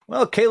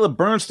Well, Caleb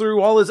burns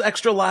through all his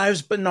extra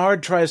lives,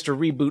 Bernard tries to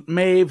reboot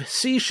Maeve,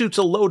 C shoots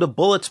a load of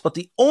bullets, but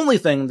the only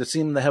thing that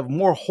seems to have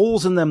more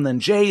holes in them than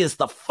Jay is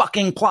the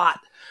fucking plot.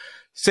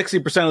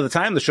 60% of the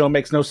time, the show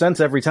makes no sense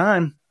every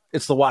time.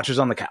 It's the Watchers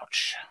on the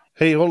Couch.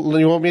 Hey, you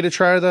want me to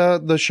try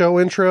the show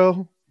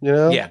intro? You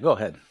know? Yeah, go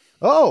ahead.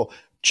 Oh,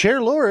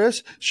 Chair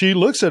Loris, she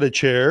looks at a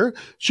chair,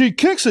 she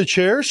kicks a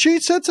chair, she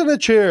sits in a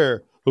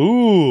chair.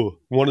 Ooh,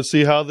 want to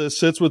see how this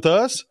sits with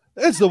us?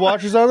 It's the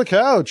Watchers on the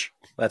Couch.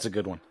 That's a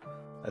good one.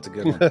 That's a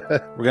good one.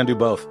 We're going to do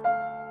both.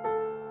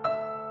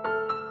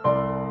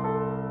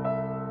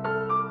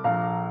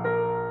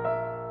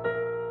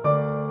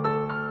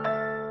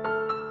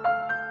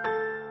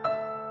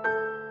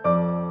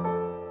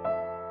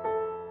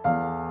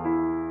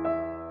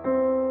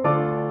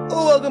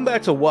 Welcome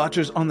back to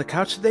Watchers on the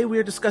Couch. Today we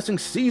are discussing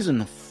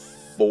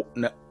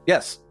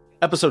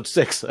episode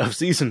 6 of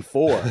season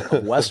 4 of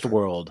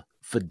Westworld,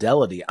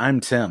 Fidelity. I'm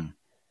Tim.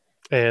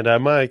 And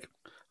I'm Mike.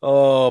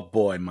 Oh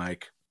boy,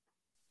 Mike.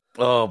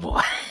 Oh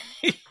boy.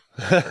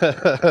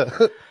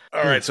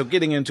 All right, so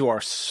getting into our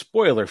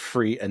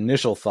spoiler-free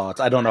initial thoughts.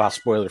 I don't know how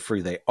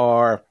spoiler-free they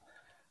are.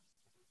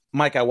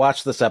 Mike, I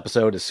watched this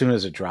episode as soon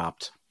as it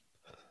dropped.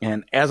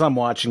 And as I'm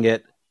watching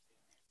it,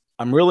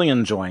 I'm really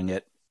enjoying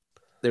it.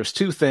 There's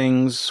two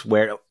things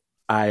where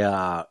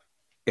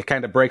it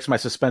kind of breaks my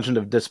suspension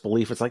of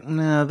disbelief. It's like,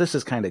 nah, this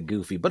is kind of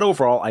goofy. But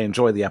overall, I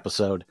enjoy the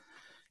episode.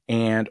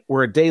 And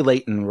we're a day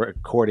late in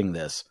recording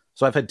this.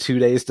 So I've had 2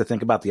 days to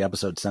think about the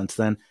episode since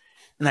then.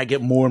 And I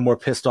get more and more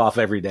pissed off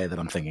every day that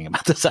I'm thinking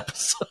about this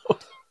episode.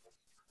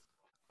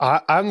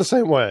 I'm the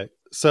same way.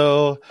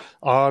 So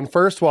on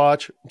first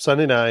watch,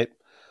 Sunday night,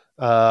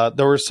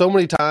 there were so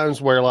many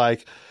times where I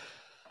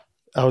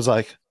was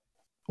like,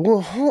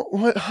 well,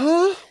 what,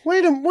 huh?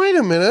 Wait a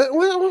minute.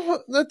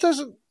 What, that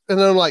doesn't. And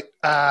then I'm like,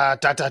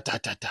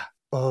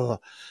 Oh,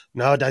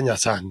 no,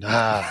 Daniel-san.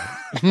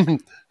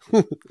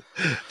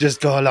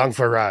 Just go along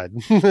for a ride.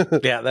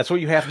 Yeah, that's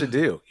what you have to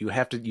do. You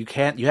have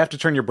to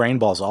turn your brain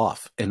balls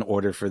off in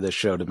order for this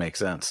show to make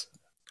sense,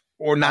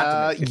 or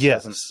not. To make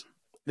yes,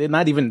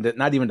 not even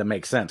to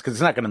make sense, because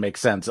it's not going to make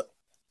sense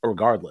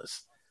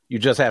regardless. You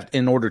just have,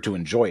 in order to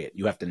enjoy it,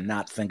 you have to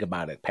not think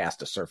about it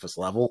past a surface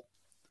level,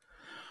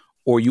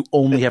 or you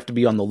only have to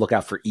be on the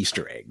lookout for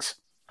Easter eggs.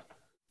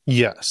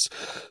 Yes.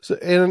 So,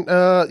 and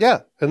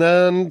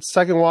then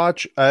second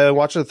watch, I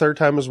watched it the third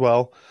time as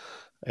well.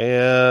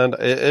 And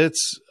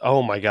it's,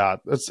 oh my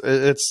God,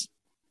 it's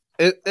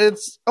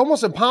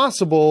almost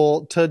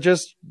impossible to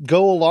just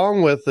go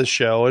along with the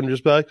show and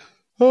just be like,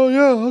 oh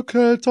yeah,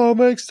 okay, it all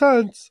makes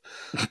sense.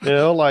 You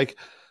know, like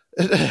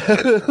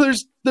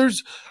there's,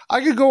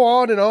 I could go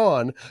on and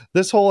on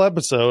this whole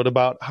episode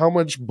about how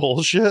much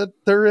bullshit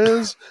there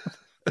is.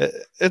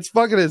 It's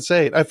fucking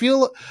insane. I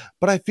feel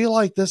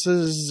like this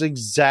is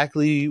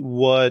exactly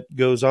what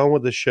goes on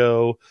with the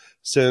show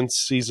since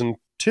season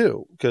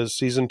 2, because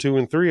season 2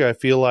 and 3, I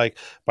feel like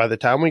by the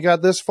time we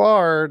got this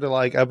far to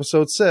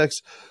episode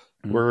 6,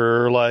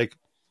 we're like,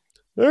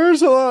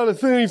 there's a lot of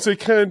things that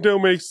kind of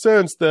don't make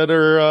sense that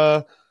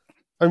are,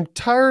 I'm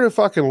tired of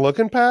fucking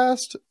looking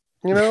past,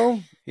 you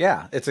know?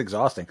 Yeah, it's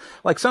exhausting.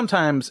 Like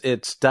sometimes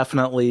it's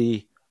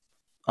definitely,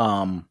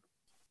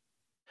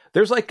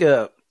 there's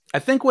I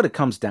think what it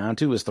comes down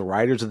to is the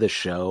writers of this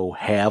show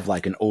have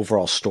an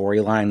overall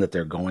storyline that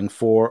they're going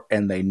for,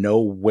 and they know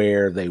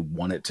where they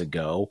want it to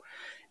go.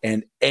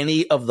 And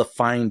any of the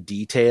fine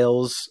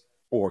details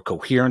or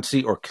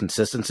coherency or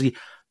consistency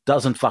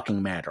doesn't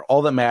fucking matter.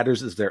 All that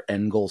matters is their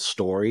end goal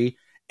story.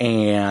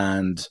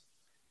 And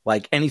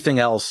anything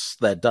else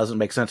that doesn't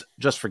make sense,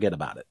 just forget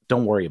about it.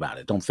 Don't worry about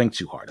it. Don't think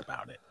too hard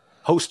about it.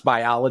 Host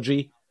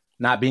biology,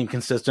 not being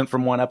consistent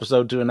from one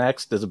episode to the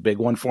next, is a big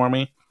one for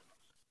me.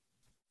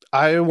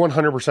 I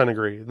 100%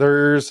 agree.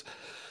 There's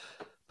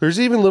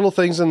even little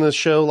things in this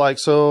show,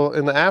 so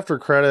in the after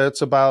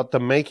credits about the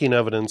making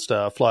of it and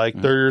stuff,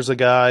 there's a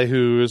guy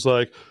who is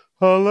like,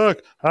 oh,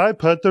 look, I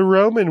put the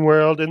Roman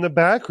world in the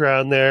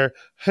background there.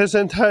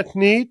 Isn't that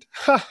neat?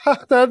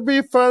 That'd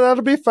be fun.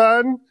 That'll be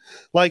fun.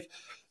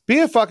 Be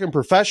a fucking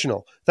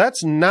professional.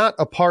 That's not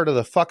a part of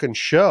the fucking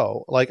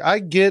show. I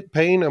get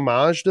paying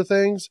homage to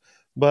things,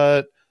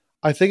 but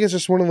I think it's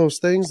just one of those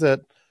things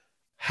that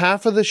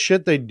half of the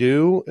shit they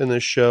do in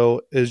this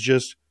show is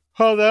just,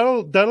 oh,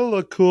 that'll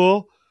look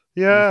cool.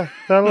 Yeah,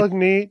 that'll look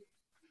neat.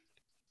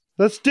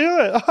 Let's do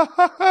it.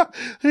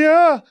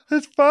 Yeah,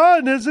 it's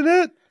fun, isn't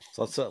it?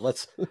 So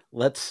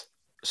let's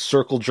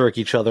circle jerk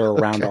each other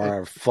around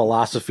our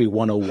philosophy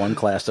 101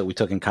 class that we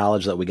took in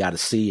college that we got a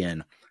C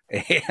in,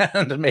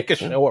 and make a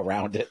show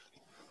around it.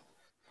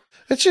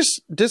 It's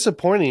just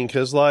disappointing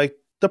because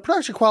the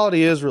production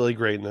quality is really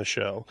great in this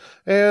show,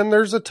 and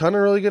there's a ton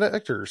of really good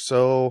actors.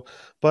 So,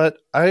 but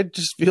I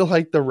just feel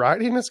like the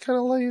writing is kind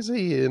of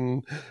lazy,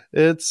 and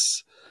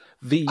it's,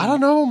 I don't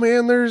know,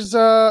 man. There's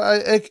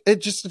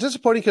it's just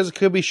disappointing because it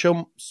could be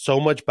shown so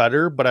much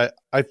better, but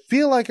I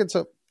feel like it's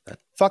a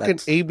fucking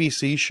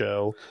ABC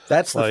show.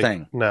 That's the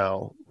thing.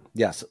 Now,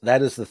 Yes,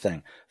 that is the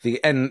thing.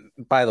 And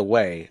by the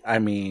way, I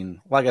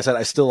mean, like I said,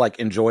 I still like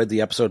enjoyed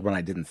the episode when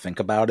I didn't think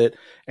about it.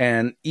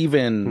 And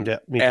even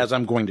as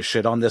I'm going to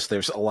shit on this,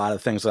 there's a lot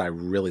of things that I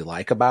really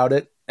like about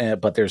it.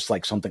 But there's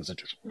like some things that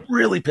just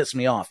really piss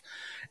me off.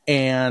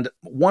 And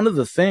one of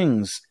the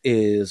things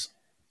is,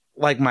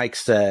 like Mike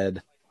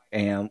said,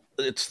 and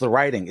it's the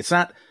writing. It's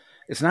not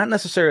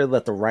necessarily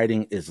that the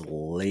writing is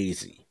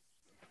lazy.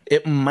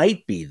 It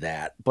might be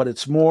that, but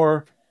it's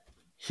more,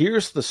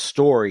 here's the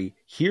story,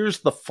 here's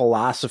the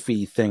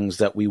philosophy things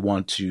that we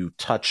want to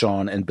touch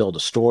on and build a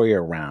story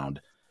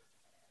around.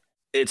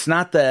 It's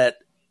not that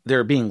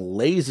they're being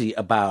lazy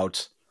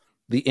about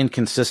the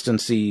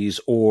inconsistencies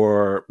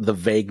or the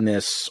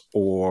vagueness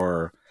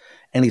or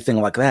anything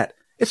like that.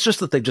 It's just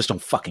that they just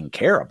don't fucking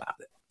care about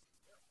it.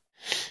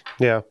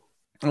 Yeah.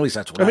 At least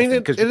that's what I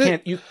think. Because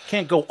you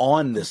can't go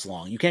on this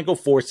long. You can't go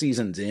 4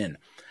 seasons in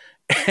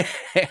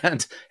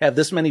and have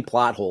this many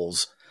plot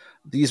holes,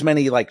 these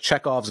many like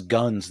Chekhov's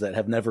guns that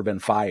have never been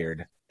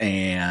fired,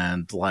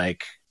 and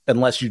like,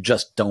 unless you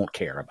just don't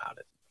care about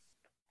it.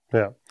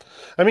 Yeah.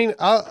 I mean,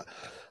 I'll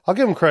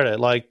give them credit.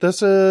 Like,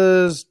 this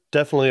is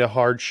definitely a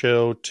hard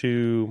show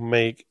to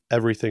make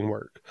everything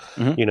work.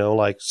 Mm-hmm. You know,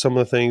 like some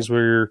of the things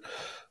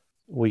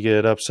we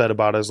get upset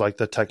about is like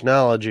the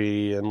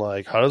technology and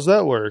like, how does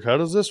that work? How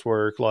does this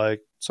work?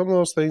 Like some of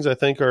those things I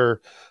think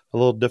are a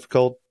little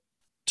difficult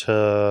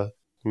to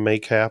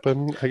make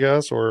happen, I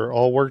guess, or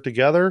all work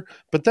together.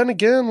 But then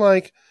again,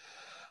 like,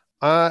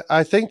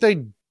 I think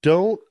they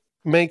don't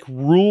make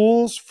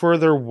rules for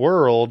their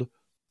world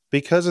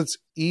because it's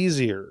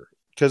easier.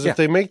 Because if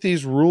they make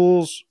these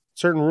rules,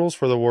 certain rules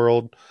for the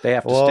world, they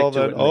have to stick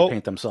to it and they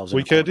paint themselves in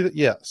we can't do that.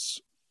 Yes.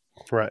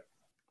 Right.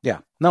 Yeah.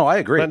 No, I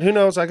agree. But who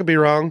knows? I could be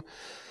wrong.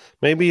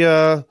 Maybe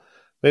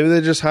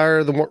they just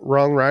hire the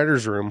wrong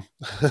writer's room.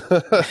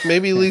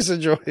 Maybe Lisa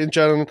Joy and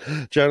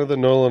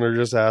Jonathan Nolan are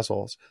just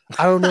assholes.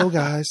 I don't know,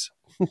 guys.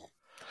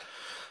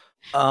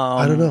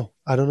 I don't know.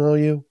 I don't know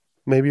you.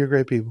 Maybe you're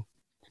great people.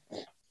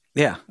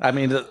 Yeah, I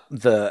mean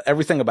the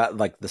everything about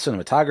like the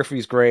cinematography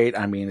is great.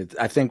 I mean,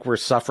 I think we're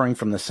suffering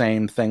from the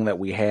same thing that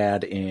we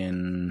had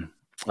in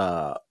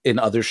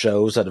other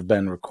shows that have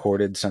been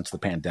recorded since the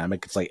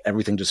pandemic. It's like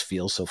everything just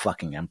feels so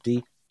fucking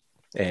empty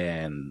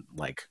and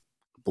like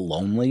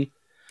lonely.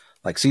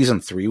 Like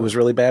season 3 was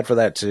really bad for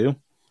that too.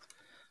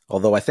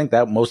 Although I think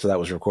that most of that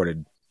was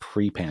recorded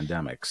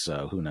pre-pandemic,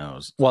 so who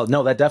knows? Well,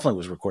 no, that definitely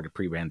was recorded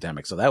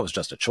pre-pandemic, so that was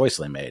just a choice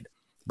they made.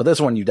 But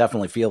this one, you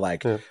definitely feel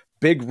like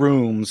big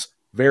rooms,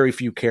 very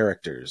few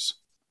characters.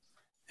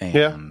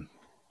 And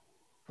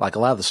like a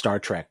lot of the Star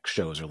Trek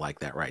shows are like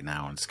that right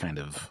now, and it's kind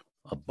of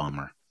a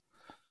bummer.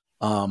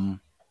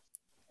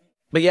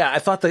 But yeah, I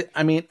thought that,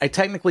 I mean, I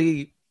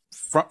technically,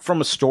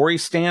 from a story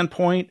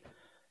standpoint,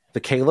 the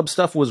Caleb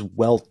stuff was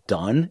well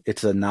done.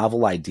 It's a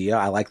novel idea.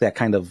 I like that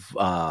kind of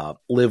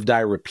live,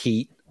 die,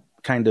 repeat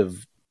kind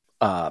of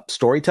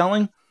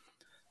storytelling.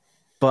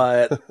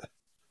 But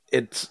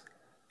it's,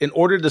 in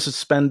order to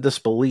suspend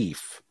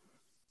disbelief,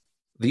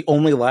 the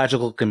only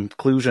logical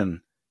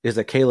conclusion is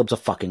that Caleb's a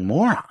fucking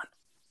moron.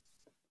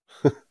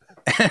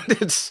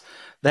 And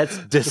that's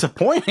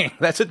disappointing.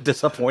 That's a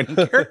disappointing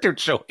character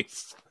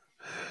choice.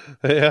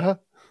 Yeah.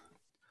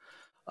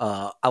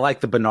 I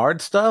like the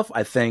Bernard stuff.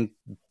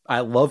 I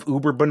love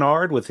Uber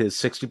Bernard with his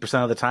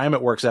 60% of the time.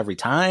 It works every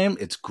time.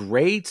 It's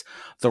great.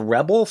 The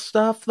Rebel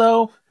stuff,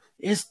 though,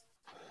 is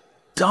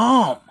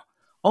dumb.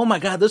 Oh my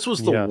God, this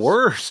was the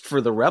worst for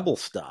the Rebel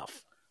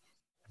stuff.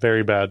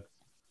 Very bad.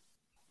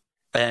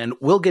 And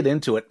we'll get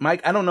into it.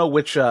 Mike, I don't know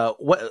which,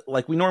 what,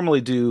 like we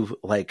normally do,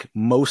 like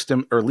most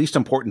or least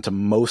important to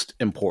most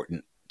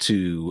important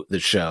to the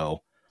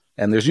show.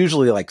 And there's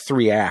usually like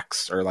 3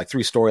 acts or like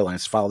 3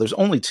 storylines to follow. There's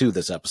only 2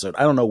 this episode.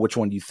 I don't know which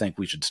one you think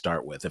we should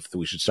start with. If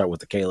we should start with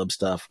the Caleb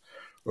stuff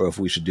or if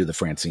we should do the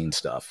Francine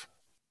stuff.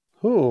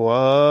 Ooh,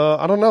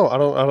 I don't know. I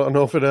don't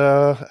know if it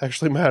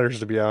actually matters,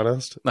 to be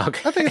honest.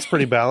 Okay. I think it's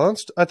pretty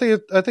balanced. I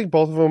think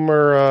both of them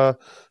are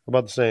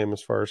about the same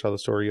as far as how the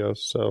story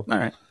goes. So, all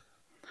right.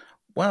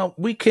 Well,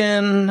 let's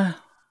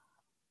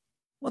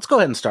go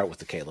ahead and start with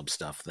the Caleb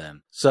stuff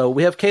then. So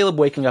we have Caleb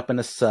waking up in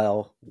a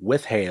cell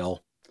with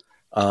Hale.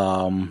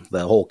 The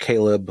whole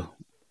Caleb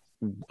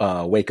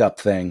wake up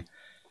thing.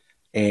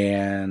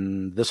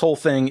 And this whole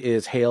thing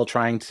is Hale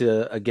trying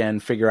to,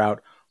 again, figure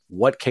out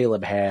what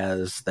Caleb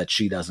has that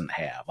she doesn't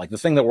have. Like the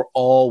thing that we're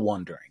all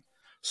wondering.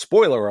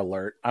 Spoiler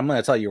alert, I'm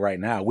going to tell you right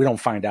now, we don't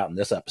find out in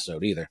this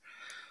episode either.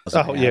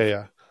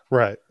 Yeah.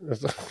 Right.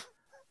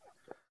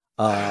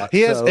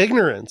 He has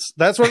ignorance.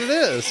 That's what it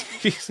is.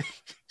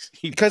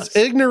 Because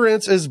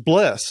ignorance is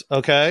bliss.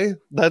 Okay,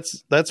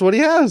 that's what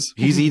he has.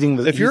 He's eating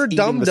the. If you're a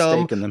dumb,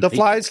 the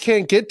flies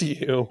can't get to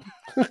you.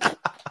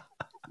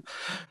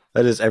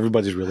 That is,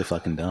 everybody's really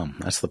fucking dumb.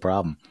 That's the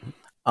problem.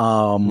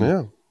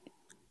 Yeah.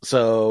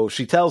 So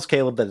she tells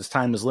Caleb that his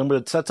time is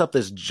limited. Sets up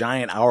this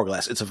giant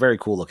hourglass. It's a very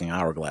cool looking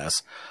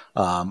hourglass.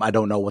 I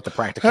don't know what the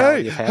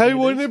practicality of having. Hey,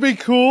 wouldn't it be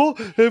cool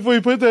if we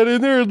put that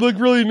in there? It'd look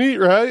really neat,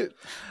 right?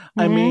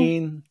 I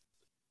mean,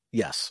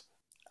 yes.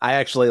 I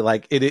actually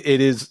like it.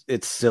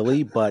 It's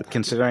silly, but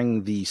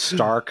considering the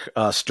stark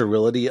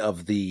sterility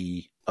of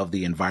the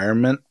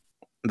environment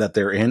that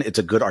they're in, it's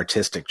a good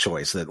artistic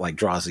choice that like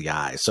draws the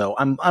eye. So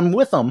I'm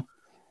with them,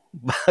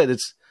 but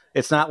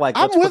it's not like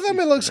I'm with them.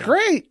 It looks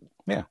great.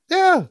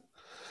 Yeah,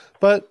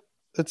 but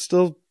it's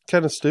still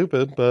kind of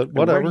stupid. But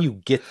whatever. Where do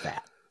you get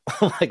that?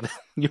 Like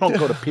you don't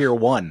go to Pier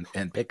 1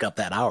 and pick up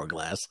that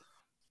hourglass.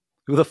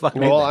 Who the fuck?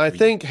 Well, I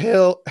think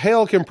Hale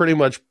can pretty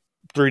much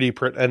 3D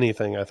print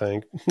anything, I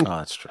think. Oh,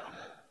 that's true.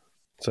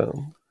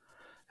 So,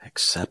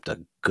 except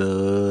a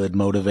good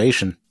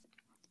motivation.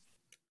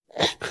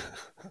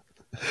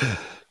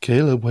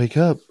 Caleb, wake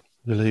up.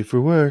 You're late for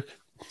work.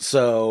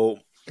 So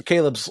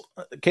Caleb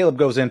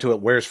goes into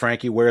it. Where's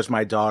Frankie? Where's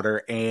my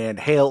daughter? And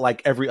Hale,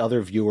 like every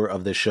other viewer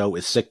of this show,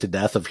 is sick to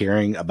death of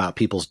hearing about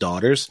people's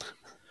daughters.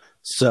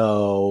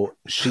 So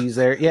she's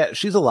there. Yeah,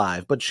 she's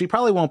alive, but she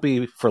probably won't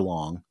be for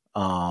long.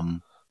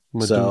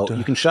 So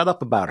you can shut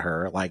up about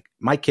her. Like,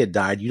 my kid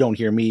died. You don't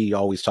hear me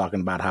always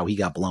talking about how he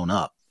got blown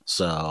up.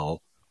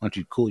 So why don't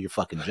you cool your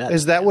fucking jet?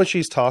 Is that what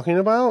she's talking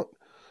about?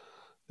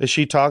 Is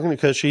she talking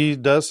because she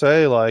does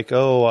say like,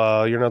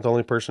 "Oh, you're not the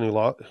only person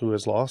who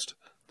has lost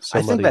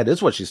somebody." I think that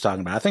is what she's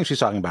talking about. I think she's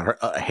talking about her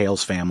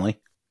Hale's family.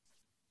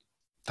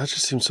 That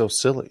just seems so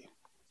silly.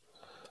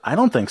 I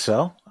don't think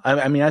so.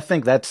 I mean, I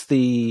think that's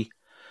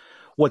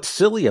what's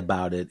silly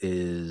about it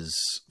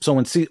is so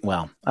I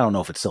don't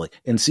know if it's silly.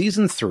 In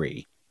season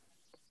 3,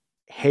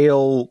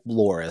 Hale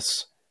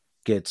Loris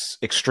gets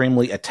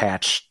extremely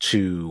attached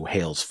to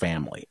Hale's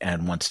family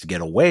and wants to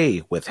get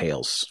away with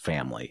Hale's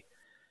family.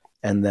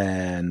 And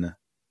then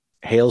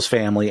Hale's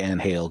family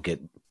and Hale get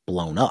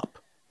blown up.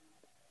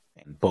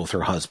 And both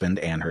her husband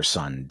and her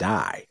son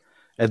die.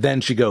 And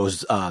then she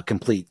goes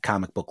complete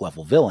comic book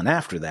level villain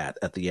after that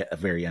at the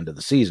very end of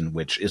the season,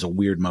 which is a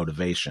weird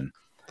motivation.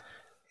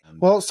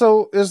 Well,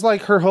 so is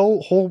like her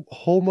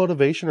whole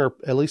motivation, or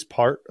at least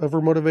part of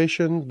her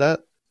motivation,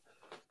 that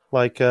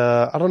like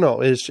I don't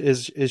know, is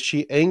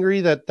she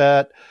angry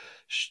that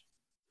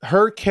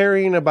her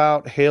caring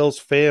about Hale's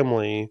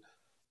family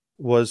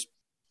was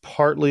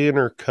partly in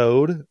her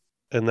code,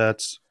 and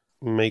that's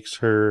makes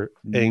her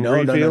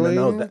angry?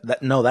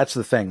 No, that's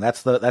the thing.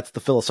 That's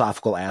the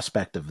philosophical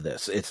aspect of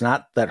this. It's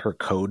not that her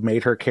code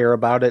made her care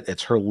about it.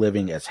 It's her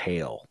living as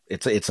Hale.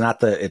 It's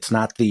not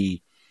the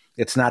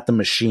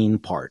machine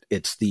part.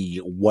 It's the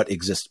what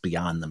exists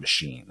beyond the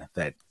machine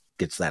that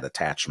gets that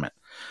attachment.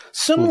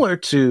 Similar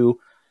to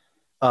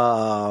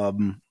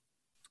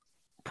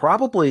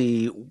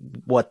probably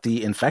what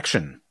the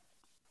infection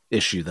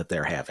issue that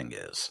they're having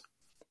is.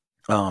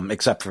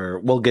 Except for,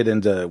 we'll get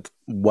into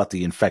what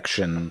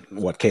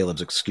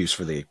Caleb's excuse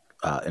for the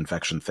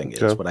infection thing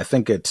is. Okay. But I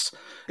think it's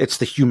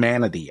the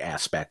humanity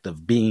aspect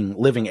of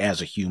living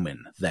as a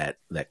human that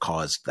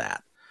caused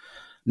that.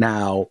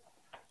 Now,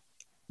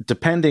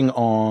 depending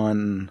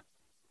on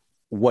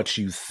what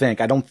you think,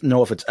 I don't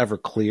know if it's ever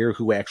clear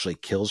who actually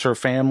kills her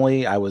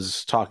family. I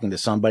was talking to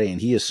somebody and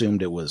he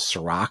assumed it was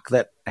Serac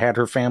that had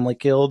her family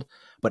killed,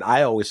 but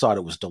I always thought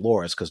it was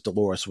Dolores because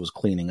Dolores was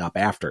cleaning up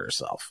after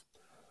herself.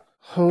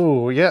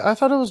 Oh, yeah, I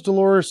thought it was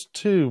Dolores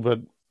too, but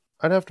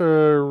I'd have to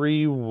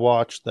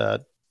rewatch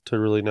that to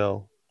really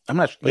know. I'm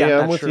not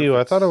I'm with you.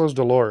 I thought it was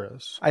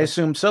Dolores. I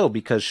assume so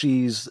because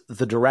she's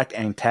the direct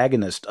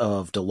antagonist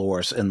of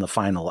Dolores in the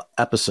final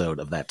episode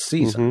of that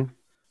season. Mm-hmm.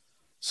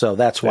 So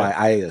that's why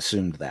I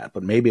assumed that,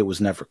 but maybe it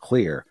was never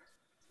clear.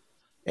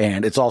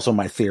 And it's also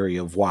my theory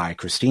of why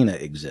Christina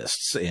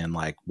exists and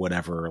like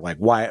whatever, like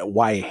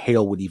why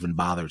Hale would even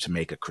bother to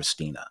make a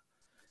Christina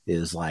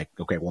is like,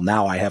 okay, well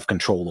now I have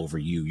control over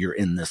you. You're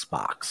in this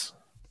box.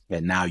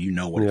 And now you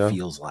know what it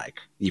feels like,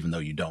 even though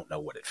you don't know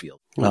what it feels.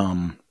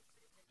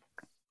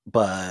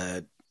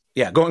 But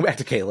yeah, going back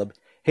to Caleb,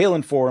 Hale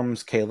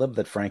informs Caleb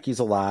that Frankie's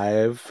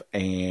alive,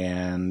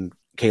 and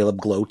Caleb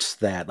gloats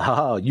that,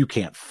 you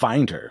can't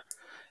find her.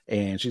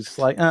 And she's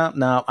like,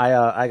 no,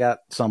 I got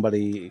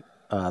somebody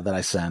that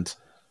I sent.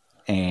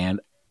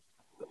 And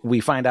we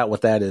find out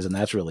what that is, and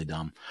that's really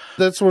dumb.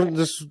 That's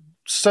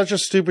such a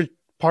stupid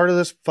part of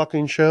this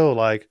fucking show.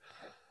 Like,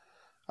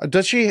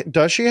 does she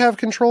have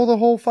control of the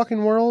whole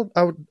fucking world?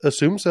 I would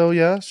assume so,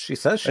 yes. She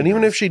says she does.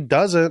 Even if she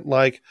doesn't,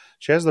 like,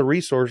 she has the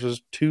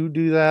resources to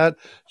do that.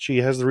 She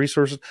has the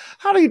resources.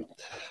 You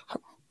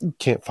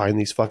can't find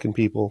these fucking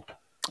people.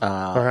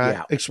 All right.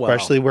 Yeah,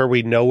 especially where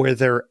we know where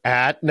they're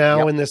at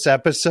now in this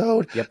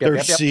episode.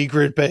 Their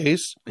secret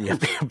base.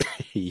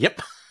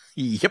 Yep.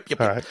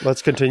 All right,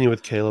 let's continue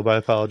with Caleb. I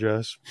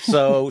apologize.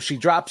 So she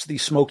drops the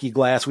smoky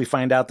glass. We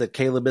find out that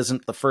Caleb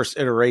isn't the first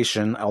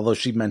iteration, although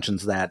she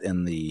mentions that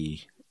in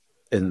the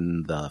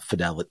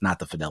fidelity, not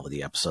the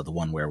fidelity episode, the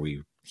one where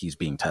he's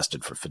being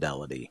tested for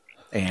fidelity.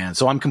 And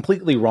so I'm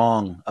completely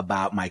wrong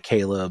about my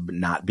Caleb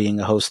not being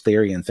a host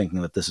theory and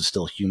thinking that this is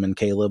still human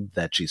Caleb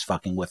that she's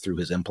fucking with through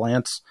his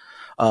implants.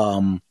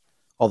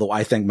 Although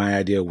I think my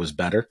idea was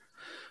better.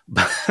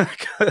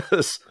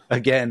 Because,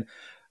 again,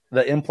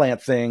 the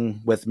implant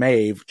thing with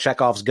Maeve,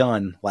 Chekhov's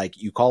gun,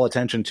 like, you call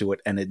attention to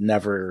it and it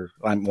never...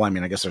 I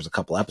guess there's a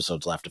couple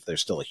episodes left if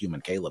there's still a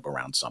human Caleb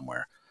around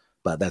somewhere.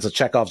 but that's a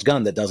Chekhov's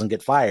gun that doesn't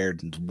get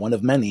fired. It's one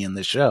of many in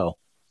this show.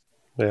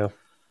 Yeah.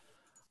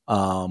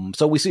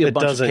 So we see a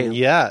bunch doesn't of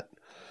yet.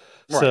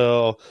 Right.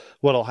 So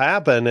what'll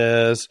happen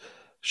is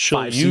she'll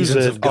 5 use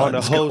seasons it of guns on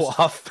a go host.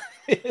 off.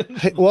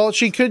 Well,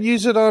 she could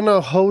use it on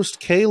a host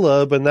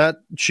Caleb, and that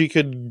she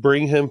could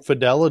bring him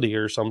fidelity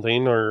or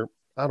something, or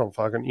I don't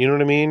fucking, you know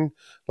what I mean?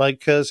 Like,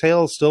 because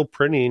Hale's still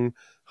printing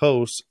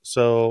hosts,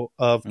 so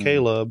of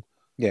Caleb.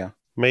 Yeah.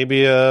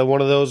 Maybe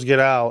one of those get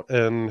out,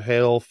 and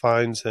Hale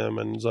finds him,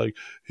 and is like,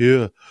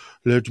 "Yeah,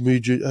 let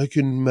me. I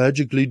can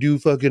magically do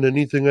fucking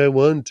anything I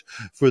want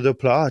for the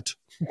plot."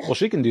 Well,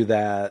 she can do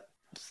that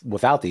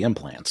without the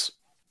implants.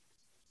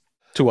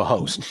 To a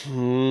host.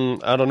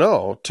 I don't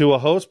know. To a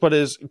host, but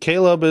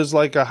Caleb is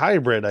like a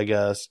hybrid, I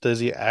guess. Does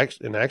he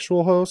act an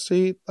actual host?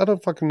 I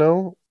don't fucking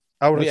know.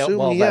 I would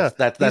assume,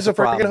 that's he's a freaking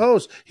problem.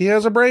 host. He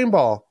has a brain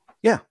ball.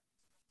 Yeah.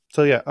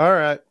 So yeah, all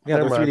right.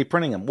 Yeah, they're 3D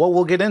printing him. Well,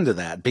 we'll get into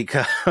that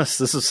because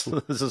this is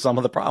some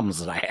of the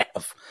problems that I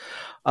have.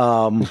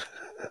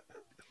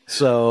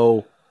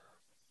 So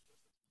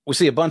we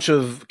see a bunch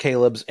of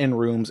Calebs in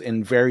rooms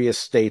in various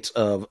states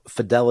of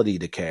fidelity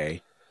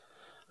decay.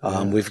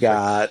 We've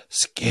got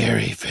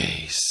scary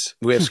face.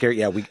 We have scary.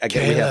 Yeah, we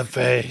have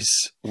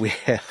face. We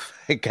have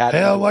got.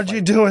 Hell, what'd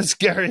you do with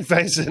scary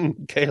face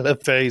and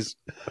Caleb face?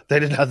 They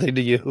did nothing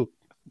to you.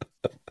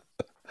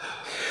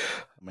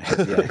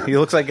 Yeah, he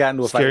looks like got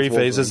into a scary fight.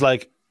 Face is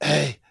like,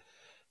 hey,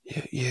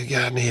 you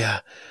got me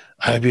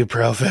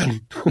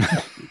ibuprofen.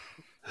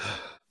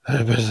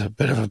 It was a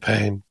bit of a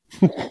pain.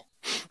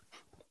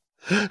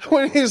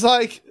 When he's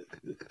like,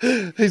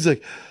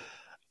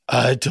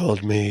 I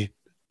told me.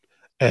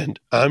 And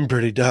I'm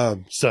pretty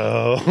dumb,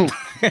 so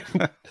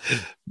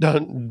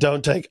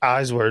don't take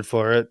I's word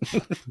for it.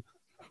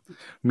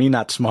 Me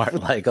not smart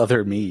like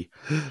other me.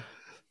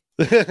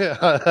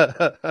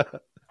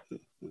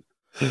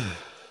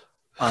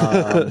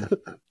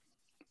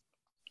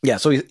 Yeah,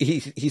 so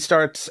he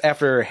starts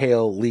after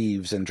Hale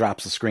leaves and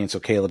drops the screen so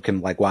Caleb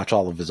can like watch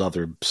all of his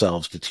other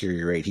selves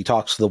deteriorate. He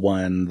talks to the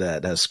one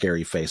that has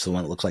scary face, the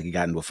one that looks like he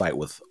got into a fight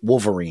with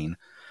Wolverine,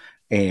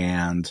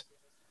 and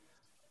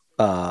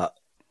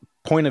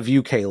point of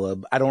view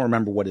Caleb, I don't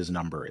remember what his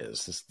number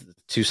is.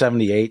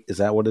 278, is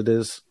that what it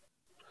is?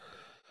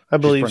 I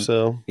believe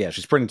so. Yeah,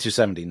 she's printing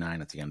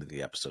 279 at the end of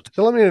the episode.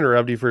 So let me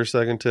interrupt you for a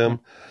second, Tim.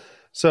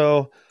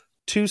 So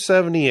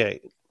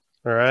 278,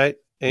 all right?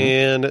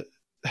 And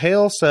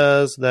Hale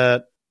says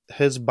that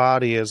his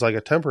body is like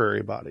a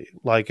temporary body.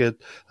 Like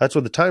that's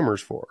what the timer's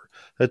for.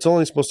 It's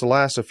only supposed to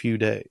last a few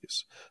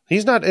days.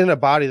 He's not in a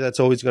body that's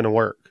always going to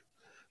work.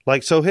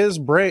 Like, so his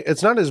brain,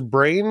 it's not his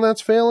brain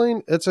that's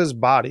failing, it's his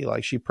body.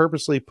 Like, she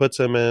purposely puts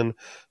him in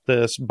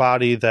this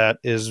body that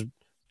is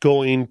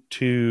going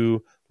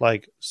to,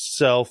 like,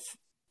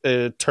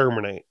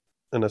 self-terminate,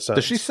 in a sense.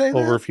 Does she say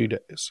over that? A few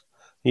days.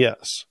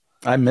 Yes.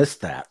 I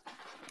missed that.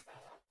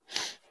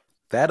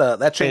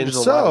 That changes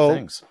a lot of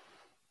things.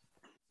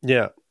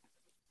 Yeah.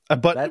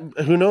 But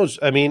who knows?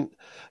 I mean,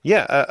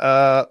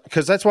 yeah,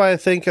 because that's why I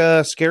think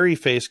Scary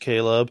Face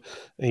Caleb,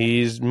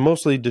 he's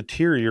mostly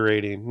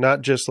deteriorating,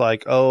 not just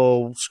like,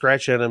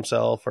 scratching at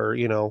himself or,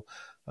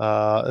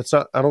 it's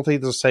not, I don't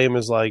think it's the same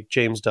as like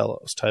James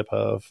Delos type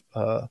of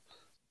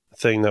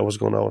thing that was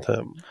going on with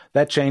him.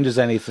 That changes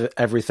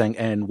everything.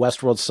 And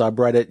Westworld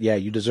subreddit, yeah,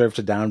 you deserve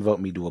to downvote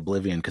me to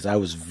oblivion because I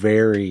was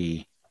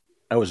very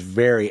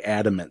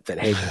adamant that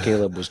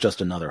Caleb was just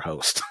another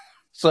host.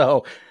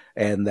 So...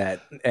 And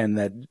that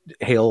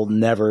Hale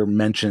never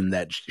mentioned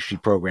that she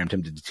programmed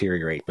him to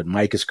deteriorate, but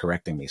Mike is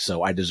correcting me,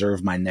 so I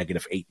deserve my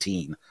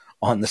 -18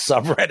 on the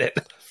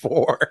subreddit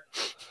for.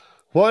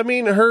 Well, I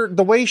mean,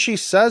 the way she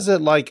says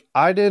it, like,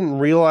 I didn't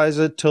realize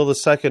it till the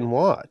second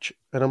watch,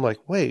 and I'm like,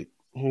 wait,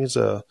 he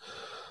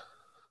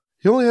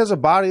only has a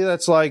body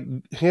that's like,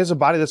 he has a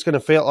body that's going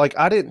to fail. Like,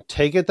 I didn't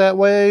take it that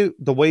way.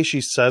 The way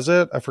she says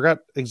it, I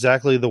forgot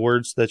exactly the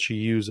words that she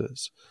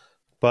uses,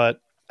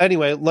 but.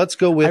 Anyway, let's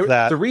go with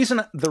that. The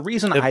reason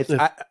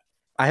I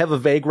have a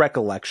vague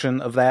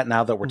recollection of that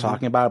now that we're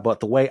talking about it,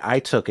 but the way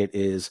I took it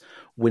is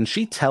when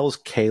she tells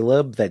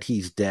Caleb that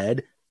he's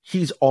dead,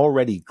 he's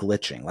already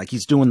glitching. Like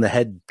he's doing the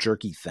head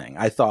jerky thing.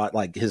 I thought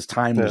like his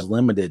time was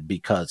limited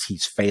because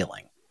he's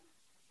failing.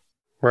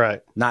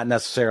 Right. Not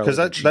necessarily.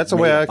 Because that's the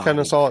way I kind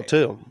of saw it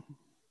too.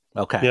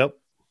 Okay. Yep.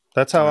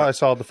 That's how I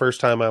saw it the first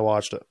time I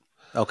watched it.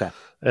 Okay.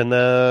 And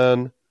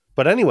then,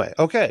 but anyway,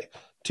 okay.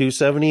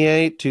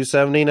 278,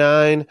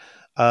 279.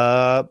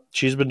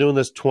 She's been doing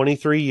this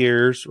 23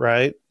 years,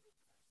 right?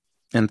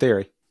 In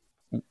theory.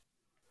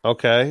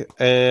 Okay.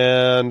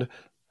 And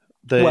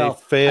they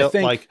fail,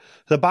 like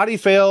the body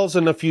fails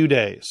in a few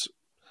days.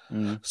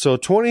 So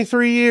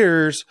 23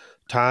 years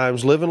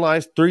times living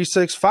life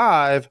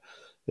 365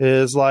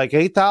 is like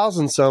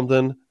 8,000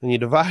 something. And you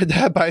divide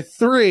that by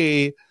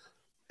 3,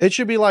 it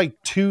should be like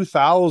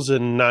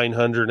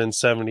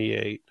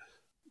 2,978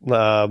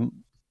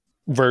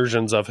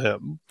 versions of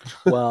him.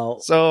 Well,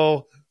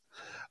 so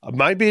it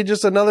might be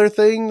just another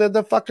thing that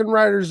the fucking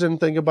writers didn't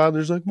think about.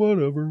 There's like,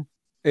 whatever.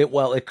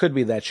 It could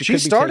be that she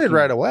started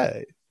right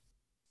away.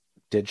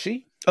 Did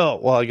she? Oh,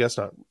 well, I guess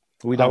not.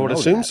 We don't I would know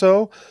assume that.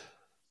 so.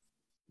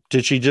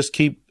 Did she just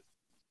keep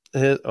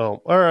it?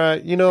 Oh, all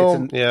right.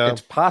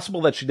 It's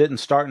possible that she didn't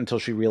start until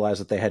she realized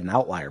that they had an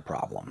outlier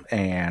problem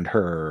and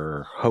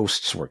her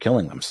hosts were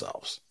killing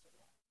themselves.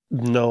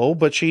 No,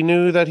 but she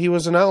knew that he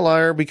was an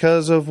outlier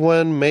because of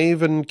when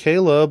Maeve and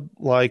Caleb,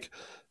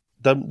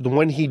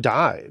 when he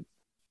died,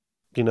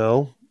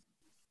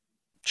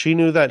 she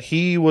knew that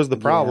he was the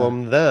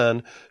problem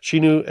then. She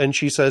knew, and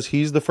she says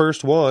he's the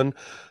first one.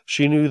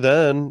 She knew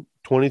then,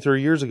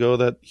 23 years ago,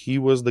 that he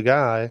was the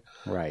guy.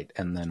 Right.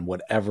 And then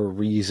whatever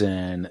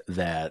reason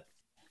that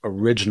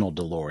original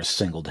Dolores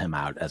singled him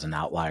out as an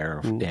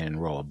outlier in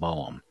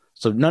Rehoboam.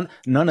 So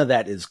none of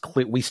that is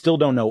clear. We still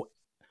don't know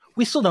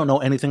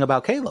anything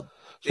about Caleb.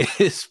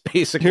 It's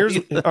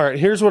basically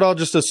here's what I'll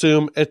just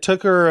assume. It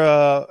took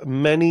her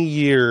many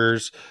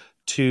years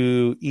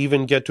to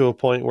even get to a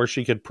point where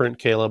she could print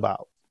Caleb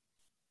out.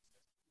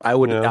 I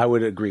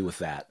would agree with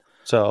that.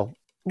 So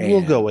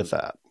we'll go with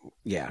that.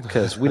 Yeah,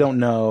 because we don't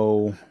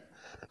know.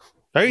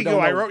 There you go.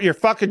 I wrote your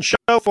fucking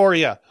show for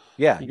you.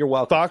 Yeah, you're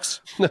welcome.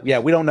 Fox. Yeah,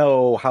 we don't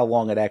know how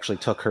long it actually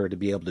took her to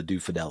be able to do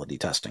fidelity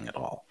testing at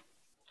all.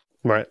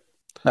 Right.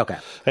 Okay.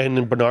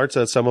 And Bernard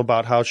said some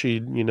about how she,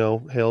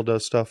 Hale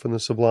does stuff in the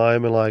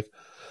Sublime, and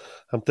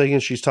I'm thinking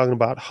she's talking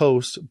about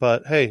hosts,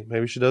 but hey,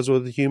 maybe she does it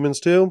with the humans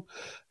too,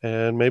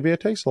 and maybe it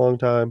takes a long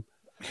time.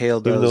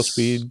 Hale does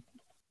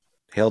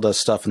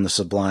stuff in the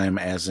Sublime,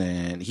 as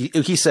in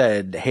he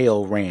said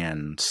Hale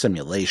ran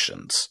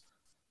simulations.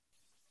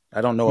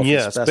 I don't know if he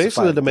specified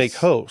basically to make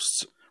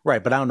hosts.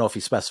 Right, but I don't know if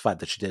he specified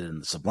that she did it in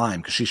the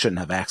Sublime because she shouldn't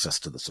have access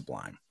to the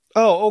Sublime.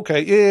 Oh,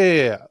 okay.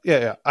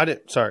 Yeah. I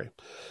didn't. Sorry,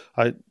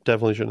 I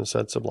definitely shouldn't have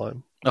said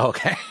Sublime.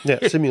 Okay.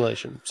 Yeah,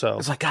 simulation. So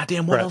it's like,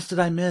 goddamn, what else did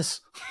I miss?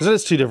 Because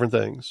it's two different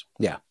things.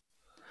 Yeah.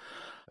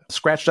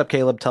 Scratched Up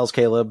Caleb tells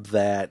Caleb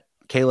that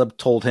Caleb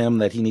told him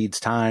that he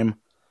needs time,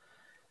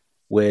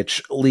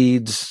 which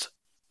leads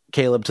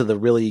Caleb to the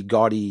really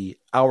gaudy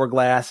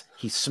hourglass.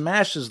 He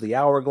smashes the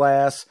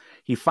hourglass.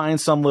 He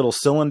finds some little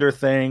cylinder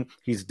thing.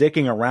 He's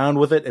dicking around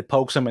with it. It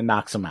pokes him and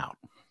knocks him out.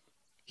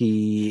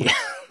 He,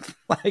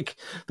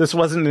 this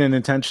wasn't an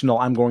intentional,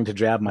 I'm going to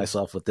jab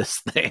myself with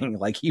this thing.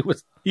 He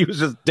was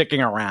just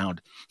dicking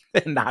around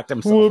and knocked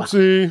himself out.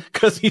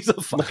 Because he's a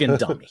fucking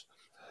dummy.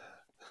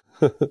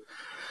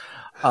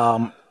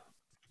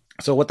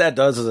 So what that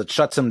does is it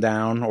shuts him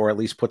down, or at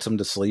least puts him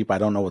to sleep. I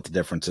don't know what the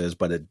difference is,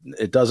 but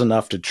it does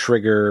enough to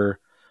trigger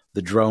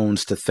the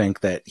drones to think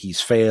that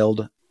he's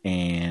failed,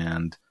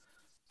 and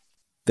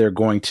they're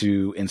going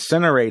to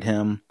incinerate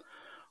him,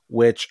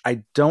 which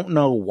I don't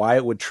know why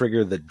it would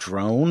trigger the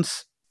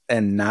drones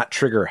and not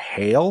trigger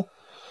Hale.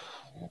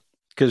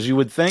 Because you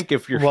would think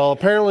if you're... Well,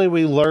 apparently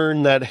we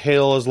learned that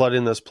Hale is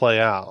letting this play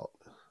out.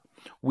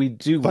 We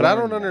do. But I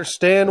don't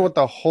understand what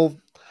the whole...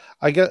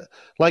 I get...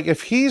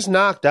 if he's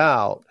knocked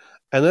out,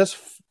 and this...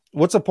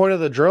 What's the point of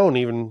the drone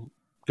even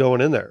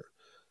going in there?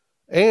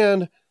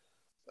 And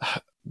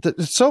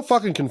it's so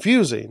fucking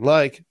confusing.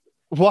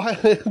 Why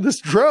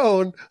this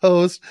drone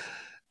host...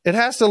 It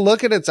has to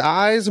look at its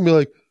eyes and be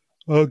like,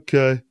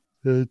 okay,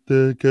 I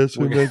guess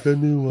we make a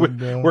new one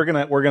now. We're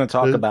gonna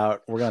talk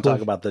about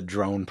the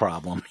drone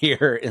problem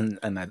here in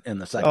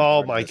the second.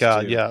 Oh my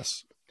god, too.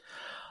 Yes.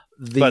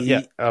 But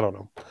yeah, I don't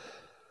know.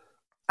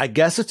 I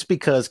guess it's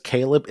because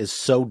Caleb is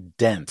so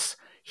dense.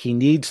 He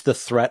needs the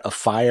threat of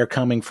fire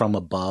coming from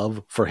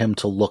above for him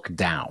to look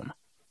down.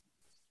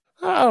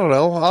 I don't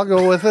know. I'll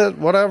go with it.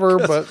 Whatever.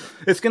 But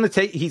it's going to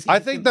take... I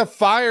think the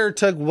fire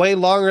took way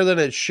longer than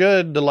it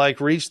should to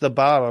reach the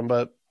bottom,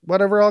 but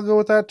whatever. I'll go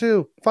with that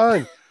too.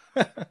 Fine.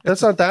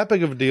 That's not that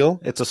big of a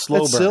deal. It's a slow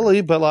burn. It's silly,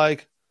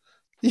 but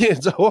yeah,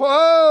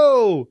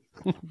 whoa!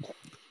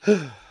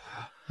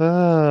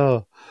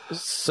 Oh.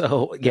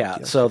 So, yeah.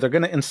 So they're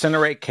going to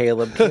incinerate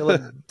Caleb.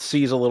 Caleb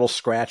sees a little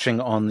scratching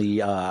on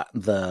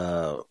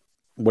the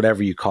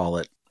whatever you call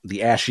it,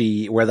 the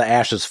ashy, where the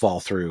ashes fall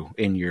through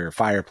in your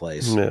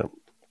fireplace. Yeah.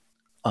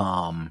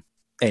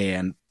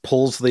 And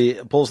pulls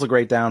the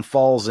grate down,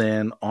 falls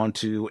in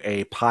onto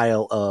a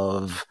pile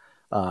of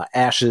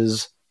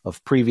ashes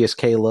of previous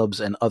Calebs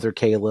and other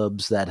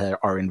Calebs that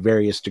are in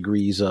various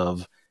degrees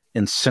of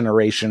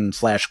incineration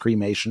 /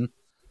 cremation.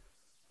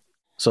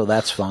 So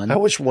that's fun. I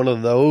wish one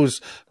of those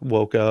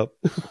woke up.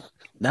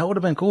 That would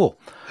have been cool.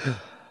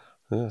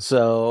 Yeah.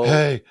 So,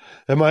 hey,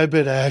 am I a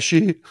bit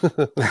ashy?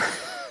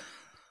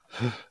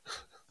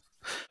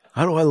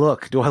 How do I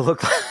look? Do I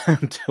look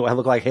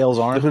like Hale's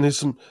arm? I need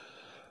some.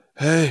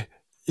 Hey,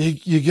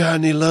 you got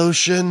any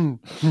lotion?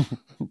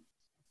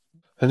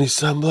 Any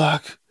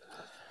sunblock?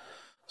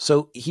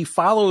 So he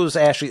follows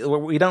Ashley.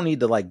 We don't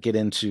need to get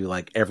into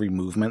every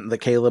movement that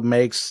Caleb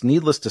makes.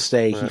 Needless to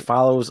say, right. He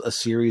follows a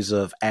series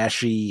of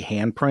ashy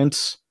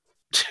handprints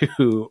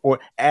or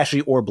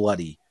ashy or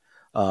bloody,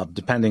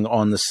 depending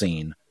on the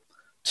scene,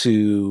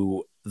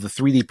 to the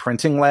 3D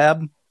printing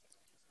lab.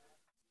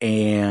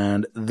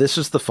 And this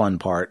is the fun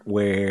part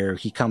where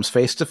he comes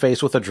face to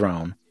face with a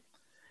drone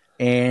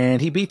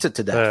and he beats it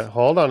to death.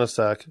 Hold on a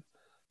sec.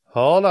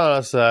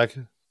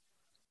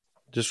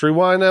 Just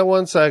rewind that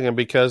 1 second,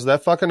 because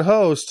that fucking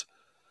host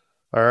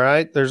All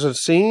right. There's a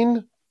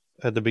scene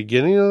at the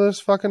beginning of this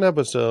fucking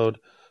episode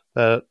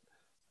that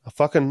a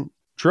fucking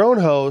drone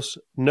host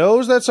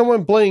knows that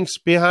someone blinks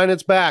behind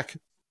its back.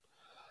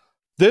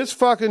 This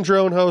fucking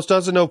drone host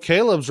doesn't know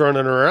Caleb's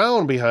running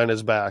around behind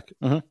his back.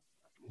 Mm-hmm.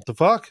 What the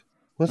fuck?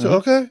 What's it?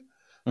 Okay.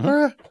 Mm-hmm. All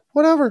right.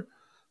 Whatever.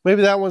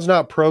 Maybe that one's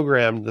not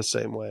programmed the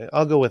same way.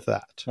 I'll go with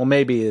that. Well,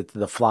 maybe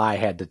the fly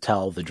had to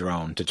tell the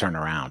drone to turn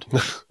around.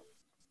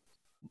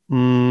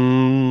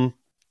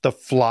 The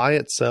fly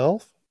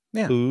itself?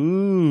 Yeah.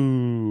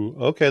 Ooh.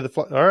 Okay. The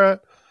fly. All right.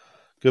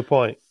 Good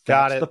point.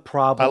 Got That's it. the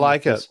problem. I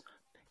like it.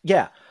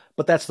 Yeah.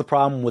 But that's the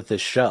problem with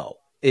this show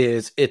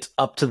is it's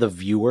up to the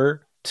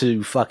viewer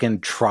to fucking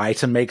try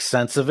to make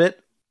sense of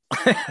it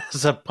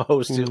as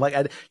opposed to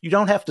like, you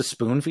don't have to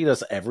spoon feed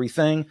us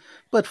everything,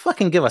 but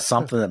fucking give us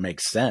something that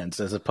makes sense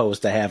as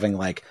opposed to having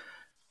like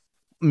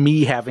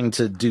me having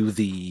to do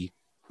the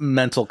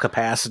mental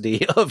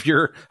capacity of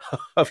your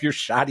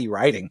shoddy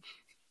writing.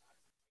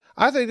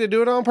 I think they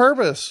do it on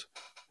purpose.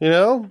 You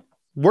know,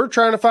 we're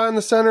trying to find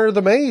the center of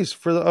the maze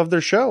of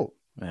their show.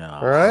 Yeah.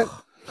 All right.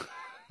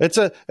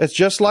 It's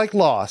just like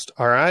Lost.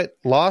 All right.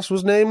 Lost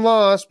was named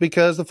Lost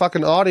because the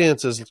fucking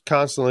audience is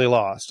constantly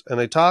lost and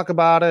they talk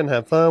about it and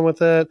have fun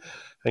with it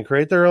and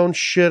create their own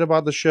shit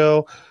about the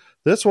show.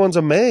 This one's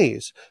a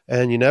maze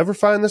and you never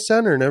find the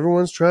center and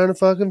everyone's trying to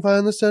fucking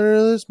find the center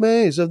of this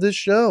maze of this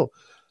show.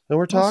 And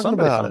we're talking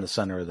about found the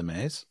center of the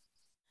maze.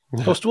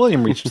 Post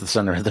William reached the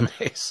center of the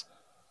maze.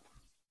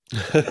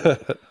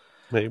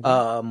 Maybe.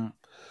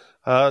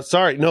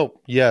 Sorry. No.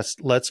 Yes.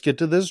 Let's get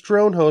to this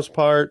drone host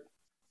part.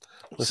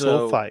 This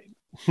little fight.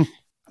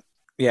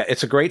 Yeah,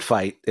 it's a great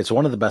fight. It's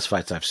one of the best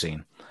fights I've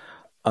seen.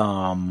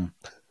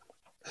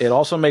 It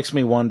also makes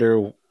me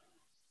wonder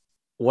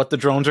what the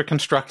drones are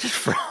constructed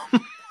from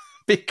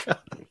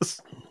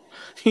because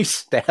he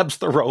stabs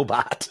the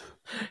robot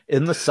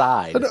in the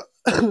side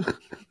and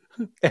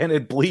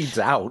it bleeds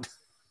out.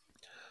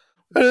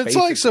 And it's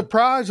basically like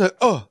surprise, like,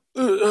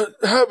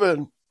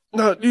 haven't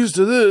not used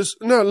to this,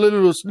 not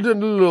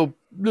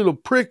little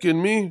prick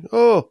in me.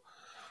 Oh.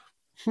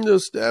 No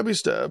stabby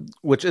stab.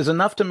 Which is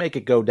enough to make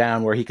it go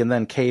down where he can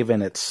then cave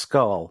in its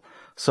skull.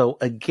 So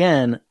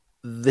again,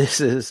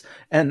 this is...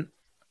 And,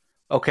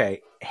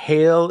 okay,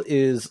 Hale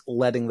is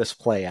letting this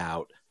play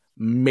out.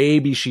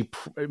 Maybe she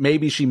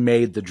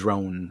made the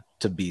drone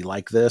to be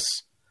like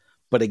this.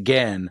 But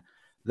again,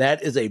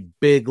 that is a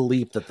big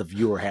leap that the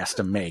viewer has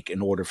to make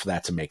in order for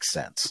that to make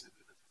sense.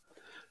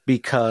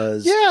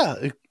 Because...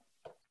 Yeah.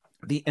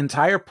 The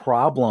entire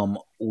problem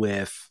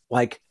with,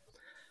 like...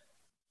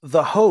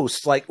 The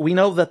hosts, like we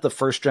know that the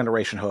first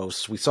generation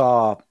hosts, we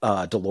saw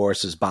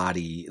Dolores's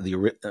body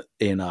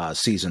in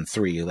season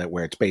 3,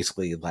 where it's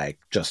basically like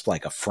just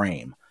like a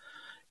frame.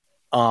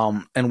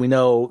 And we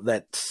know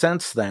that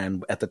since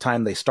then, at the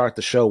time they start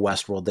the show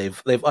Westworld,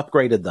 they've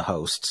upgraded the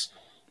hosts,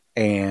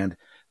 and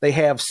they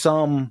have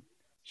some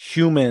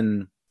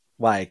human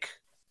like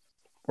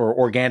or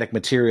organic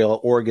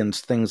material,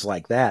 organs, things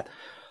like that.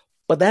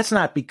 But that's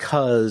not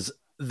because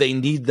they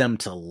need them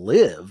to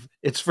live.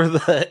 It's for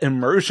the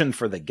immersion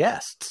for the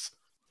guests.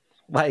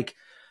 Like,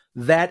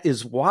 that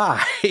is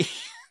why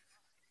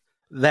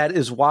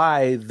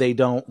they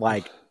don't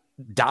like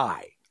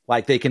die.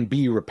 Like, they can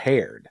be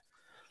repaired.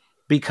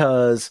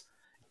 Because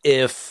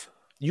if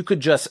you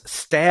could just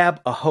stab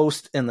a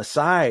host in the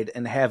side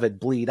and have it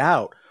bleed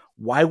out,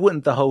 why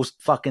wouldn't the host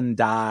fucking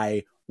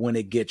die when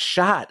it gets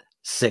shot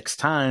 6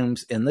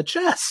 times in the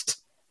chest?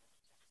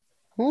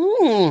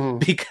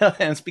 Because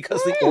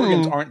the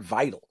organs aren't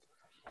vital.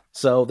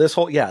 So this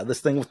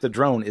thing with the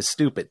drone is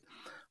stupid,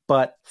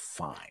 but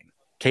fine.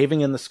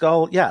 Caving in the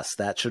skull, yes,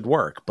 that should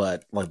work.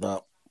 But like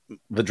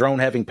the drone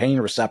having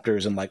pain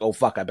receptors and like, oh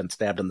fuck, I've been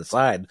stabbed in the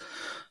side.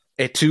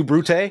 Et tu,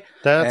 Brute?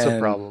 That's a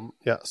problem.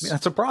 Yes,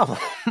 that's a problem.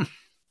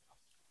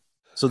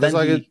 So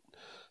then,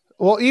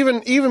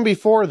 even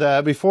before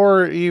that,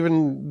 before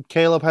even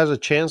Caleb has a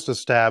chance to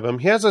stab him,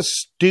 he has a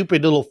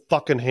stupid little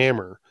fucking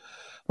hammer.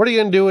 What are you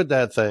going to do with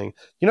that thing?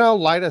 You know how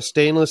light a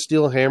stainless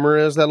steel hammer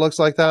is that looks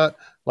like that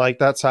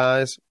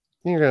size?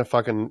 You're not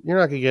going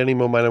to get any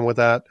momentum with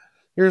that.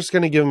 You're just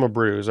going to give him a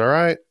bruise, all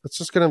right? It's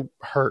just going to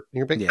hurt.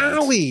 You're going to be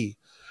owie.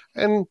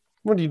 And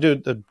what do you do?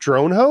 The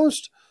drone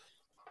host?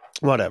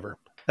 Whatever.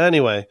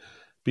 Anyway,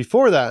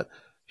 before that,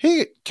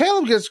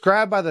 Caleb gets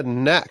grabbed by the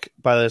neck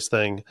by this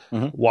thing.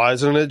 Mm-hmm. Why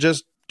doesn't it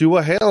just do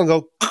a hail and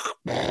go,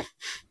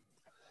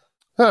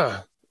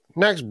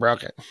 neck's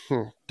broken.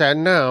 Dead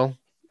now.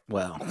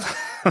 Well...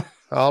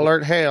 I'll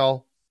alert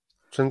Hale.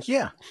 Since,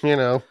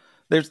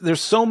 there's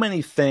so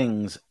many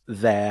things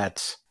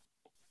that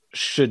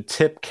should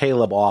tip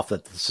Caleb off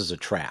that this is a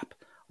trap.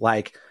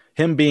 Like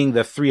him being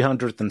the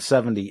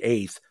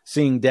 378th,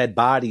 seeing dead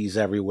bodies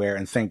everywhere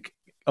and think,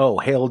 oh,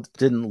 Hale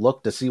didn't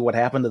look to see what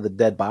happened to the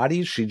dead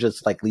bodies. She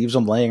just like leaves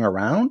them laying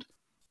around.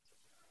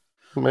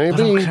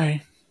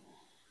 Maybe.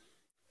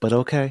 But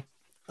okay.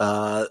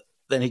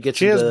 Then he gets.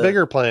 She has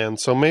bigger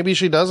plans, so maybe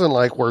she doesn't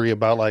like worry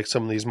about like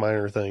some of these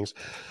minor things.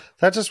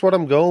 That's just what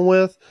I'm going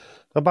with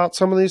about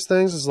some of these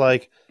things. Is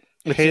like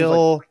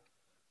Hale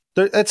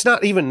it's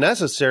not even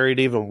necessary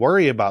to even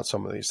worry about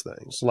some of these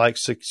things. Like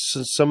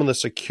some of the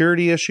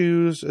security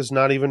issues is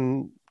not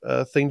even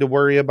a thing to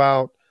worry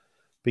about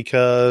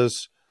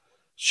because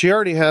she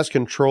already has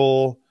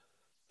control.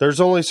 There's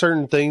only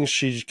certain things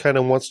she kind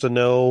of wants to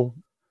know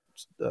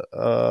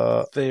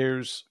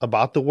There's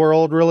about the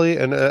world, really,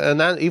 and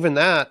that even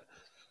that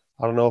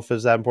I don't know if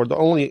it's that important.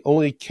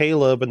 Only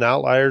Caleb and the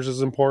Outliers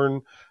is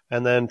important,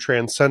 and then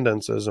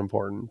Transcendence is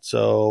important.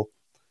 So,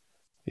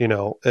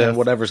 and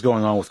whatever's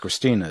going on with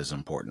Christina is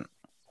important.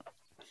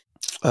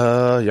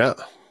 Yeah,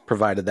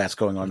 provided that's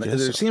going on. There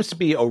so. Seems to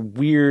be a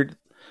weird.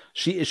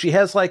 She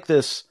has like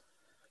this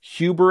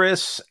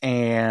hubris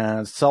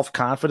and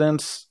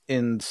self-confidence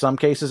in some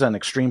cases, and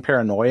extreme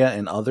paranoia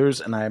in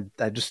others, and I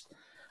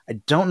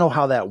don't know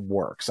how that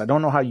works. I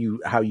don't know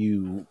how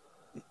you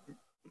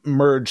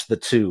merge the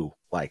two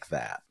like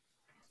that.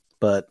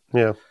 But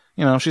yeah,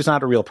 she's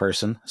not a real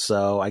person,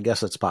 so I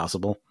guess it's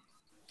possible.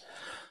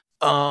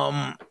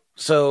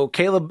 So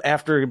Caleb,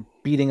 after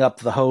beating up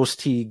the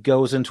host, he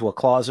goes into a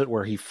closet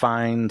where he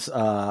finds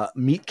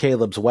Meet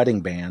Caleb's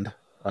wedding band.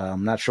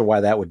 I'm not sure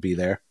why that would be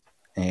there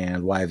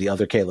and why the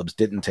other Calebs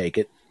didn't take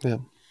it. Yeah.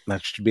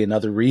 That should be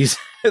another reason.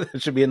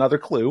 That should be another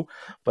clue,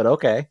 but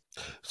okay.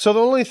 So the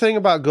only thing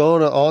about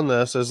going on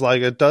this is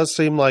like, it does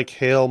seem like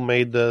Hale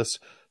made this.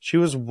 She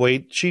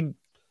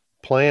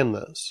planned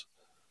this.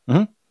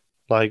 Mm-hmm.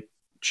 Like,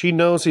 she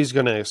knows he's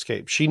going to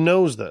escape. She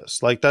knows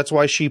this. Like, that's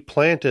why she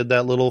planted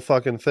that little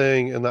fucking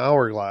thing in the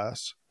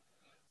hourglass.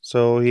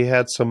 So he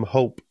had some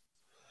hope.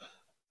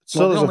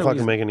 Still doesn't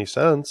fucking make any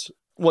sense.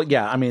 Well,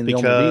 yeah, I mean, the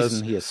only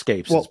reason he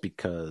escapes is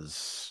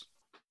because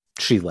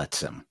she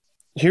lets him.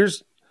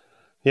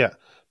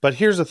 But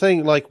here's the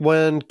thing. Like,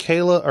 when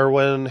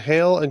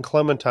Hale and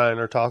Clementine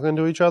are talking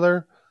to each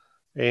other,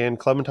 and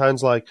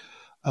Clementine's like,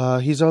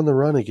 he's on the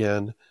run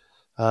again,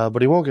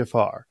 but he won't get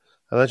far.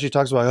 And then she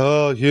talks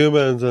about,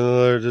 humans, and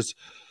they're just,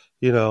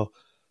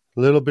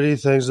 little bitty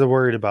things they're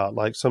worried about,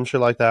 like some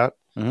shit like that.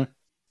 Mm-hmm.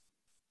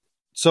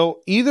 So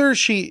either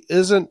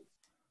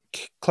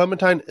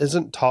Clementine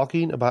isn't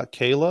talking about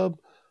Caleb,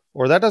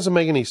 or that doesn't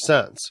make any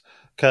sense,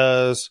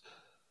 because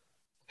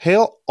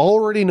Hale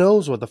already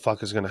knows what the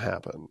fuck is going to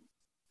happen.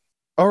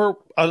 Or,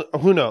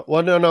 who knows?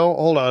 Well, no,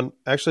 hold on.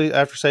 Actually,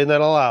 after saying that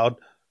aloud,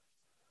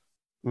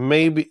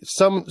 maybe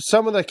some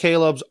of the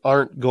Calebs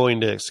aren't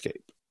going to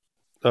escape.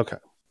 Okay.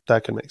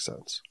 That can make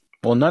sense.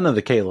 Well, none of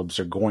the Calebs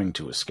are going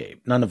to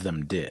escape. None of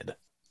them did.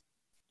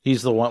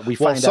 He's the one we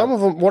find out. Some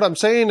of them, what I'm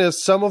saying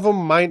is some of them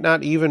might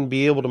not even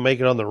be able to make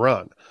it on the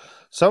run.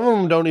 Some of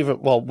them don't even,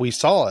 we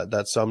saw it,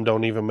 that some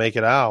don't even make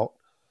it out.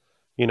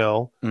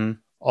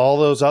 All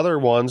those other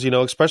ones,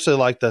 especially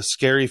like the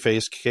scary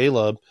face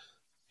Caleb,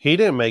 he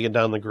didn't make it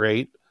down the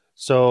grate.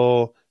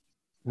 So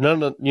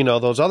none of,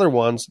 those other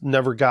ones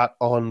never got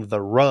on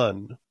the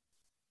run.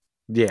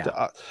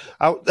 Yeah.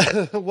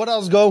 What I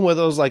was going with,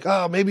 I was like,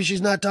 maybe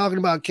she's not talking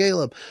about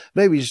Caleb.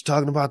 Maybe she's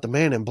talking about the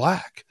man in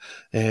black.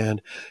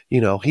 And,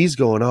 he's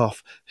going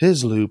off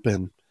his loop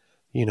and,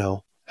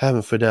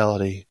 having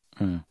fidelity.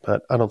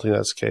 But I don't think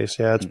that's the case.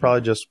 Yeah, it's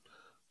probably just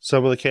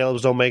some of the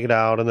Calebs don't make it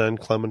out. And then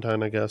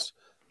Clementine, I guess,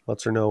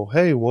 lets her know,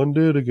 hey, one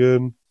did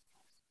again.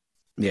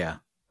 Yeah.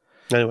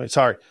 Anyway,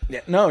 sorry. Yeah,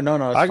 no.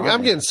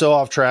 I'm getting so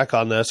off track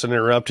on this and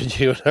interrupted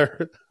you.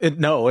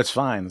 No, it's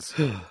fine.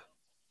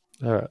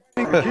 All right.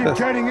 Keep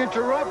getting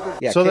interrupted.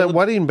 Yeah, so that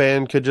wedding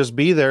band could just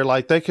be there.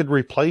 Like, they could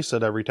replace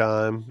it every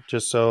time,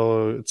 just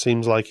so it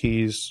seems like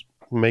he's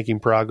making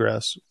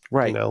progress.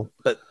 Right.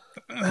 But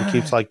he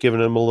keeps like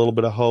giving him a little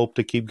bit of hope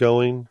to keep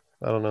going.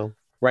 I don't know.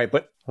 Right,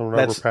 but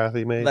whatever path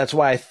he made. That's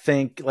why I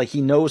think like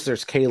he knows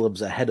there's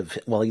Caleb's ahead of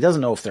him. Well, he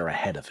doesn't know if they're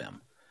ahead of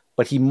him,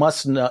 but he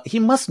must know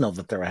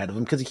that they're ahead of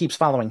him because he keeps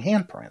following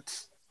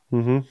handprints.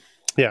 Mm-hmm.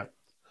 Yeah.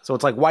 So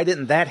it's like, why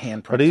didn't that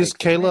handprint? But he's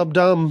Caleb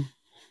dumb.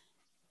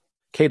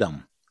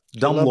 K-Dumb.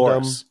 Dumb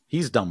Loris.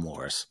 He's Dumb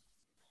Loris.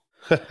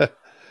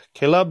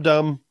 Caleb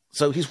dumb.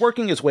 So he's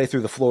working his way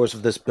through the floors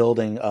of this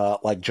building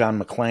like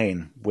John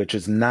McClane, which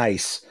is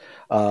nice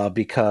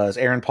because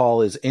Aaron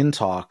Paul is in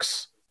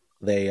talks.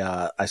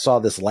 I saw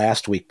this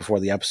last week before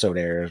the episode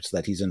airs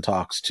that he's in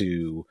talks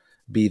to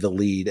be the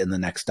lead in the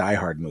next Die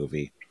Hard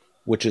movie,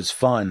 which is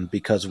fun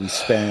because we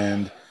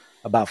spend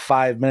about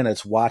 5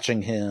 minutes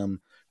watching him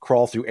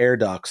crawl through air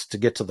ducts to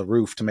get to the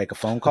roof to make a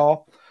phone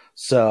call.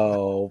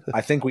 So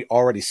I think we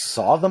already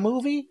saw the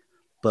movie,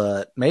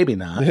 but maybe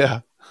not.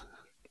 Yeah.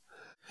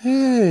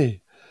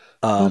 Hey,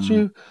 why don't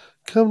you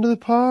come to the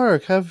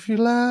park, have a few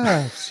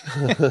laughs,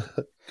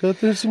 go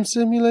through some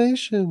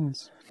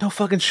simulations. No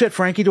fucking shit,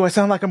 Frankie. Do I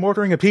sound like I'm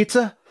ordering a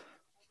pizza?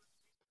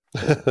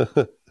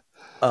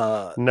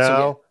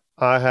 Now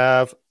I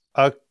have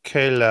a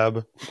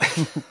Caleb.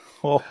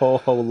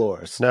 Ho,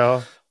 Loris.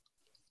 Now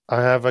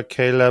I have a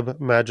Caleb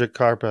magic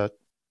carpet.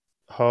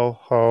 Ho,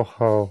 ho,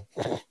 ho.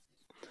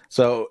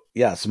 So,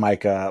 yes,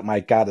 Mike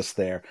got us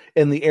there.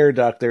 In the air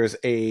duct, there's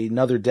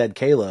another dead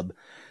Caleb,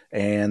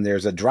 and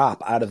there's a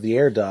drop out of the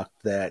air duct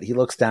that he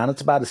looks down.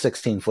 It's about a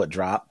 16-foot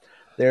drop.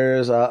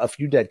 There's a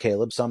few dead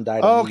Caleb. Some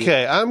died.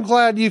 Okay, I'm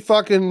glad you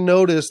fucking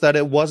noticed that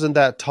it wasn't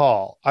that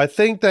tall. I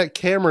think that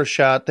camera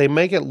shot, they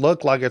make it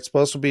look like it's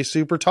supposed to be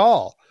super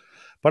tall,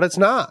 but it's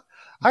not.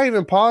 I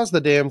even paused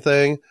the damn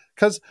thing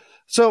because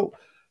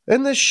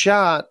in this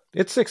shot,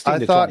 it's 16.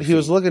 I thought he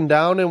was looking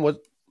down and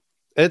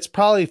it's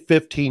probably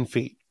 15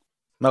 feet.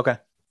 Okay.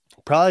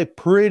 Probably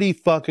pretty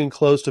fucking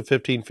close to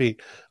 15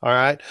 feet. All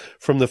right.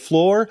 From the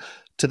floor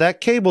to that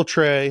cable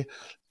tray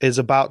is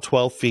about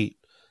 12 feet.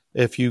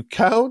 If you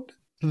count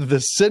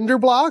the cinder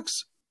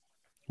blocks,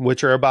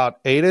 which are about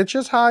 8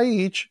 inches high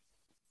each,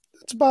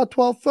 it's about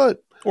 12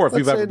 foot. Or if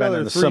you've ever been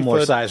in a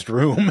similar sized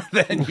room,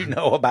 then you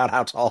know about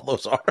how tall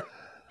those are.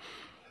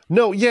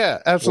 No, yeah,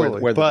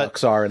 absolutely. Where the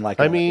ducks are in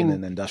in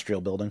an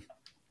industrial building.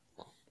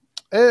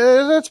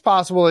 It's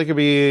possible it could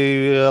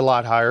be a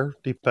lot higher,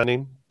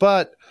 depending.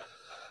 But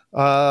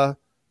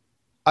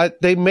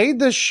they made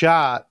this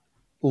shot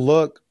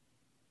look...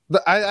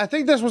 I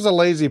think this was a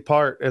lazy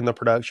part in the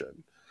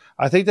production.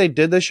 I think they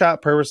did the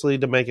shot purposely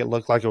to make it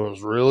look like it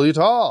was really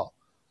tall.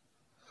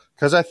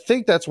 Because I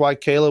think that's why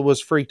Caleb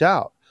was freaked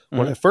out.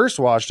 When I first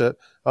watched it,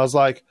 I was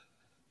like,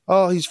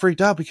 oh, he's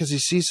freaked out because he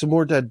sees some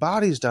more dead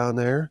bodies down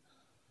there.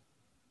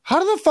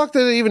 How the fuck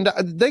did they even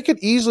die? They could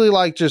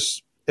easily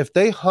just, if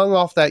they hung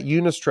off that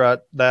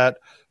unistrut that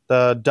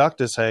the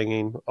duct is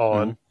hanging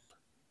on,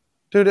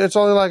 dude, it's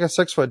only like a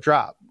 6 foot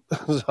drop.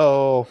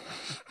 So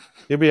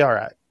you'll be all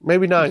right.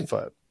 Maybe 9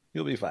 foot.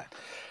 You'll be fine.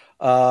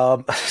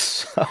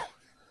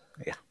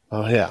 Yeah.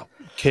 Oh, yeah.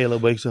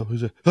 Caleb wakes up and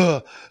says,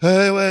 oh,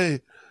 hey,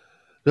 wait.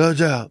 No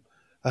job.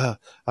 I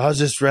was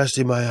just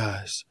resting my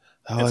eyes.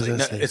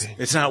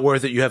 It's not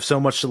worth it. You have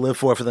so much to live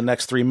for the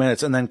next 3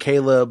 minutes. And then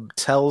Caleb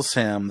tells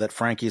him that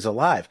Frankie's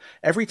alive.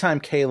 Every time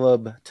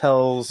Caleb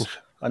tells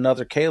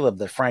another Caleb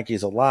that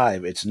Frankie's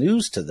alive, it's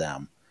news to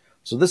them.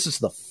 So this is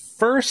the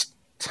first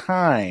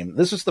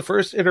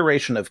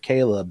iteration of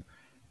Caleb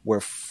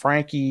where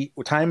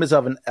time is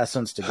of an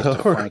essence to get to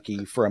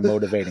Frankie for a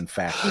motivating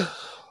factor.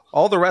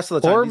 All the rest of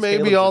the time. Or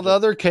maybe all the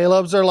other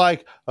Calebs are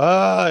like,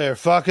 oh, your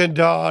fucking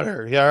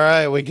daughter. Yeah, all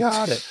right, we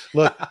got it.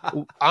 Look,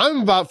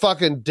 I'm about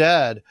fucking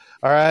dead.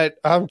 All right.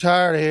 I'm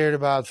tired of hearing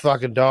about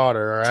fucking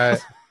daughter. All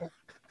right.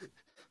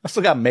 I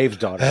still got Maeve's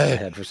daughter in my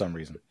head for some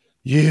reason.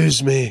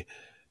 Use me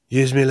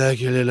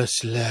like your little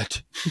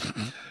slut.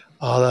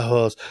 All the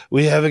holes.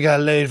 We haven't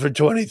got laid for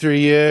 23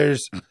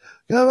 years.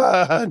 Come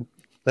on.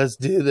 Let's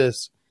do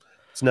this.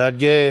 It's not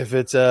gay if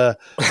it's the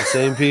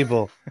same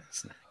people.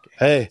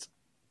 Hey.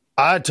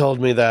 I told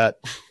me that,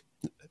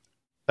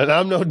 and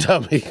I'm no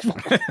dummy.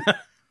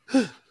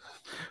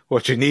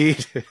 What you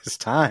need is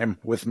time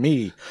with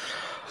me.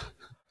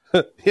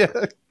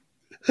 Yeah.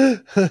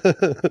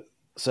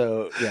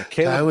 So, yeah,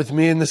 Caleb. Time with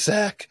me in the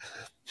sack.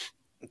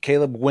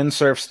 Caleb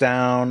windsurfs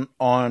down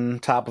on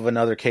top of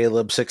another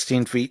Caleb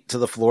 16 feet to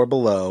the floor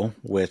below,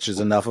 which is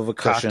enough of a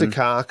cushion. Cock to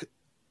cock.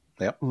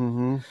 Yep.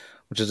 Mm-hmm.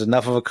 Which is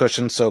enough of a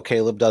cushion so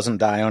Caleb doesn't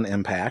die on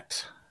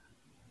impact.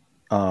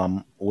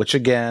 Which,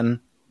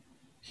 again...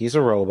 He's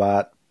a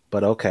robot,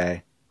 but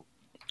okay.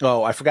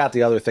 Oh, I forgot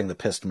the other thing that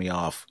pissed me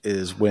off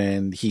is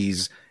when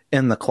he's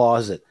in the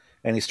closet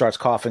and he starts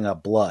coughing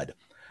up blood.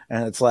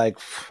 And it's like,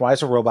 why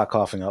is a robot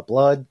coughing up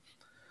blood?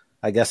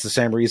 I guess the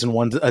same reason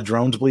a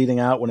drone's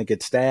bleeding out when it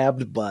gets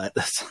stabbed, but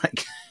it's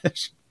like,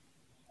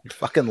 your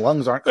fucking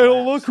lungs aren't collapsed.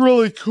 It'll look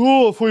really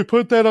cool if we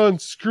put that on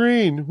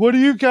screen. What do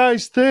you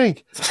guys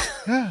think?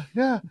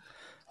 Yeah.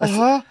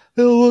 It'll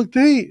look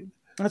neat.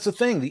 That's the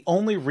thing. The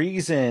only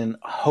reason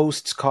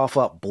hosts cough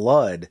up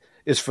blood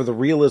is for the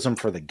realism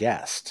for the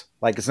guest.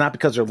 Like, it's not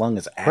because their lung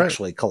is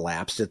actually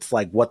collapsed. It's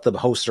like what the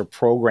hosts are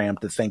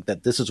programmed to think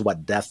that this is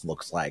what death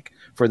looks like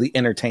for the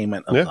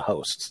entertainment of the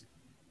hosts.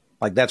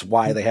 Like, that's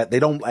why they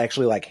don't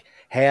actually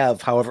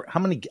have, I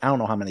don't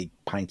know how many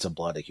pints of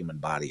blood a human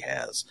body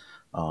has.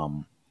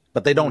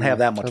 But they don't have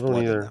that much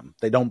blood in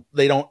them.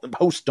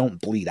 Hosts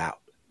don't bleed out.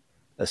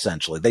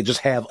 Essentially, they just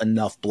have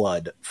enough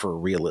blood for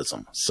realism.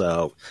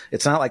 So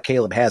it's not like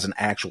Caleb has an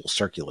actual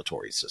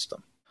circulatory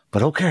system.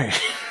 But okay.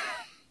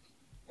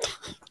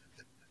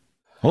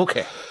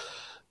 Okay.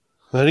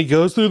 Then he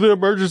goes through the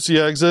emergency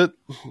exit,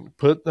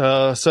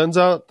 sends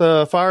out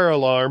the fire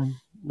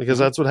alarm because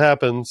that's what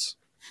happens.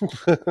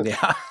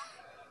 Yeah.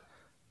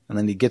 And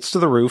then he gets to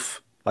the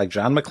roof like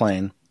John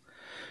McClane,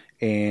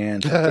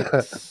 and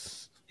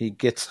he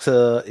gets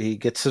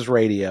his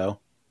radio.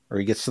 Or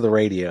he gets to the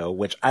radio,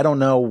 which I don't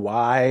know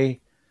why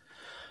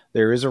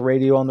there is a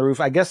radio on the roof.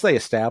 I guess they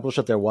established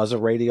that there was a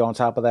radio on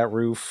top of that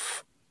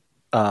roof,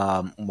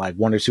 like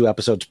 1 or 2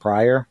 episodes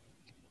prior.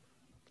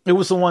 It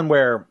was the one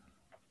where,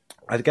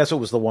 I guess it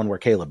was the one where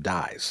Caleb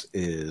dies.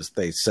 Is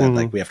they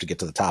said we have to get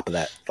to the top of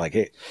that. Like,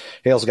 hey,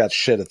 Hale's got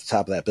shit at the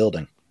top of that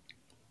building.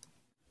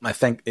 I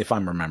think if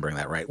I'm remembering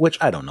that right, which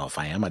I don't know if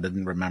I am. I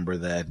didn't remember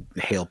that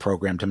Hale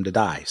programmed him to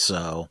die.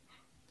 So.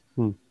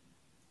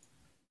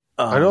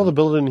 I know the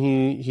building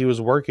he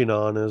was working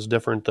on is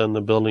different than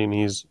the building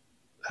he's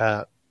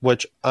at,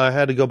 which I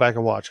had to go back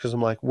and watch because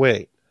I'm like,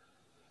 wait,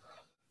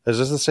 is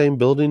this the same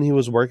building he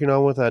was working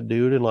on with that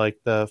dude in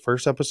the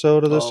first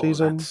episode of this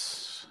season?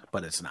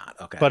 but it's not.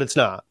 Okay. But it's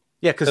not.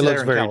 Yeah, because it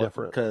looks very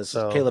different. Because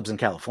so. Caleb's in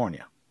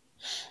California.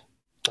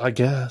 I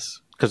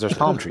guess. Because there's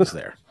palm trees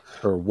there.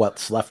 Or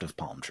what's left of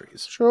palm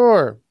trees.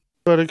 Sure.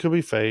 But it could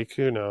be fake.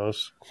 Who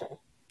knows?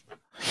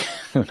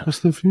 Who knows? It's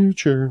the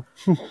future.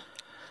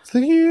 It's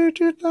the year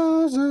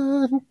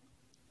 2000.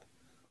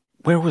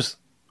 Where was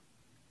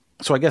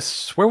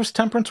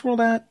Temperance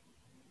World at?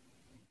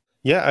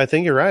 Yeah, I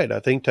think you're right. I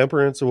think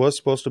Temperance was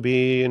supposed to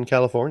be in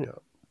California.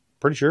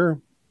 Pretty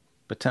sure.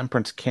 But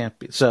Temperance can't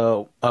be.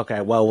 So,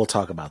 okay, well, we'll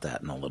talk about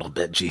that in a little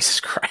bit. Jesus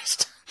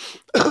Christ.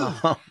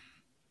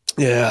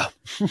 Yeah.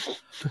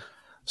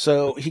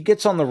 So he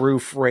gets on the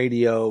roof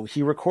radio.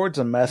 He records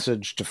a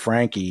message to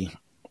Frankie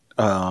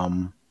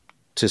to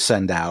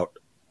send out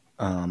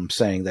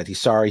saying that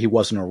he's sorry he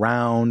wasn't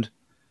around.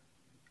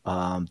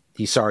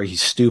 He's sorry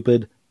he's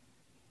stupid.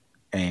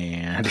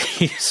 And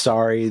he's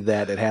sorry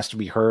that it has to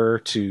be her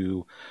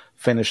to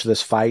finish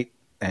this fight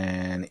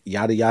and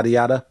yada, yada,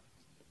 yada.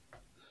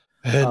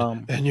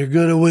 And you're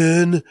gonna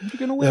win. You're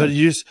gonna win.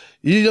 You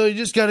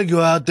just got to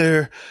go out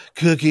there,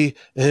 Cookie,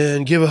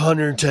 and give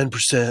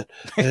 110%,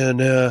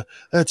 and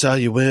that's how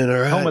you win.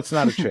 All right. Helmet's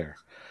not a chair.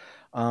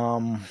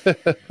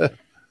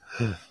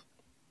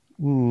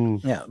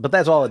 Yeah, but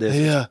that's all it is.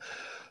 Yeah,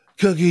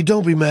 Cookie,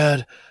 don't be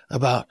mad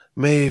about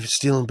Maeve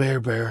stealing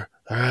Bear.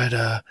 All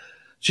right.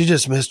 She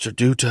just missed her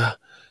duta,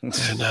 and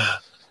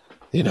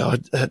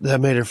that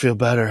made her feel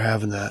better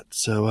having that.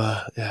 So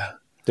yeah.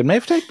 Did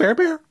Maeve take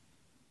Bear?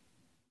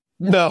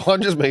 No,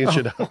 I'm just making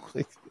shit up.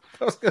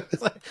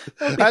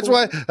 That's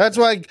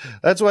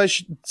why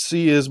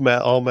she is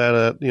all mad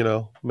at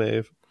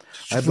Maeve.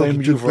 I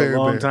blamed you for a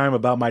long time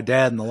about my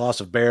dad and the loss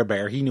of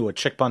Bear. He knew a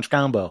chick punch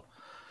combo.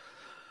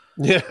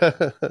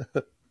 Yeah.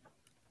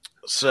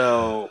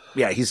 So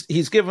yeah,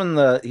 he's giving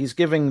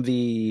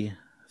the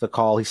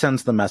call. He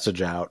sends the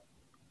message out,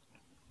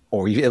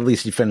 or at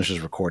least he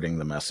finishes recording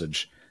the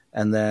message,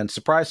 and then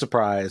surprise,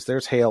 surprise,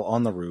 there's Hale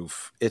on the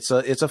roof. It's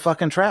a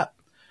fucking trap.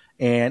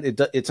 And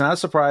it's not a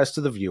surprise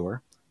to the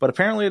viewer, but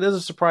apparently it is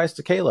a surprise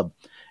to Caleb.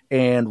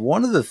 And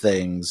one of the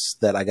things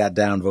that I got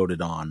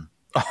downvoted on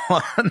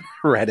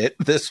Reddit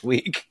this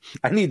week,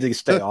 I need to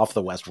stay off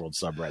the Westworld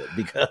subreddit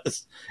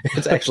because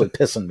it's actually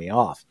pissing me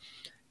off,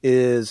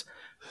 is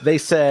they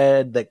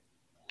said that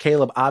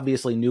Caleb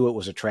obviously knew it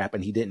was a trap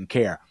and he didn't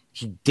care.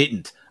 He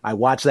didn't. I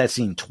watched that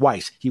scene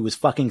twice. He was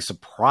fucking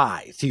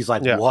surprised. He's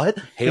like, what?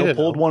 Hale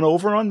pulled one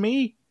over on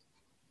me?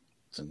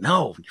 So,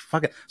 no, you're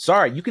fucking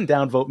sorry. You can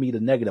downvote me to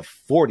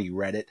 -40,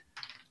 Reddit.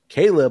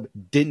 Caleb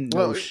didn't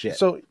know shit.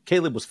 So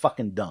Caleb was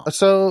fucking dumb.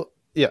 So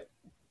yeah,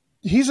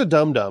 he's a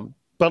dum-dum.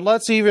 But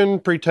let's even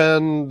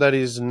pretend that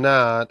he's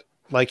not.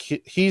 Like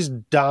he's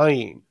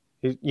dying.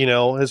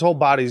 His whole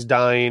body's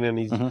dying, and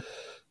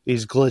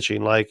he's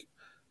glitching. Like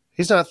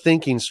he's not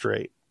thinking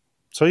straight.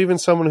 So even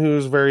someone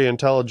who's very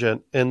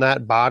intelligent in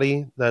that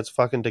body that's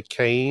fucking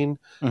decaying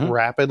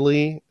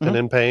rapidly and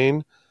in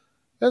pain.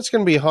 That's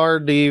going to be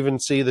hard to even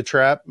see the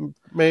trap,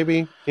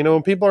 maybe.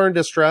 When people are in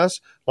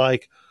distress,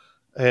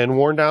 and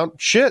worn down,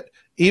 shit,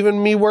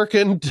 even me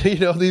working,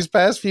 these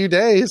past few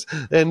days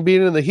and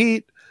being in the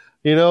heat,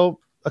 a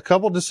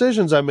couple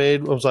decisions I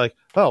made, I was like,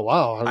 oh,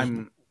 wow.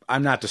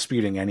 I'm not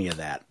disputing any of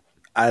that.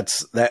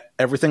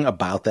 Everything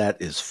about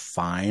that is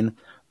fine.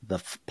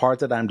 The part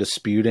that I'm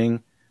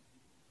disputing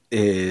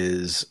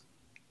is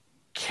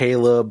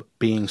Caleb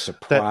being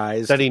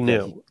surprised that he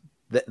knew.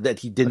 That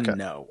he didn't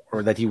know,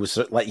 or that he was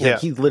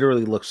he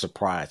literally looked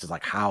surprised. It's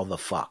like, how the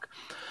fuck?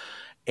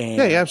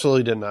 And he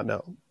absolutely did not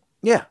know.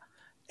 Yeah.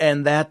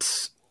 And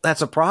that's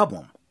a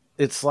problem.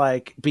 It's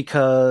like,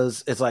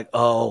 because it's like,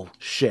 oh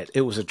shit,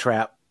 it was a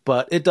trap,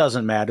 but it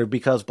doesn't matter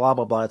because blah,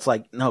 blah, blah. It's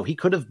like, no, he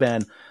could have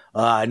been,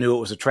 I knew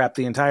it was a trap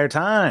the entire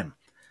time.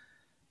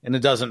 And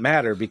it doesn't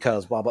matter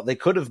because blah, blah. They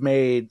could have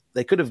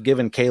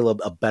given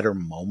Caleb a better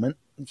moment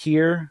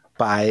here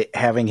by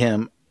having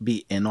him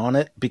be in on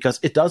it, because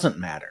it doesn't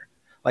matter.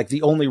 Like,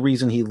 the only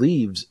reason he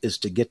leaves is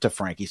to get to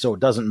Frankie, so it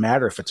doesn't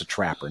matter if it's a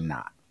trap or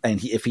not.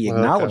 And if he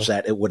acknowledged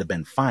that, it would have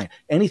been fine.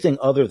 Anything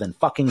other than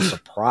fucking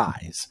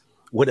surprise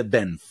would have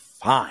been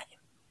fine.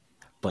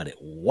 But it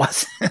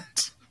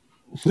wasn't.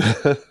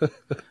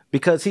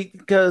 because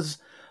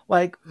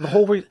the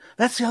whole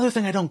that's the other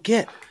thing I don't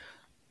get.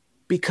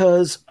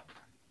 Because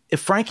if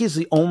Frankie's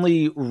the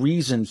only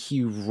reason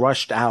he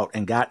rushed out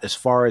and got as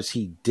far as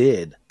he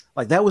did,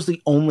 that was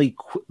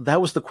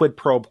the quid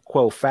pro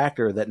quo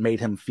factor that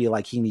made him feel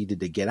like he needed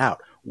to get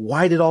out.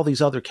 Why did all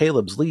these other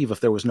Calebs leave if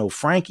there was no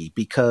Frankie?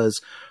 Because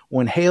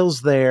when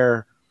Hale's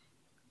there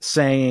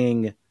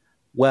saying,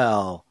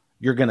 well,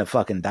 you're going to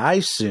fucking die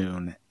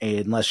soon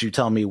unless you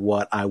tell me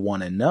what I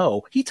want to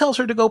know, he tells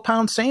her to go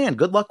pound sand.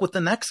 Good luck with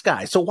the next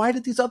guy. So why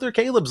did these other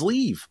Calebs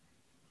leave?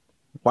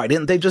 Why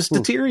didn't they just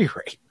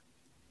deteriorate?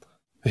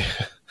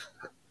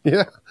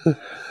 Yeah.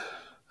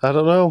 I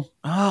don't know.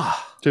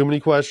 Too many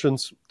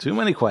questions.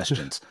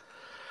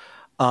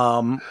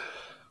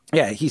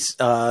 Yeah,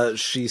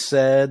 she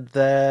said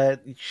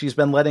that she's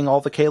been letting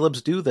all the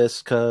Calebs do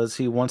this because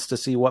he wants to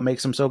see what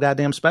makes him so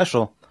goddamn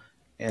special,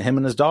 and him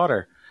and his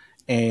daughter.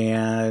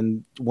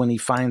 And when he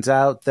finds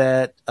out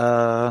that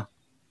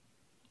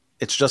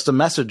it's just a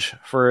message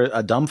for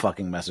a dumb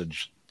fucking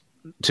message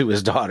to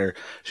his daughter,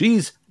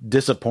 she's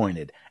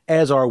disappointed,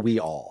 as are we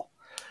all.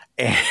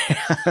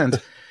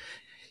 And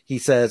he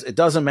says, it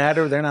doesn't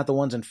matter. They're not the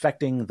ones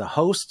infecting the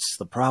hosts.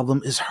 The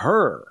problem is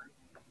her.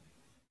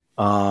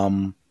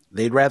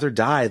 They'd rather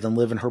die than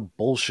live in her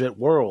bullshit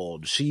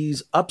world.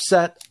 She's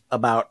upset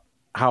about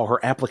how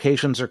her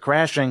applications are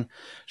crashing.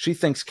 She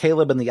thinks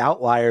Caleb and the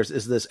Outliers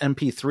is this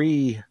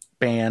MP3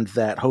 band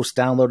that hosts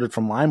downloaded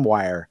from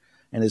LimeWire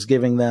and is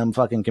giving them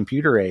fucking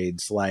computer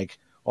aids like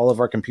all of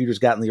our computers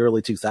got in the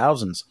early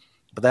 2000s.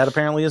 But that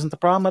apparently isn't the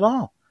problem at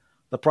all.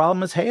 The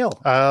problem is Hale.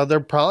 They're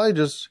probably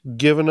just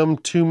giving them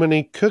too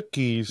many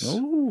cookies.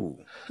 Ooh.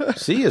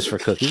 C is for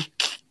cookie.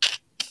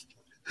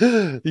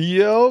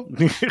 Yep.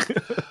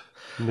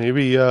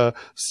 Maybe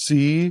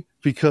C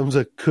becomes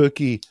a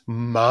cookie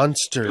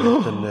monster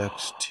the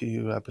next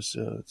 2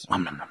 episodes.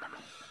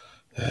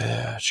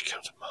 Yeah, she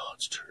becomes a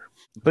monster.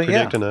 But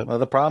Predicting yeah, it. well,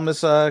 the problem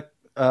is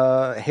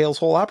Hale's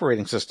whole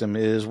operating system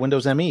is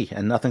Windows ME,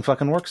 and nothing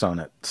fucking works on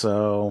it.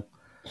 So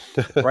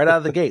right out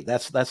of the gate,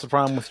 that's the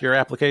problem with your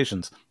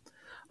applications.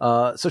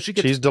 So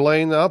she's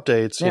delaying the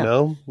updates, you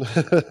know.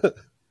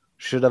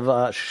 should have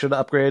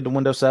upgraded to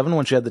Windows 7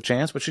 when she had the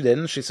chance, but she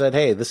didn't. She said,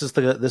 "Hey, this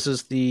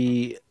is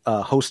the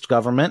host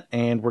government,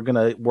 and we're going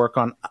to work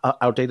on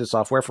outdated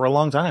software for a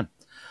long time."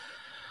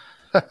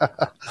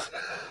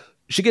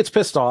 She gets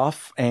pissed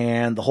off,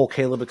 and the whole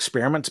Caleb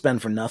experiment's been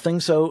for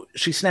nothing. So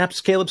she snaps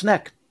Caleb's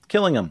neck,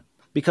 killing him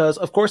because,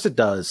 of course, it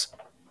does.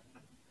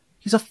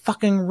 He's a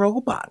fucking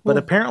robot, but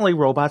apparently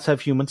robots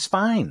have human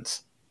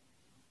spines.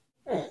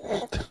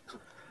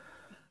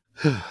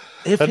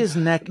 His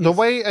neck, the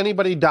way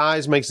anybody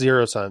dies makes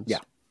zero sense. Yeah.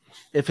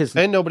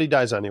 And nobody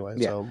dies anyway.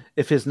 Yeah. So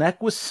if his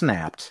neck was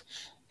snapped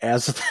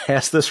as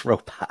this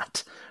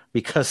robot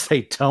because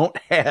they don't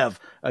have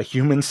a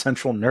human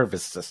central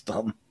nervous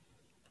system,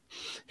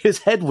 his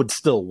head would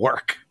still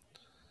work.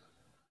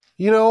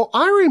 You know,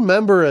 I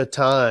remember a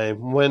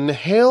time when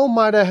Hale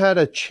might have had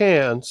a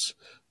chance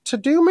to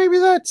do maybe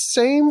that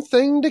same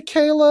thing to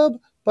Caleb,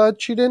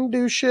 but she didn't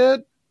do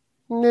shit.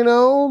 You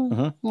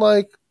know,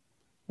 like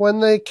when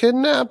they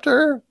kidnapped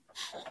her.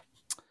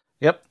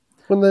 Yep.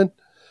 When then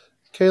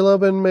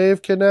Caleb and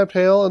Maeve kidnapped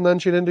Hale, and then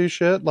she didn't do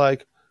shit.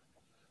 Like,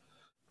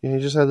 you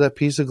just had that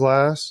piece of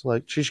glass.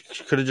 Like, she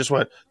could have just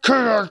went, it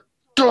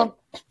would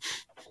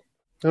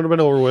have been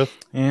over with.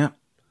 Yeah.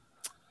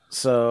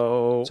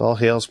 So it's all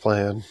Hale's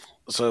plan.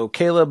 So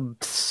Caleb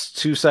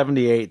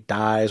 278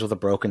 dies with a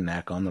broken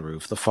neck on the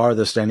roof, the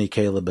farthest any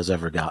Caleb has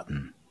ever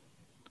gotten.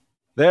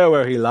 There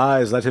where he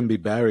lies, let him be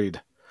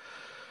buried.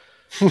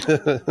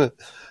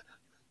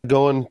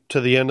 Going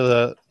to the end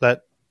of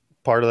that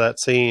part of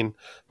that scene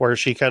where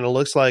she kind of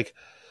looks like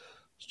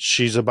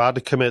she's about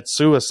to commit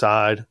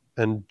suicide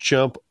and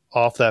jump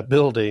off that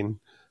building.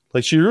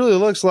 Like, she really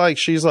looks like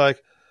she's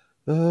like,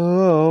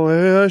 oh,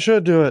 maybe I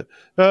should do it.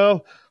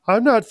 No,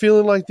 I'm not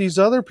feeling like these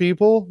other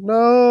people.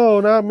 No,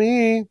 not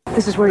me.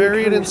 This is where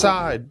bury it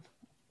inside.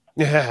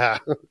 Yeah.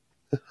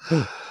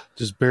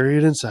 Just bury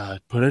it inside.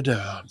 Put it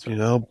down. You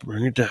know,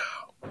 bring it down.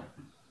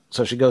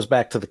 So she goes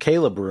back to the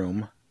Caleb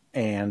room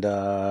and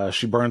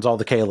she burns all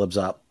the Calebs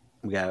up.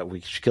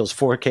 She kills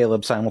 4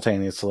 Calebs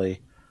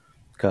simultaneously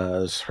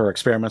because her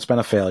experiment's been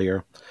a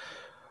failure,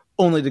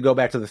 only to go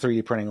back to the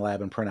 3D printing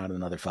lab and print out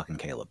another fucking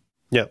Caleb.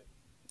 Yep.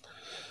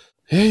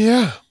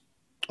 Yeah.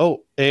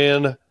 Oh,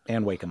 and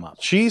wake him up.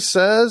 She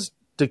says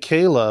to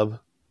Caleb,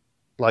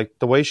 like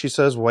the way she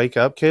says "wake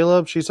up,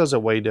 Caleb," she says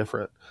it way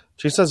different.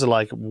 She says it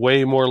like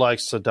way more like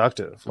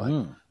seductive.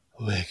 Like,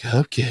 wake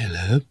up,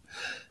 Caleb.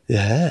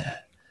 Yeah.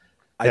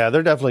 Yeah,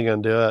 they're definitely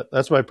going to do it.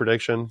 That's my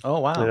prediction.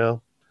 Oh, wow. You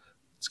know,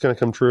 it's going to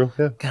come true.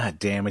 Yeah. God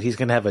damn it. He's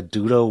going to have a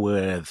doodle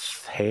with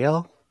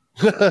Hale?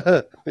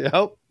 Yep.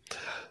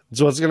 That's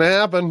what's going to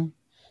happen.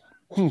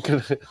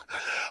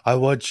 I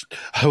want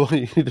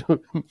you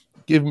to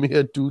give me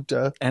a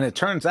duta. And it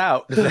turns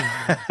out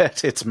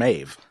that it's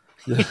Maeve.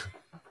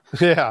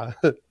 Yeah.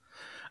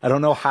 I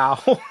don't know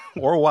how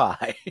or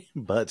why,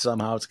 but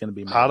somehow it's going to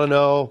be Maeve. I don't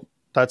know.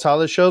 That's how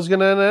the show's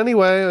going to end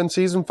anyway in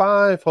season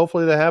 5.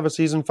 Hopefully they have a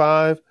season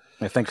 5.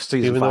 I think season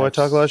 5. Even though I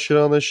talk a lot of shit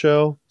on this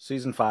show.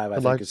 Season 5,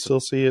 I'd like to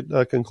still see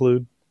it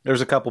conclude.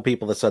 There's a couple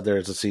people that said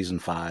there's a season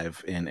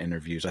 5 in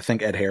interviews. I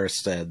think Ed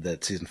Harris said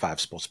that season 5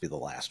 is supposed to be the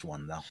last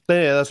one, though.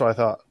 Yeah, that's what I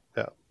thought.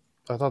 Yeah.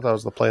 I thought that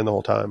was the plan the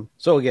whole time.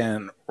 So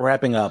again,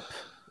 wrapping up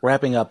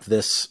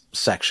this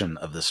section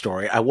of the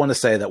story, I want to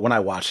say that when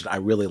I watched it, I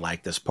really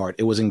liked this part.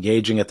 It was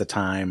engaging at the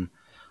time,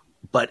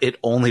 but it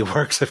only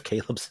works if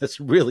Caleb's this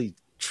really,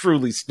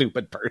 truly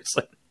stupid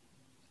person.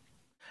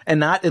 And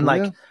not in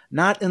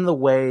not in the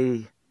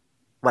way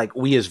like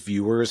we as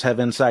viewers have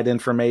inside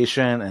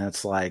information and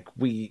it's like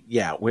we're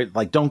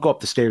like, don't go up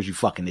the stairs, you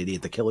fucking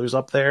idiot, the killer's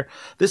up there.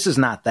 This is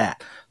not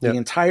that. The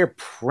entire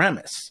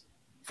premise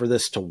for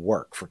this to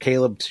work, for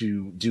Caleb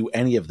to do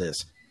any of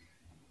this,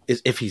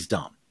 is if he's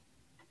dumb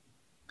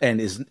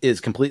and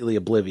is completely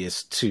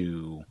oblivious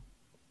to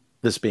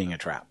this being a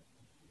trap.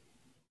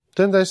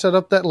 Didn't they set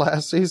up that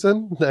last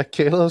season? That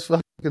Caleb's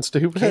fucking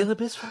stupid.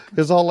 Caleb is fucking.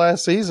 His all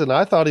last season.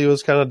 I thought he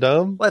was kind of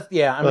dumb.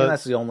 Yeah, I mean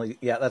that's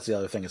the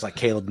other thing. It's like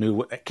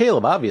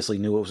Caleb obviously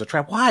knew it was a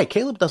trap. Why?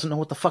 Caleb doesn't know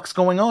what the fuck's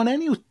going on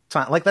any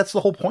time. Like that's the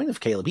whole point of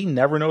Caleb. He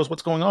never knows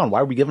what's going on. Why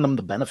are we giving him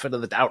the benefit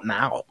of the doubt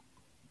now?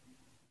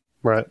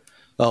 Right.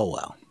 Oh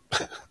well.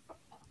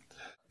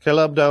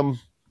 Caleb dumb.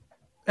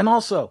 And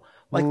also,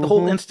 like the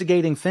whole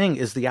instigating thing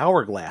is the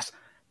hourglass.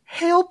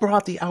 Hale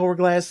brought the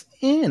hourglass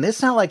in.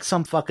 It's not like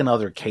some fucking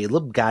other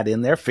Caleb got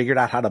in there, figured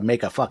out how to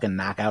make a fucking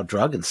knockout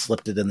drug and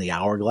slipped it in the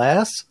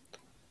hourglass.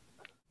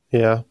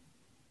 Yeah.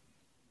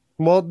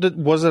 Well,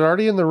 was it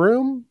already in the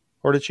room,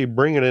 or did she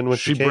bring it in when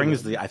she came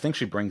in? I think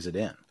she brings it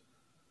in,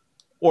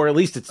 or at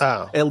least it's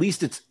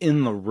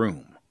in the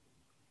room.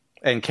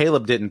 And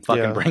Caleb didn't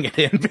fucking bring it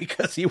in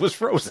because he was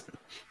frozen.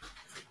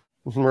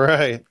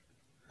 Right.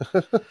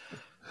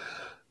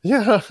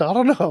 Yeah, I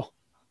don't know.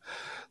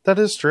 That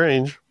is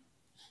strange.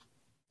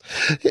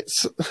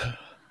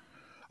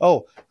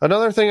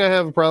 Another thing I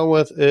have a problem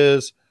with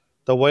is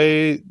the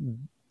way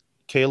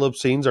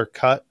Caleb's scenes are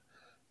cut,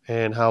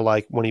 and how,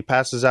 like, when he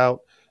passes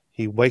out,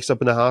 he wakes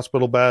up in the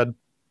hospital bed,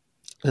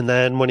 and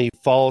then when he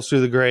falls through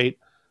the grate,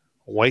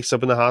 wakes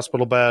up in the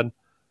hospital bed.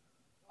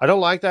 I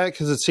don't like that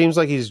because it seems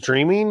like he's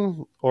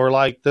dreaming, or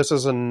like this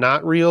is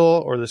not real,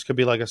 or this could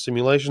be like a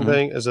simulation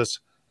thing.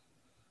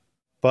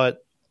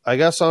 But I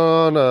guess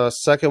on a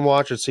second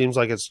watch, it seems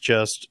like it's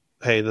just,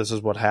 hey, this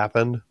is what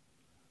happened.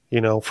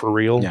 For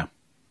real. Yeah.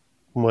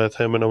 With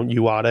him and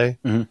Uwade.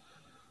 Mm-hmm.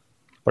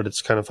 But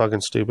it's kind of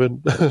fucking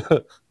stupid.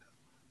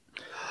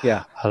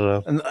 Yeah. I don't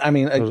know. And I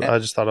mean, I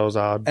just thought it was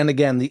odd. And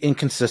again, the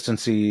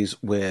inconsistencies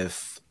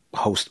with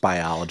host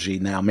biology.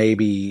 Now,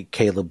 maybe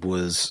Caleb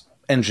was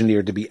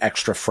engineered to be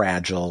extra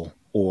fragile,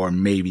 or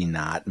maybe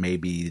not.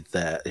 Maybe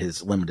that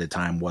his limited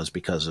time was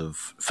because of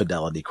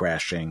fidelity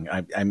crashing.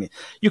 I mean,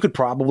 you could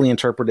probably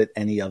interpret it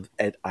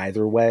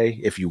either way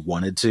if you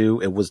wanted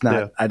to. It was not.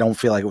 Yeah. I don't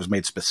feel like it was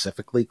made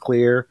specifically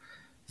clear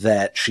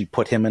that she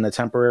put him in a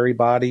temporary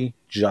body,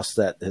 just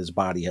that his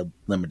body had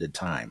limited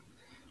time,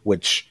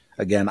 which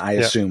again I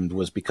assumed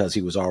was because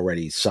he was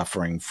already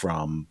suffering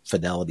from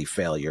fidelity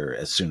failure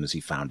as soon as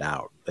he found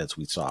out, as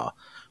we saw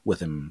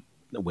with him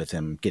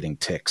getting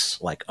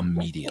tics like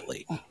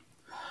immediately.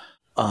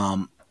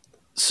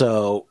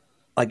 So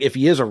like if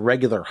he is a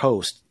regular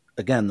host,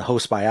 again, the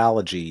host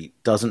biology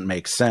doesn't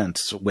make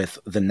sense with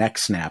the neck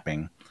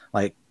snapping.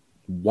 Like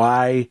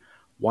why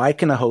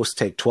can a host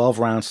take 12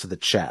 rounds to the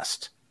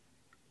chest,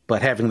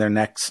 but having their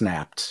neck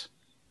snapped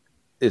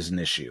is an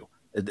issue?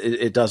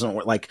 It doesn't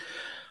work. Like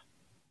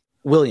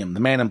William, the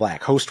Man in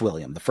Black, host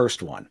William, the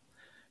first one,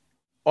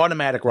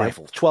 automatic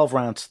rifle, 12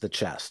 rounds to the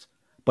chest.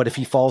 But if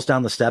he falls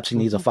down the steps, he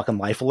needs a fucking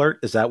life alert.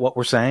 Is that what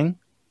we're saying?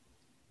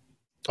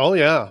 Oh,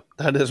 yeah.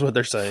 That is what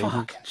they're saying.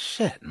 Fucking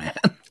shit, man.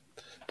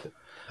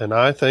 And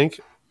I think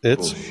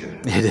it's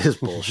bullshit. It is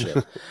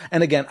bullshit.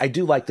 And again, I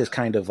do like this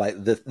kind of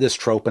like this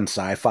trope in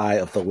sci-fi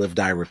of the live,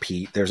 die,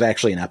 repeat. There's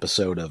actually an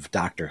episode of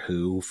Doctor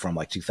Who from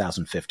like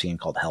 2015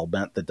 called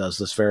Hellbent that does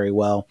this very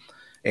well.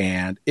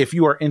 And if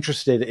you are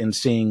interested in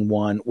seeing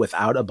one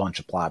without a bunch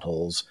of plot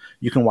holes,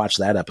 you can watch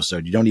that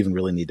episode. You don't even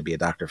really need to be a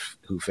Doctor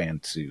Who fan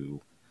to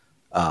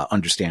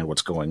understand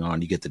what's going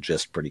on. You get the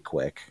gist pretty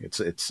quick.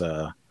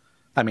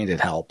 I mean, it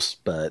helps,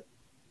 but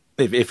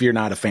if you're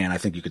not a fan, I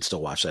think you could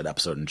still watch that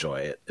episode and enjoy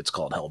it. It's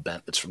called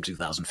Hellbent. It's from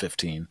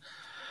 2015.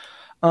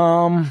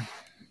 But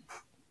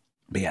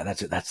yeah,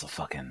 that's it. That's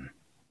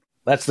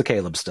the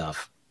Caleb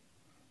stuff.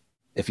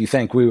 If you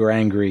think we were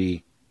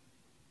angry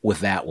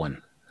with that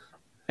one,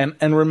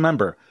 and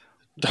remember,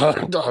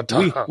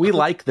 we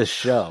like this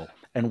show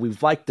and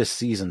we've liked this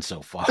season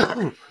so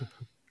far.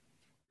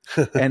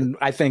 And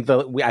I think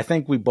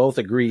we both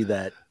agree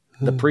that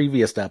the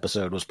previous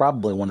episode was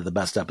probably one of the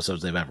best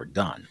episodes they've ever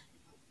done.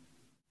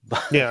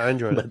 Yeah, I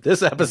enjoyed it. But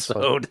this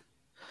episode,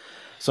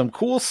 some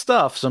cool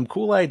stuff, some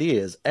cool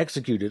ideas,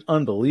 executed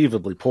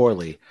unbelievably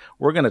poorly.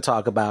 We're going to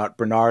talk about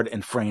Bernard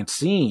and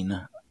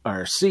Frankie,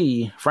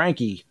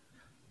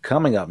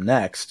 coming up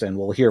next, and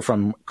we'll hear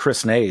from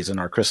Chris Nays in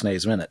our Chris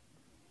Nays Minute.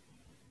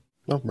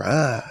 All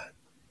right.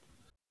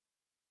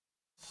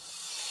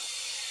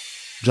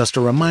 Just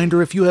a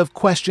reminder, if you have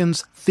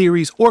questions,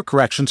 theories, or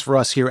corrections for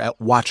us here at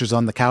Watchers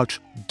on the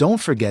Couch, don't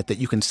forget that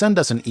you can send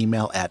us an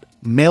email at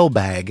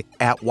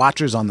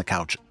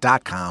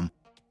mailbag@watchersonthecouch.com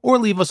or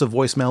leave us a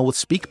voicemail with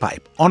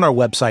SpeakPipe on our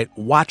website,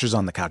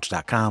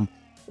 watchersonthecouch.com,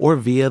 or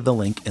via the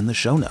link in the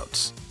show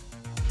notes.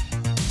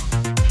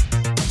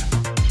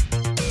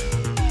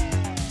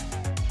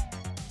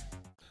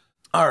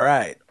 All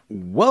right.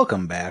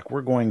 Welcome back.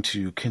 We're going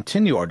to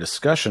continue our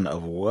discussion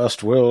of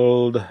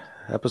Westworld,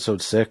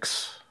 Episode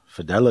 6.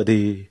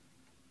 Fidelity.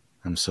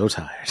 I'm so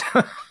tired.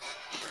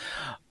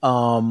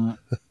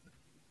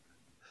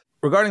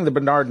 Regarding the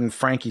Bernard and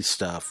Frankie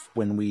stuff,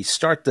 when we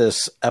start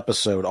this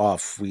episode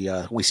off, we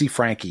see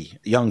Frankie,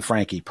 young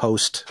Frankie,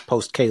 post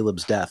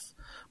Caleb's death,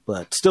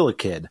 but still a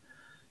kid,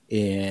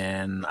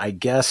 in, I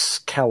guess,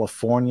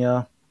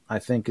 California, I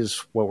think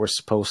is what we're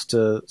supposed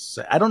to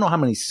say. I don't know how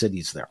many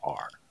cities there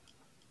are.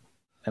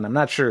 And I'm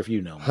not sure if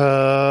you know.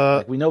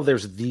 Like, we know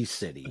there's the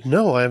city.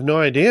 No, I have no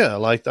idea.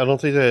 Like, I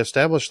don't think they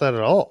established that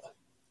at all.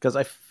 Because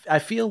I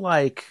feel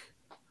like,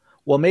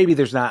 well, maybe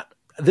there's not.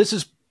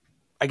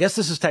 I guess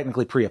this is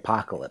technically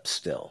pre-apocalypse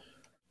still.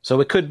 So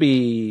it could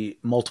be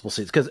multiple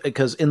cities.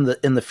 Because in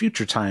the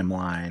future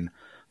timeline,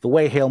 the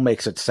way Hale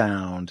makes it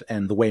sound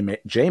and the way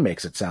Jay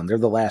makes it sound, they're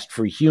the last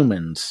free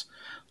humans.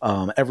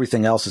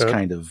 Everything else is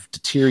kind of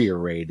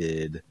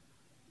deteriorated.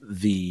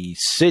 The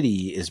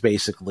city is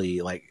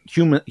basically like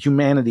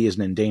humanity is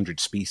an endangered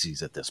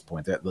species at this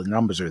point. The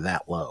numbers are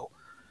that low.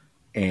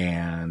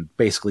 And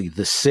basically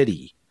the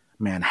city,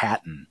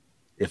 Manhattan,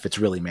 if it's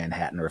really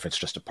Manhattan or if it's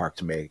just a park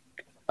to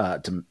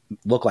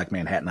look like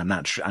Manhattan, I'm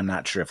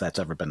not sure if that's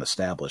ever been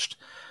established.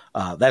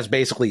 That's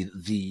basically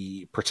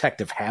the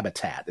protective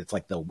habitat. It's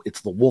like the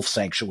wolf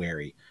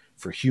sanctuary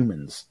for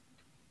humans.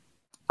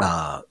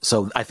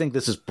 So I think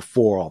this is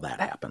before all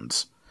that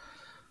happens.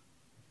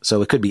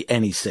 So it could be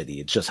any city.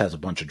 It just has a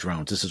bunch of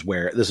drones. This is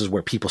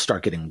where people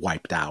start getting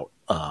wiped out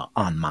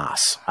en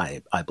masse,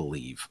 I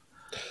believe.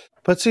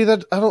 But see,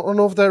 that I don't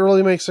know if that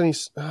really makes any.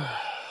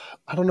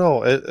 I don't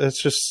know.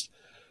 It's just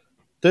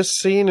this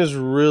scene is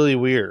really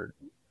weird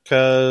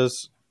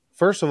because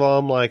first of all,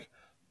 I'm like,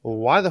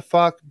 why the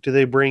fuck do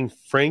they bring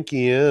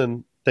Frankie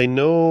in? They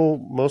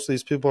know most of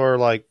these people are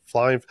like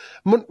flying.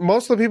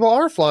 Most of the people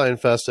are fly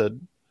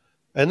infested,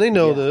 and they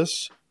know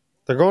this.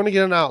 They're going to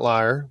get an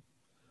outlier.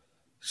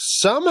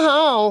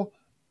 Somehow,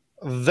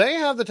 they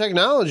have the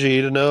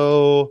technology to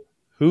know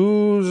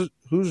who's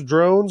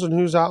drones and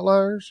who's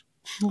outliers.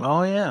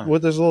 Oh yeah,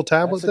 with this little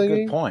tablet thing.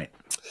 Good point.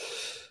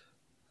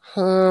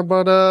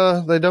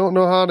 But they don't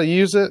know how to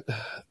use it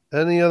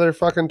any other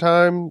fucking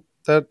time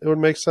that it would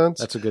make sense.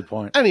 That's a good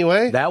point.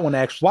 Anyway, that one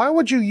actually. Why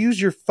would you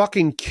use your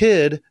fucking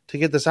kid to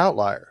get this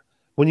outlier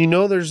when you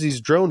know there's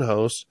these drone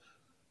hosts?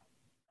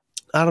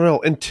 I don't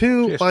know. And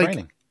two, like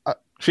training.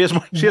 She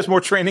has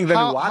more training than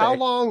Iwate. How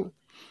long?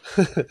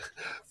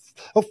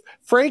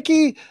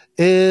 Frankie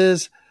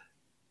is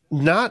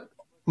not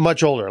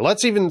much older.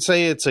 Let's even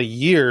say it's a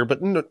year, but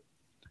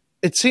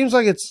it seems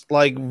like it's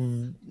like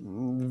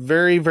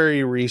very,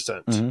 very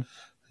recent. Mm-hmm.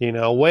 You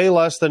know, way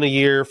less than a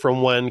year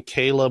from when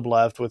Caleb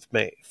left with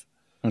Maeve.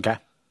 Okay.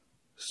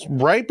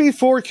 Right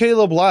before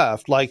Caleb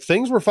left, like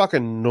things were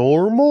fucking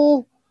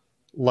normal.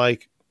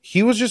 Like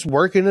he was just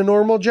working a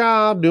normal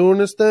job, doing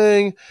his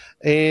thing,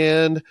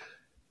 and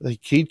like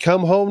he'd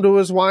come home to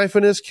his wife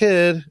and his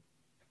kid.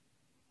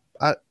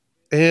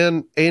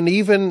 And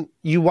even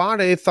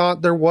Iwate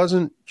thought there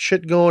wasn't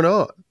shit going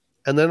on.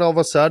 And then all of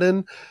a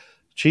sudden,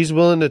 she's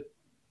willing to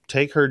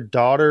take her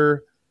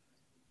daughter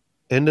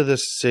into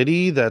this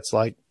city that's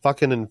like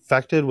fucking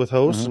infected with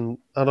hosts. Mm-hmm. And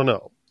I don't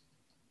know.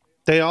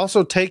 They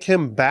also take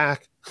him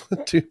back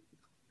to...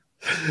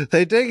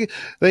 They take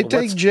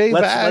Jay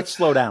back let's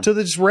slow down. To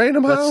this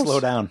random house. Let's slow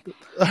down.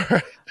 All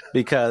right.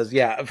 Because,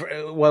 yeah,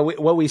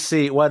 what we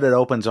see, what it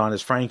opens on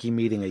is Frankie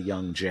meeting a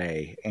young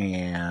Jay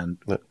and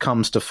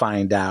comes to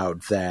find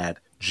out that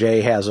Jay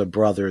has a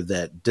brother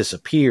that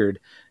disappeared,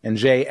 and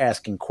Jay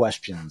asking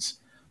questions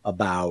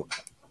about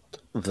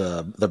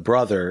the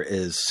brother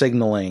is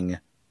signaling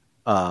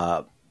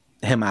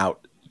him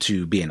out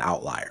to be an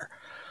outlier.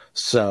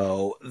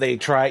 So they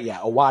try,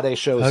 Iwate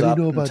shows up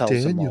and tells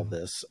him all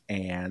this,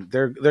 and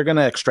they're going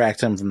to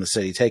extract him from the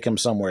city, take him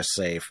somewhere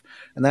safe,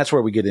 and that's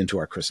where we get into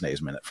our Chris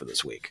Nays Minute for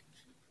this week.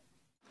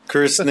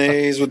 Chris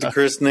Nays with the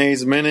Chris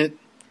Nays Minute.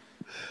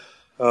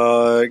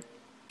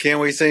 Can't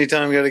waste any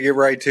time, got to get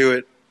right to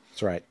it.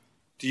 That's right.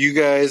 Do you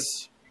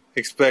guys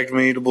expect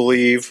me to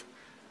believe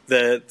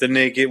that the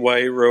naked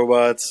white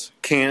robots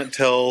can't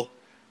tell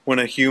when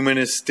a human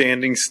is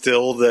standing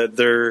still that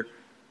they're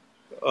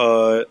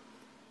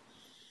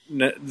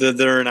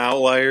an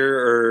outlier,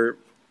 or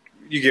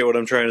you get what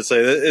I'm trying to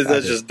say?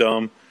 That's just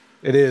dumb.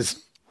 It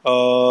is.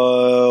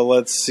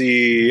 Let's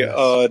see.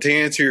 Yes. To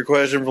answer your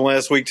question from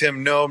last week,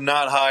 Tim, no, I'm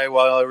not high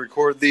while I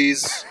record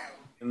these.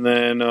 And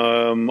then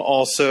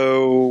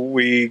also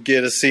we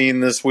get a scene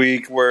this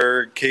week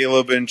where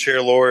Caleb and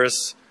Chair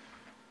Loris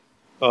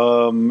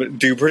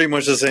do pretty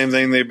much the same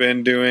thing they've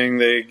been doing.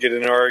 They get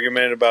in an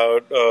argument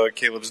about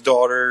Caleb's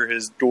daughter,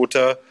 his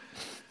daughter.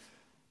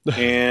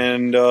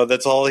 And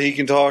that's all he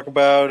can talk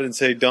about and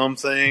say dumb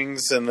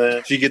things. And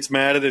then she gets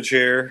mad at a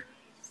chair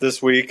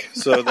this week.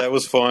 So that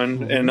was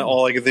fun. And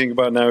all I can think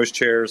about now is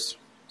chairs.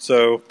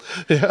 So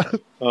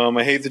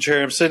I hate the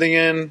chair I'm sitting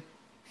in.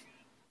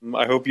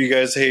 I hope you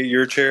guys hate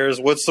your chairs.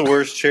 What's the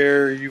worst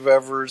chair you've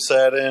ever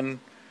sat in?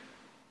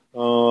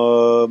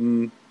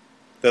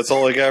 That's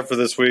all I got for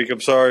this week. I'm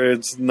sorry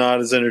it's not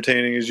as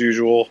entertaining as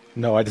usual.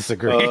 No, I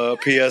disagree.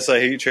 P.S. I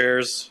hate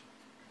chairs.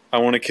 I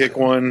want to kick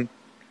one.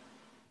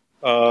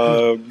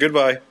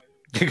 Goodbye.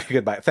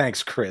 Goodbye.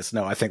 Thanks, Chris.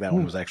 No, I think that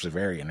one was actually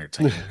very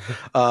entertaining.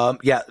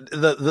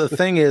 The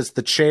thing is,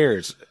 the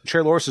chairs,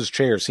 Chair Loris's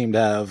chairs seem to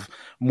have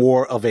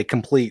more of a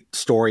complete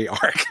story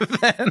arc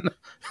than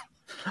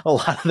a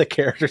lot of the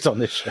characters on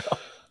this show.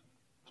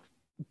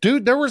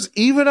 Dude, there was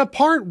even a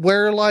part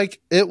where like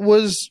it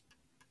was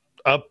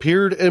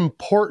appeared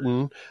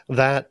important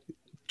that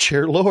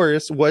Chair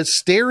Loris was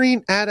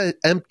staring at an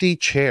empty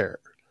chair.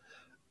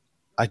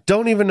 I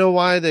don't even know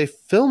why they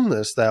filmed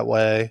this that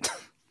way.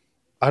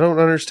 I don't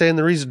understand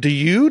the reason. Do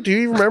you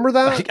remember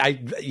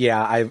that?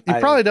 You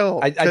probably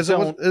don't. Because it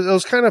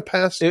was kind of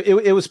passive.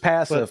 It was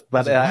passive,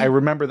 but I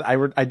remember.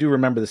 I do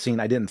remember the scene.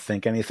 I didn't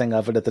think anything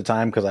of it at the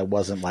time because I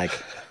wasn't like.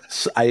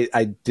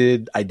 I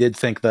did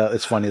think that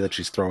it's funny that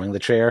she's throwing the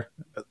chair.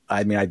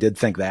 I mean, I did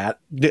think that,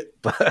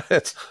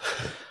 but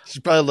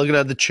she's probably looking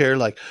at the chair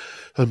like,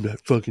 I'm not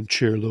fucking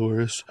Chair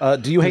Loris.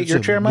 Do you hate your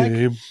chair, Mike?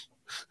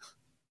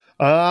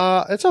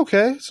 It's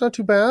okay. It's not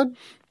too bad.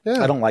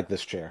 Yeah, I don't like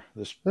this chair.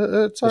 This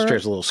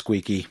chair's a little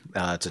squeaky.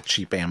 It's a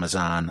cheap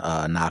Amazon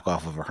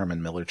knockoff of a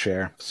Herman Miller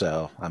chair,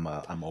 so I'm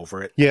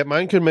over it. Yeah,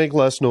 mine could make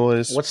less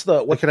noise. It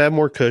could have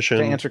more cushion.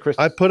 To answer Chris,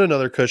 I put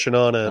another cushion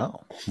on it.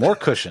 Oh, more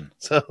cushion.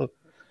 So,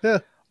 yeah,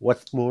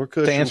 what's more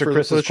cushion? To answer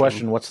Chris's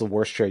question, what's the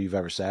worst chair you've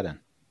ever sat in?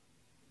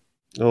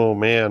 Oh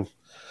man,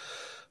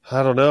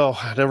 I don't know.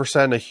 I never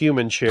sat in a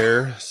human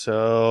chair,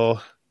 so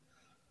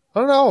I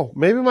don't know.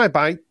 Maybe my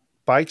bike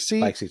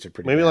seat. Bike seats are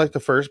pretty. Maybe bad. like the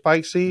first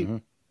bike seat. Mm-hmm.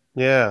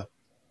 Yeah.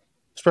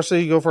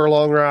 Especially you go for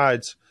long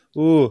rides.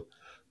 Ooh,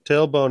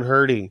 tailbone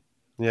hurty.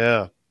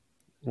 Yeah.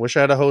 Wish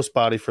I had a host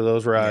body for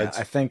those rides.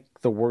 Yeah, I think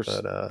the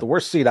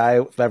worst seat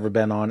I've ever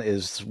been on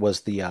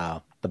was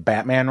the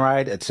Batman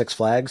ride at Six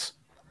Flags,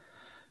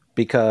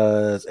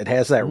 because it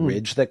has that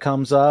ridge that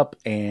comes up,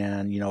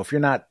 and if you're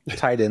not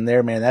tight in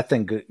there, man, that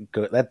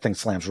thing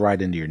slams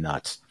right into your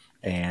nuts,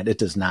 and it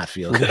does not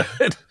feel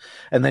good.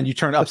 And then you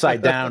turn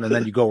upside down, and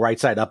then you go right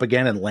side up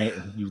again, and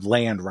you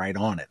land right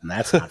on it, and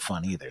that's not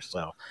fun either.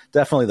 So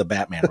definitely the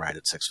Batman ride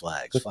at Six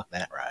Flags. Fuck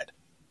that ride.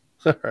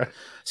 All right.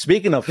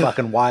 Speaking of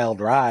fucking wild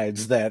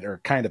rides that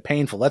are kind of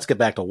painful, let's get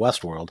back to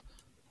Westworld.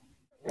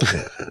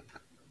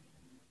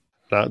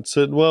 Not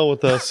sitting well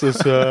with us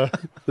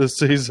this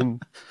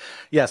season.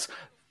 Yes.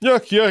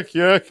 Yuck, yuck,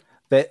 yuck.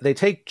 They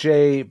take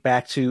Jay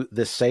back to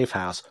this safe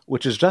house,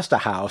 which is just a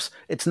house.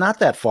 It's not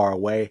that far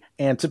away,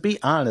 and to be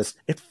honest,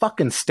 it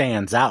fucking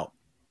stands out.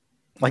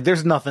 Like,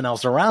 there's nothing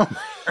else around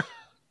there.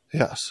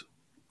 Yes.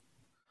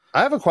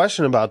 I have a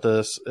question about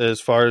this as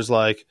far as,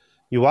 like,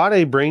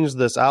 Uwade brings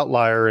this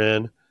outlier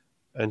in,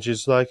 and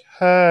she's like,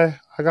 hey,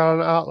 I got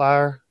an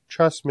outlier.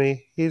 Trust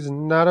me, he's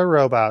not a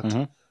robot.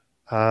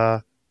 Mm-hmm.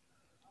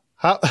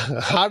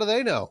 How do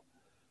they know?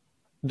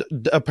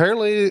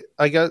 Apparently,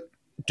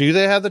 do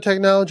they have the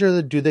technology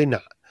or do they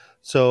not?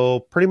 So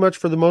pretty much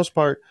for the most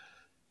part,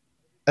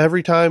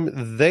 every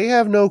time they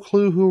have no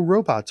clue who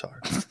robots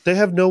are. They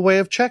have no way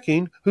of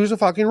checking who's a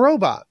fucking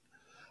robot.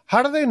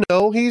 How do they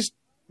know he's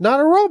not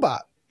a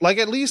robot? Like,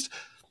 at least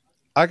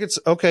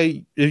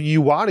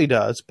Uwade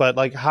does, but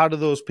like, how do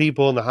those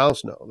people in the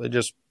house know? They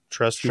just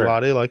trust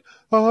Uwade, like,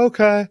 oh,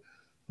 okay,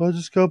 we'll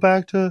just go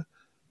back to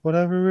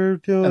whatever we're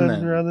doing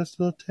around this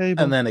little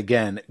table. And then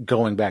again,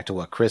 going back to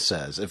what Chris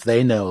says, if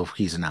they know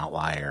he's an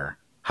outlier,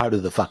 how do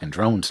the fucking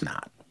drones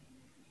not?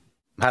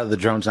 How do the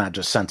drones not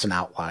just sense an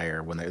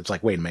outlier when it's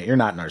like, wait a minute, you're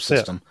not in our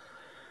system?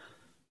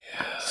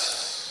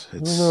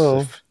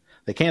 Yeah.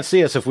 They can't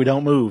see us if we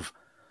don't move.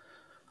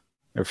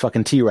 They're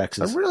fucking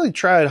T-Rexes. I really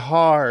tried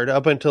hard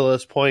up until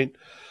this point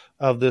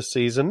of this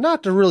season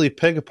not to really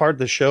pick apart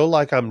the show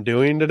like I'm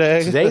doing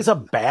today. Today's a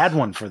bad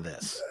one for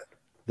this.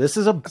 It's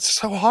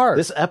so hard.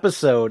 This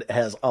episode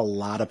has a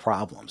lot of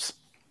problems.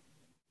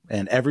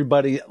 And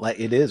everybody, like,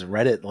 it is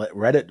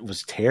Reddit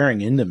was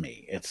tearing into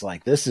me. It's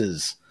like,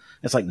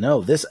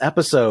 no, this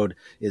episode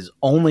is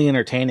only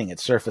entertaining at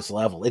surface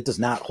level. It does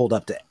not hold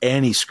up to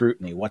any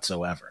scrutiny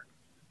whatsoever.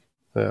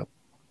 Yeah.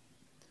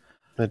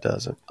 It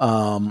doesn't.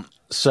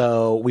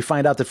 So we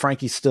find out that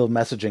Frankie's still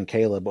messaging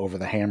Caleb over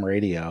the ham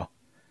radio,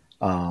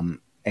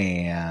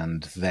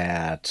 and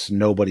that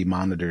nobody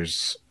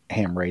monitors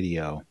ham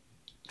radio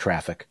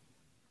traffic.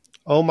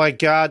 Oh my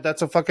God,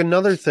 that's a fucking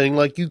another thing.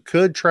 Like, you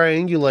could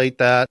triangulate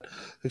that,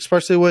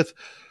 especially with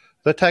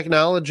the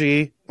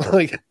technology.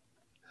 Like,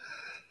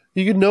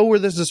 you could know where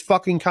this is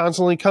fucking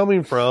constantly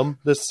coming from,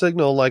 this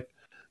signal. Like,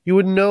 you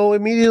would know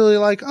immediately,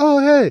 like, oh,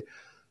 hey,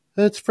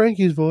 that's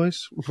Frankie's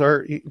voice.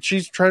 Or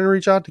she's trying to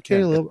reach out to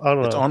Caleb. I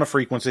don't know. It's on a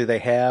frequency. They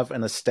have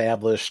an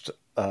established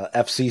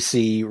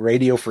FCC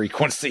radio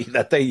frequency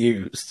that they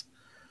use.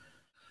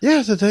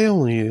 Yeah, that they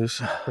only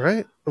use,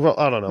 right? Well,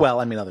 I don't know.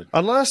 Well, I mean,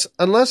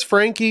 unless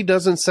Frankie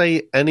doesn't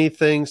say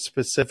anything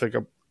specific,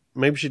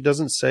 maybe she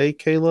doesn't say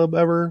Caleb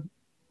ever.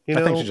 I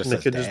think she just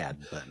says Dad.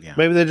 But yeah.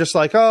 Maybe they're just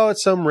like, oh,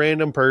 it's some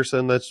random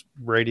person that's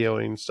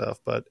radioing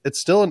stuff, but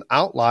it's still an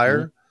outlier.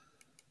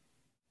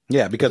 Mm-hmm.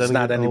 Yeah, because it's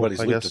not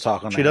anybody's loop to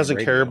talk on. She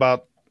doesn't care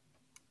about.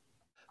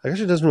 I guess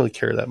she doesn't really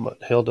care that much.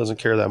 Hale doesn't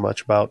care that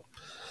much about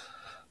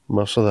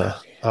most of the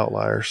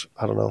outliers.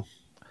 I don't know.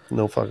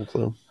 No fucking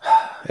clue.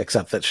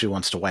 Except that she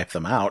wants to wipe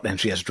them out, and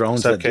she has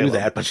drones that do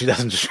that, but she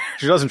doesn't.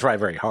 She doesn't try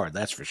very hard.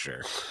 That's for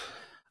sure.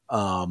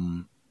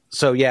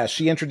 So yeah,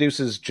 she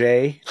introduces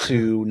Jay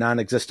to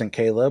non-existent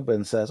Caleb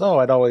and says, "Oh,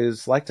 I'd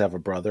always liked to have a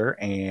brother."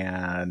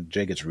 And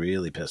Jay gets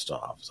really pissed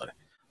off. He's like,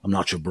 "I'm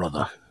not your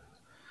brother.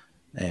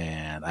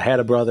 And I had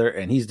a brother,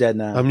 and he's dead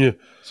now. I'm your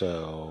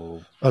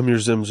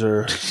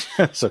Zimzer.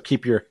 So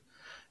keep your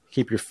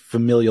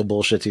familial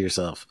bullshit to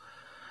yourself.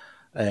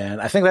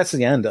 And I think that's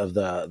the end of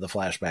the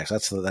flashbacks.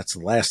 That's the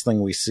last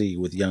thing we see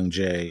with young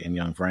Jay and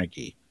young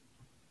Frankie.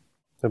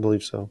 I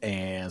believe so.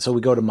 And so we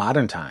go to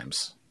modern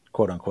times,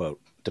 quote unquote,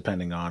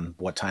 depending on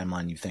what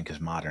timeline you think is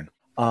modern.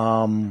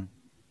 And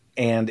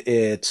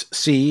it's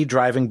C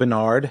driving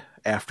Bernard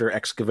after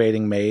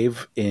excavating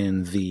Maeve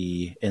in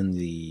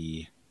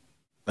the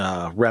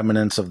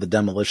remnants of the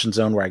demolition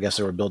zone, where I guess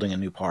they were building a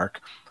new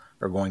park,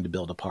 or going to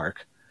build a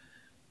park.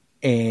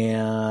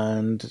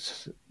 And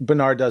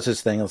Bernard does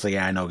his thing. It's like,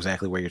 yeah, I know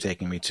exactly where you're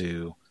taking me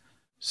to.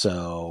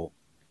 So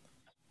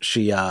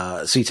she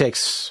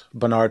takes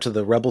Bernard to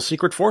the Rebel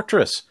secret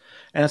fortress.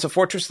 And it's a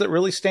fortress that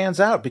really stands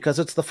out because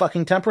it's the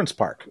fucking Temperance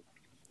Park.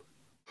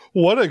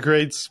 What a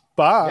great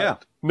spot. Yeah.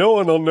 No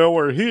one will know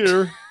we're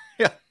here.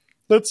 Yeah.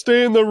 Let's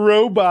stay in the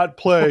robot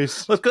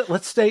place.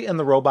 Let's stay in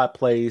the robot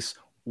place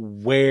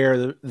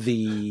where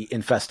the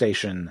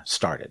infestation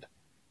started.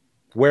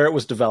 Where it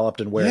was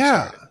developed and where it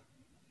started.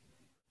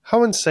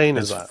 How insane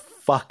is that?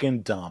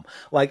 Fucking dumb.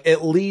 Like,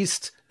 at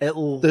least go to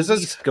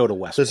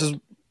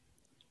Westworld.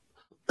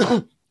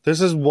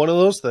 This is one of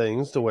those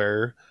things to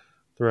where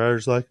the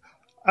writer's like,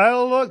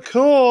 I'll look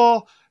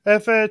cool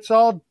if it's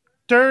all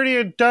dirty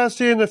and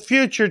dusty in the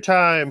future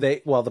time.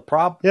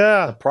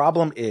 The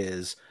problem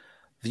is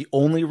the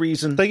only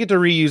reason they get to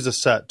reuse the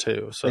set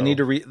too. So they need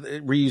to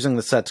reusing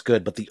the set's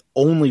good, but the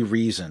only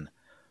reason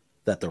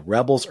that the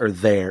rebels are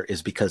there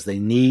is because they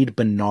need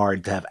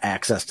Bernard to have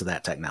access to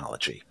that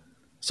technology.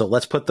 So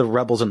let's put the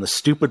rebels in the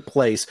stupid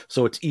place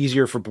so it's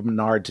easier for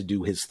Bernard to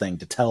do his thing,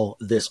 to tell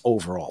this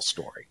overall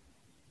story.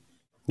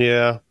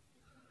 Yeah.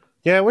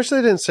 Yeah, I wish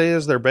they didn't say it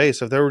as their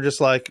base. If they were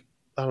just like,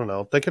 I don't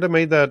know, they could have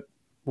made that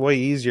way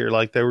easier.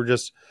 Like, they were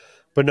just,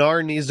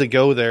 Bernard needs to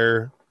go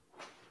there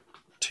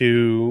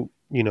to,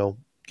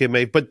 get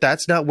made. But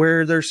that's not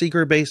where their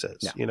secret base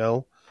is,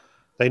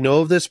 They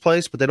know of this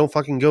place, but they don't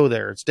fucking go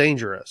there. It's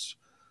dangerous.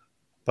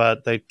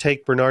 But they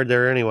take Bernard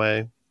there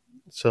anyway,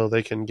 so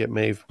they can get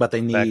Maeve back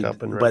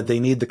up and running. But they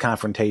need the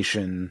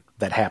confrontation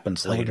that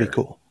happens later. That would be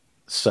cool.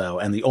 So,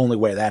 and the only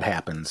way that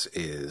happens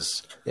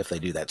is if they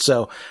do that.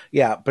 So,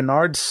 yeah,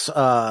 Bernard's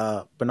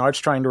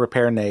trying to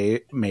repair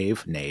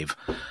Maeve.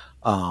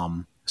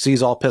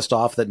 C's all pissed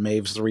off that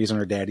Maeve's the reason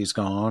her daddy's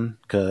gone,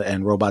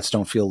 and robots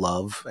don't feel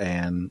love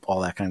and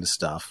all that kind of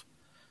stuff.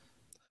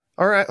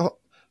 All right,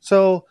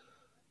 so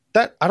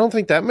that, I don't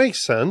think that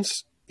makes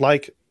sense.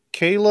 Like,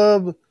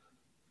 Caleb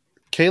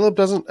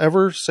doesn't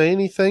ever say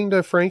anything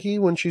to Frankie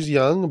when she's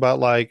young about,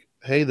 like,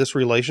 hey, this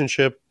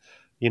relationship,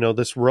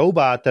 this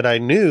robot that I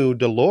knew,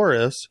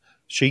 Dolores,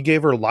 she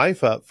gave her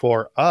life up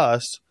for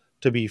us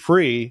to be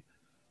free.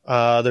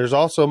 There's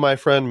also my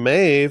friend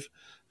Maeve,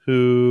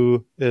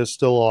 who is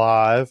still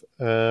alive,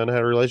 and I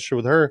had a relationship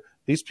with her.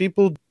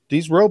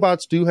 These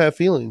robots do have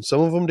feelings.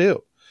 Some of them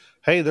do.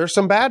 Hey, there's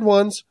some bad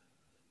ones,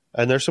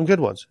 and there's some good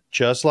ones,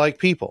 just like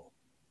people.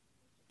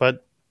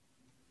 But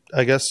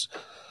I guess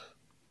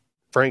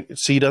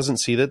C doesn't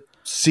see that.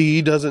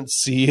 C doesn't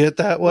see it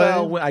that way.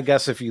 Well, I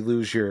guess if you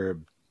lose your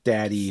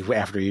daddy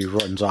after he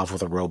runs off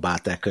with a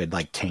robot, that could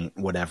like taint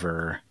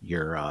whatever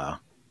your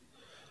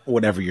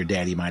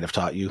daddy might have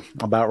taught you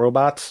about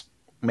robots,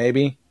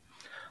 maybe.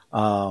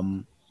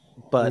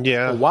 But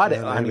yeah,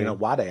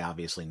 Wade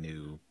obviously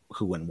knew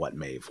who and what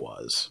Maeve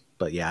was.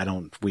 But yeah,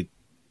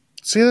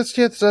 see, that's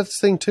the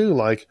thing too.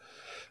 Like,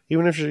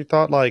 even if she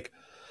thought, like,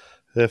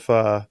 if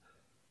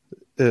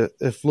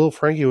little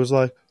Frankie was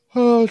like,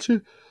 oh,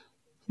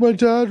 my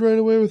dad ran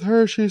away with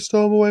her, she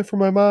stole him away from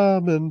my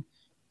mom,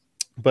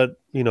 but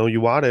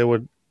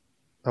Uwade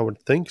I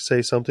would think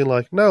say something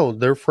like, no,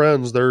 they're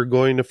friends, they're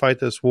going to fight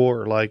this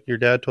war. Like, your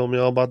dad told me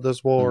all about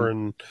this war,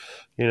 and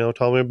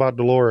told me about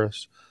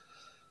Dolores.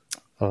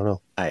 I don't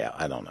know.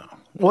 I don't know.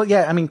 Well,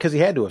 yeah, I mean, because he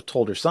had to have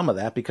told her some of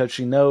that because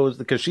she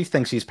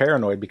thinks he's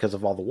paranoid because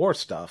of all the war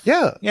stuff.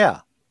 Yeah.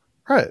 Yeah.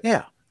 Right.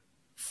 Yeah.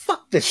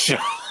 Fuck this show.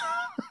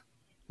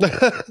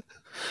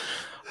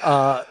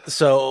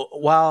 So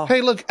while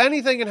hey, look,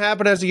 anything can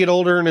happen as you get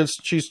older, and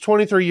she's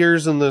 23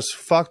 years in this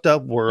fucked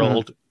up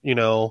world,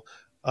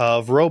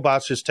 of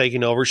robots just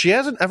taking over. She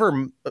hasn't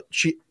ever.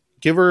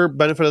 Give her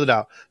benefit of the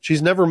doubt.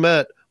 She's never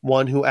met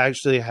one who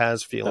actually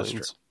has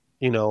feelings,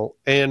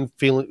 and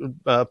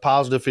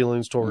positive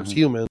feelings towards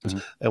humans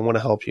and want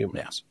to help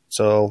humans. Yeah.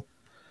 So,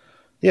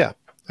 yeah,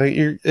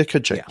 it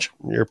could change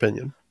your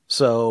opinion.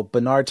 So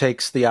Bernard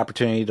takes the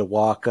opportunity to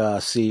walk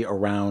C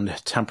around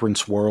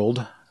Temperance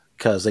World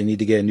because they need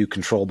to get a new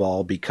control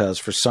ball because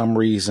for some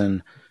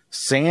reason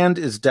sand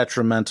is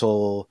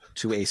detrimental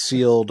to a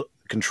sealed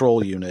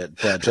control unit,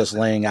 but just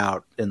laying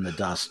out in the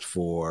dust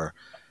for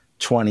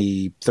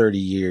 20, 30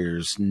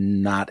 years,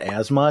 not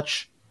as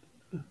much.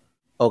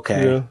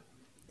 Okay.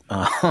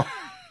 Yeah.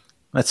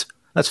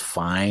 That's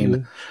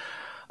fine.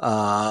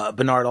 Yeah.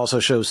 Bernard also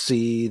shows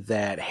C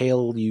that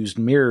Hale used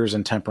mirrors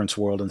in Temperance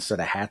World instead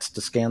of hats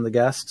to scan the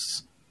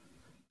guests.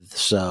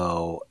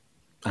 So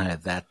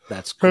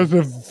that's cool. As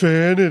a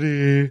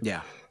vanity.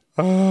 Yeah.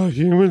 oh,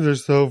 humans are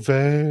so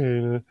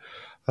vain.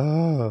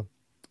 Oh.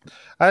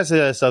 I say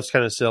that stuff's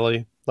kind of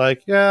silly.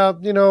 Like, yeah,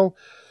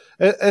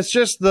 it's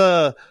just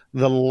the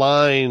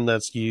line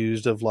that's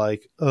used of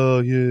like, oh,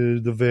 yeah,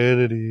 the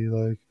vanity.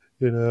 Like,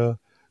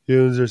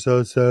 humans are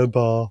so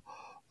simple.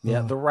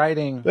 Yeah, the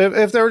writing.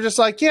 If they were just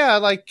like, yeah,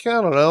 like,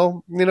 I don't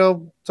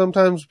know,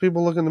 sometimes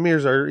people look in the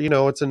mirrors are,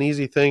 it's an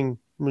easy thing.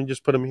 I mean,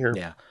 just put them here.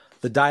 Yeah.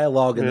 The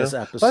dialogue in this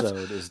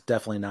episode is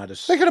definitely not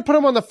as... They could have put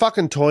them on the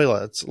fucking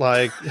toilets.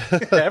 Like,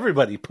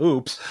 everybody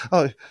poops.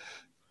 Oh,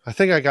 I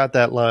think I got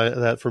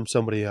that from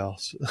somebody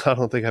else. I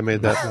don't think I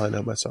made that line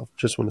up myself.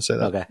 Just want to say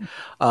that. Okay.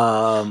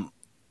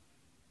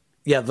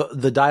 Yeah,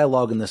 the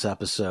dialogue in this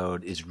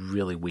episode is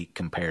really weak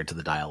compared to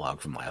the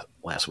dialogue from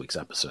last week's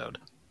episode.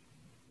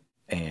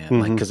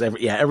 And like, because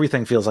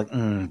everything feels like,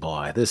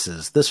 boy,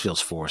 this feels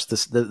forced.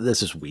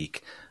 This is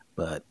weak,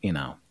 but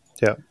yeah,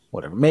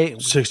 whatever.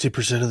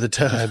 60% of the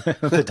time,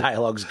 the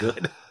dialogue's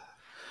good.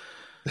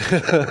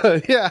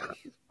 Yeah.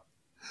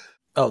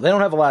 Oh, they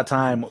don't have a lot of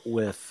time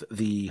with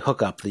the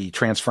hookup, the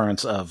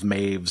transference of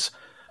Maeve's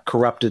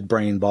corrupted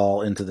brain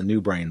ball into the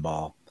new brain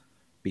ball,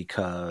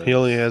 because he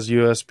only has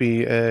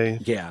USB-A.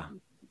 Yeah.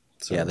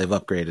 So. Yeah, they've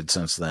upgraded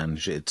since then.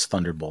 It's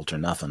Thunderbolt or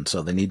nothing,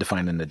 so they need to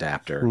find an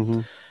adapter.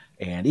 Mm-hmm.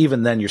 And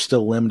even then, you're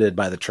still limited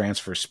by the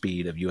transfer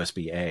speed of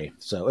USB-A.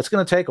 So it's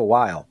going to take a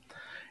while.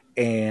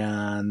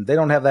 And they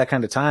don't have that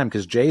kind of time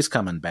because Jay's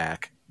coming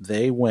back.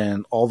 They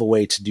went all the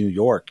way to New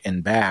York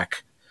and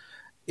back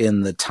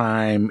in the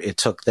time it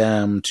took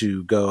them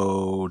to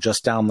go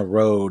just down the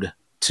road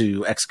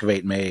to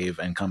excavate Maeve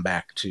and come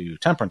back to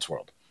Temperance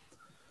World.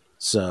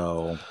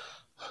 So...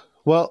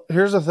 Well,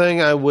 here's the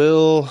thing I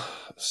will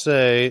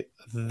say.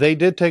 They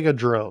did take a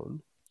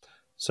drone.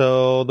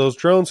 So those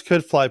drones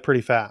could fly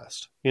pretty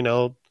fast.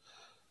 They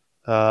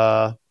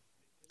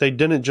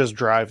didn't just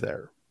drive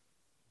there.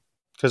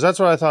 Because that's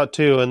what I thought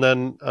too. And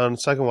then on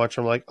second watch,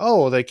 I'm like,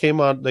 oh, they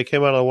came out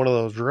on one of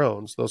those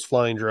drones, those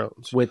flying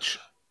drones. Which,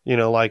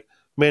 like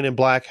Man in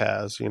Black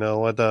has, at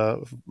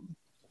the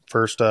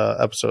first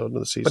episode of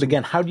the season. But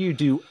again, how do you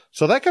do...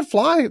 So that could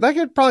fly. That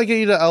could probably get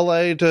you to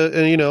LA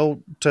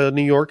to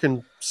New York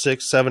in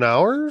 6-7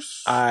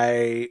 hours.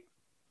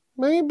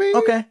 Maybe.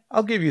 Okay,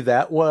 I'll give you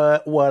that.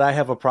 What I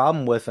have a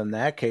problem with in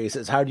that case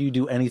is how do you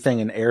do anything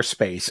in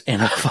airspace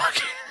in a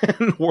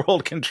fucking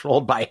world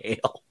controlled by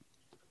hail?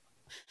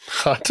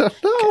 I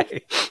don't know.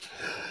 Okay.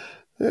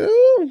 Yeah.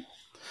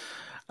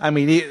 I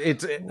mean,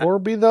 or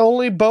be the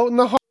only boat in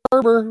the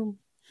harbor.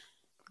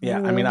 Yeah,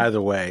 I mean,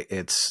 either way,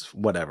 it's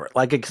whatever.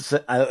 Like I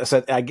said,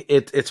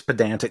 it's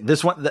pedantic.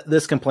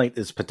 This complaint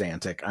is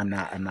pedantic. I'm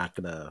not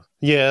gonna.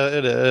 Yeah,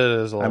 it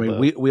is. I mean,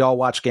 we all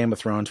watched Game of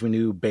Thrones. We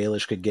knew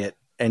Baelish could get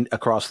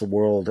across the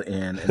world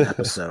in an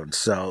episode,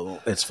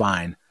 so it's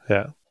fine.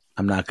 Yeah,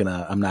 I'm not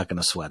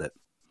gonna sweat it.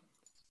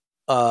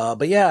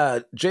 But yeah,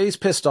 Jay's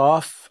pissed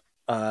off.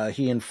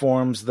 He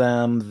informs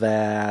them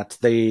that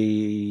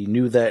they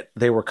knew that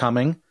they were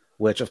coming,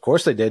 which of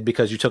course they did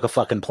because you took a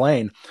fucking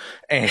plane,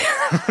 and.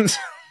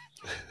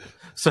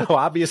 So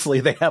obviously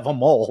they have a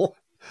mole.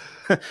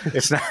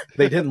 It's not.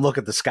 They didn't look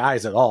at the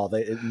skies at all.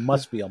 It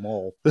must be a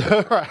mole.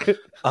 Right.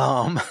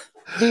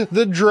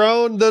 The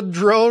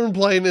drone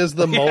plane is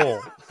the mole.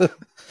 Yeah.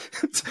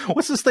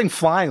 What's this thing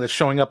flying that's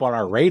showing up on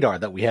our radar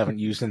that we haven't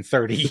used in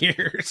 30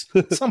 years?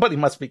 Somebody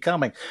must be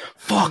coming.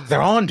 Fuck,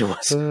 they're on to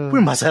us. We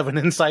must have an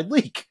inside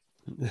leak.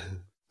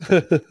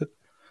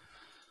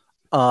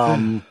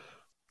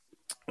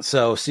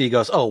 So C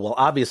goes, oh, well,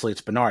 obviously it's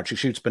Bernard. She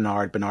shoots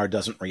Bernard. Bernard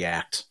doesn't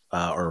react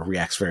or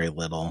reacts very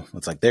little.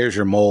 It's like, there's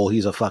your mole.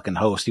 He's a fucking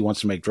host. He wants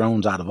to make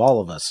drones out of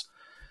all of us.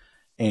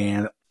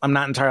 And I'm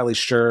not entirely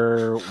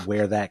sure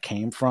where that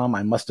came from.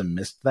 I must have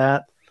missed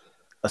that,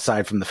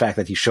 aside from the fact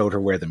that he showed her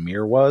where the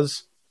mirror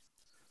was.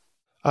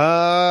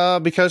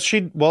 Because she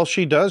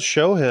does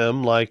show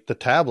him like the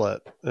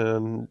tablet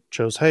and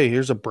shows, hey,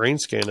 here's a brain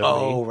scan of me.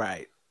 Oh,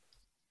 right.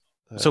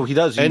 So he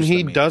does use and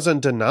he doesn't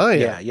deny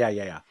it.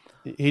 Yeah.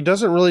 He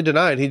doesn't really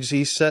deny it.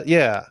 He said,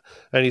 yeah.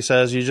 And he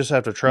says, you just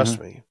have to trust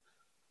me.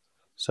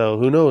 So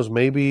who knows?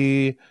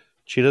 Maybe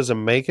she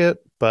doesn't make it,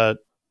 but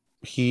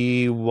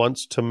he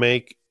wants to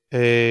make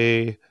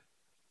a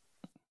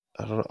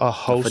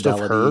host of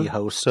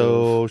her.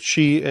 So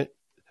she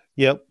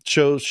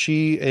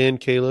and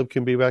Caleb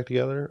can be back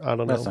together. I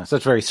don't know. That's nice.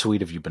 That's very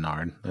sweet of you,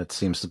 Bernard. That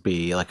seems to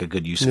be like a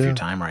good use of your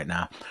time right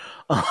now.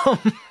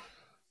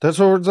 That's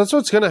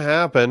what's going to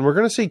happen. We're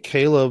going to see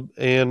Caleb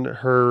and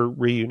her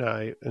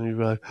reunite, and you'll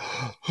be like,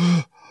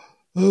 "Oh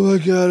my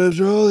god,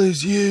 after all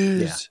these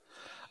years."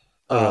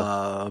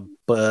 Yeah.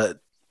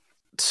 But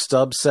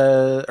Stubbs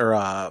says,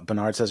 or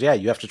Bernard says, "Yeah,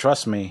 you have to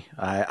trust me.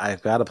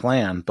 I've got a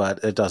plan,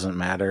 but it doesn't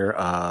matter."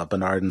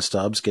 Bernard and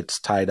Stubbs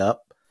gets tied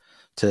up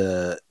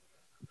to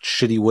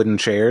shitty wooden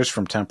chairs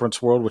from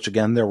Temperance World, which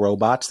again, they're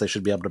robots. They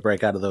should be able to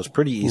break out of those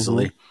pretty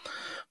easily,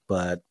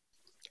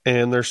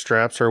 and their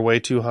straps are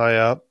way too high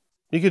up.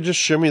 You could just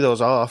shimmy those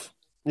off.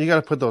 You got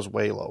to put those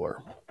way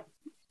lower.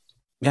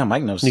 Yeah,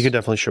 Mike knows. You could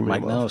definitely shimmy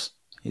Mike them off. knows.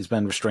 He's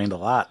been restrained a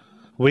lot.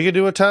 We could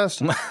do a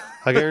test.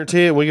 I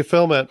guarantee it. We could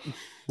film it.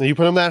 You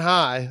put them that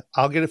high,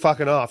 I'll get it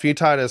fucking off. You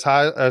tie it as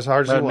hard as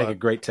That you would want. make a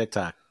great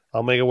TikTok.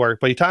 I'll make it work.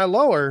 But you tie it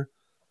lower,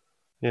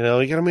 you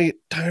gotta make it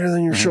tighter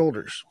than your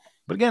shoulders.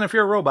 But again, if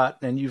you're a robot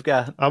and you've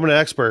got I'm an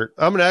expert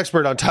on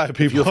tying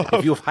people up.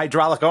 if you have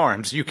hydraulic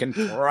arms, you can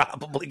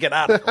probably get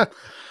out of them.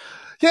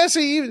 Yeah,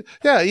 see,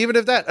 even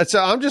if that.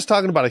 So I'm just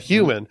talking about a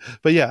human.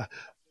 But yeah,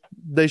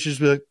 they should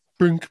just be like,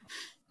 brink.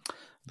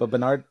 But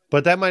Bernard,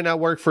 But that might not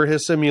work for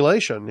his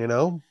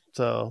simulation,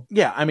 So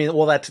yeah, I mean,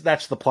 well,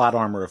 that's the plot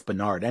armor of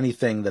Bernard.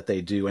 Anything that they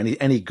do,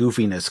 any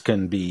goofiness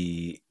can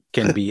be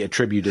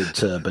attributed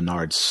to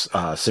Bernard's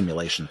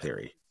simulation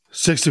theory.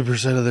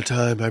 60% of the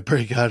time, I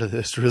break out of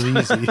this real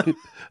easy.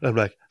 I'm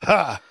like,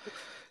 ha!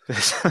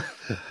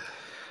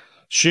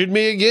 Shoot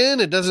me again.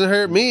 It doesn't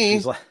hurt me.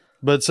 She's like,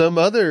 But some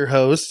other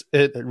hosts,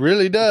 it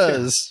really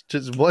does.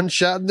 Just one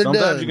shot and they're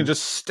sometimes done. you can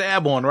just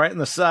stab one right in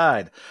the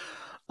side.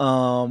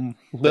 But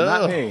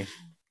not me.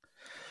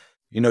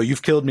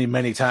 You've killed me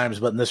many times,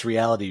 but in this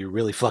reality, you're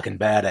really fucking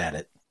bad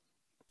at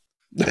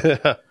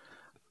it.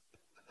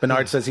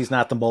 Bernard says he's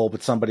not the mole,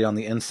 but somebody on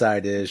the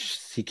inside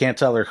is. He can't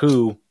tell her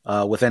who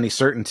with any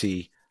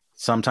certainty.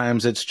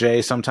 Sometimes it's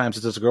Jay, sometimes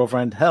it's his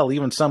girlfriend. Hell,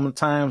 even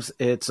sometimes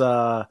it's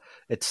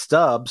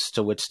Stubbs,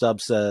 to which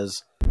Stubbs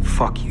says,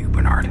 "Fuck you,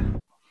 Bernard."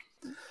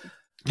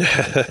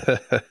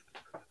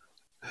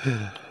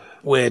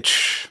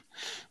 Which,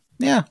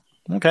 yeah,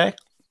 okay.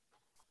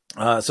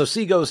 So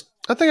C goes.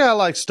 I think I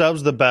like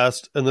Stubbs the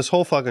best in this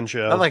whole fucking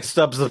show. I like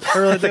Stubbs the best.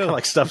 really I think do. I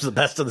like Stubbs the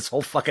best in this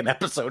whole fucking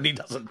episode. He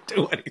doesn't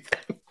do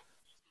anything.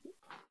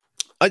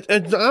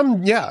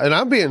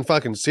 I'm being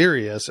fucking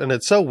serious, and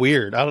it's so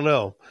weird. I don't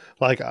know.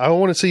 Like, I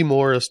want to see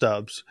more of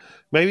Stubbs.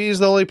 Maybe he's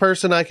the only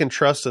person I can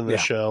trust in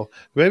this show.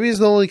 Maybe he's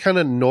the only kind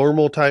of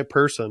normal type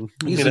person.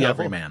 He's the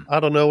everyman.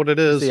 I don't know what it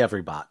is. He's the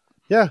everybot.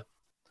 Yeah.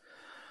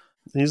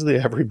 He's the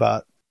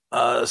everybot.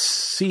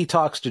 C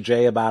talks to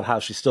Jay about how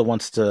she still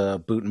wants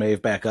to boot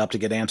Maeve back up to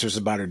get answers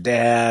about her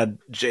dad.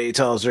 Jay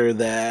tells her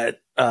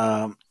that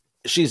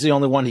she's the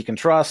only one he can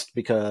trust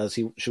because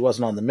she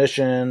wasn't on the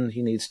mission.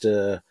 He needs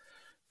to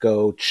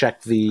go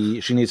check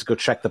she needs to go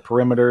check the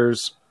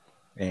perimeters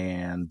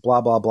and blah,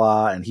 blah,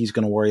 blah. And he's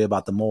going to worry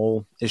about the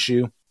mole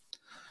issue.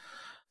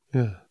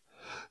 Yeah.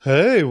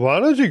 Hey, why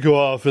don't you go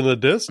off in the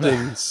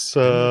distance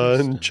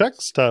and check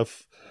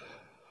stuff?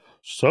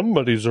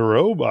 Somebody's a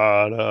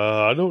robot.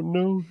 I don't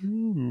know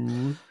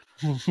who.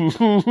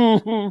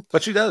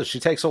 But she does. She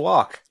takes a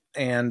walk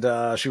and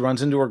she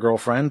runs into her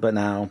girlfriend, but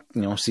now,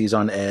 C's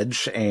on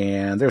edge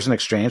and there's an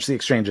exchange. The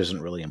exchange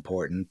isn't really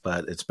important,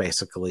 but it's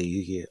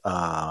basically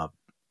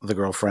the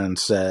girlfriend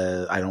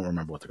says, I don't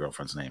remember what the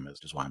girlfriend's name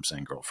is why I'm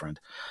saying girlfriend.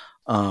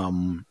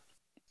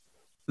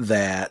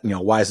 That,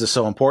 why is this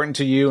so important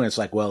to you? And it's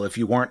like, well, if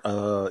you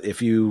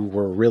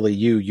were really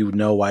you would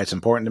know why it's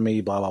important to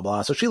me, blah, blah,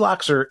 blah. So she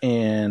locks her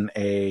in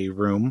a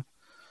room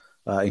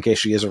in case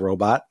she is a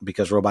robot,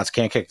 because robots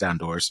can't kick down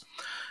doors.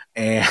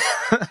 And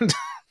I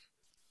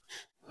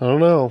don't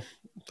know.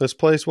 This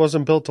place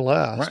wasn't built to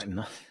last. right.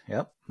 No,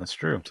 yep, that's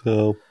true.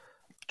 So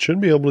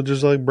shouldn't be able to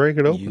just break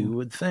it open. You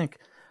would think.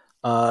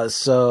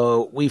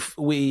 So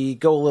we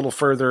go a little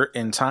further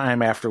in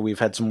time after we've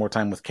had some more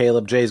time with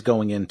Caleb. Jay's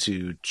going in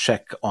to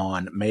check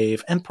on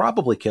Maeve and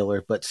probably kill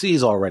her, but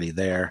C's already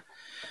there.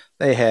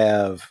 They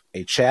have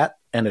a chat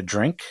and a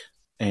drink,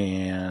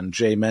 and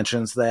Jay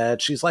mentions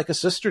that she's like a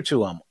sister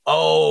to him.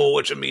 Oh,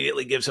 which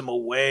immediately gives him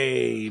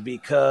away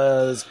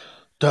because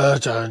Dun,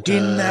 dun, he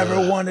dun.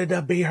 never wanted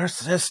to be her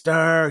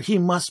sister. He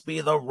must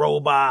be the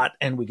robot,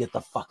 and we get the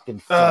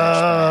fucking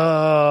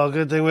flashback. Oh,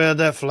 good thing we had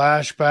that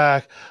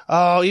flashback.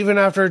 Oh, even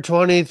after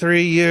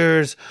 23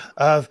 years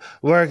of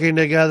working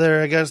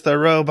together against the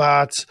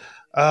robots,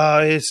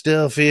 he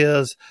still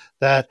feels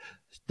that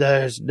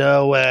there's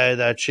no way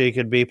that she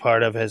could be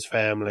part of his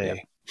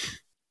family.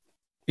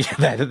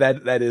 Yeah,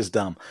 that is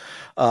dumb.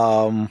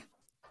 But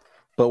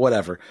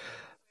whatever.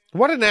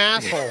 What an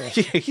asshole.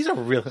 He's a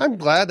real. I'm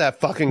glad that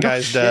fucking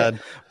guy's Shit. dead.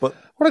 But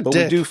What a but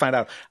dick. we do find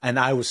out, and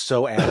I was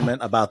so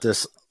adamant about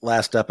this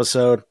last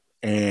episode,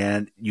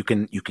 and you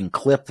can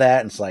clip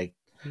that, and it's like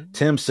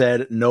Tim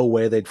said, no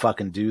way they'd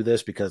fucking do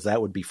this because that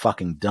would be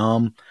fucking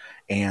dumb,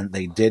 and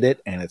they did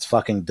it, and it's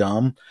fucking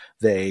dumb.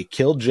 They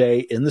killed Jay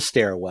in the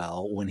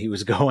stairwell when he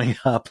was going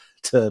up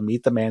to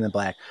meet the Man in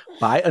Black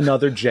by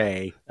another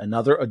Jay,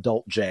 another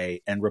adult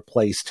Jay, and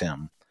replaced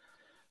him.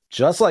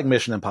 Just like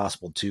Mission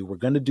Impossible 2, we're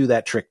going to do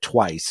that trick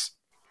twice.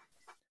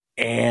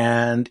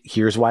 And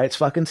here's why it's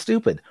fucking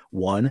stupid.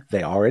 One,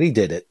 they already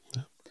did it.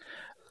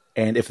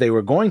 And if they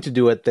were going to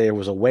do it, there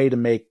was a way to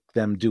make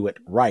them do it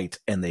right.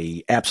 And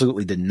they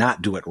absolutely did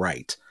not do it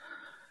right.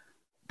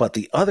 But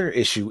the other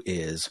issue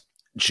is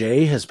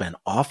Jay has been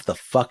off the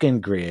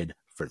fucking grid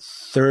for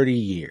 30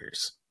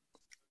 years.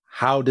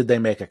 How did they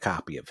make a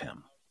copy of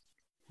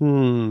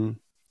him?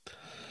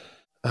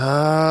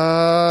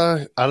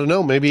 I don't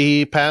know. Maybe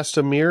he passed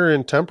a mirror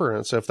in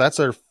Temperance. If that's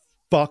their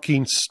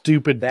fucking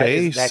stupid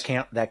base. That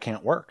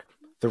can't work.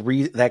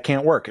 That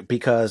can't work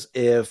because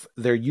if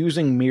they're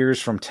using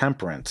mirrors from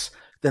Temperance,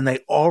 then they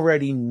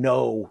already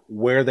know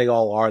where they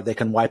all are. They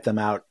can wipe them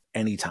out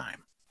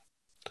anytime.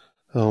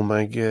 Oh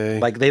my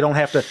god! Like they don't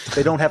have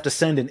to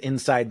send an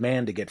inside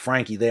man to get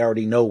Frankie. They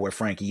already know where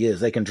Frankie is.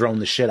 They can drone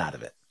the shit out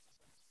of it.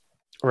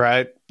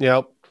 Right.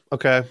 Yep.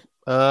 Okay.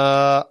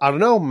 I don't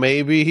know.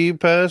 Maybe he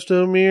passed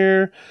him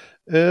here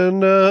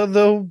in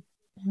the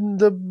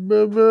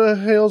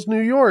Hales,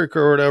 New York,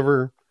 or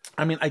whatever.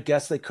 I mean, I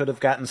guess they could have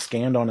gotten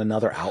scanned on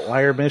another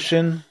outlier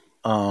mission.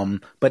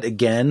 But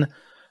again,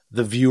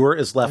 the viewer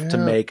is left to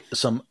make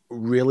some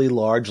really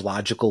large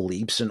logical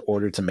leaps in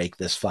order to make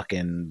this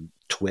fucking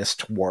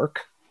twist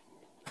work.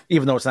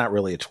 Even though it's not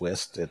really a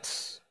twist,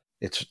 it's.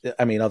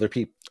 I mean, other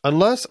people.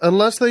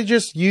 Unless they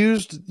just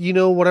used,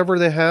 whatever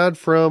they had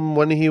from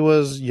when he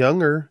was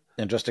younger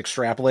and just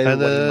extrapolated,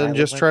 and then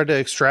just tried to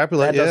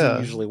extrapolate. That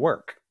doesn't usually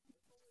work.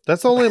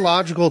 That's the only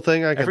logical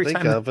thing I can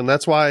think of, and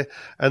that's why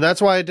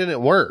it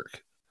didn't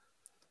work.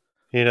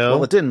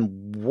 Well, it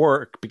didn't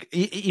work.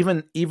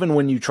 Even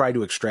when you try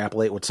to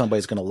extrapolate what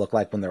somebody's going to look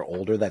like when they're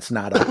older, that's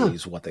not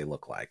always what they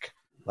look like.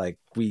 Like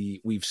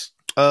we've.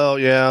 Oh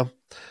yeah,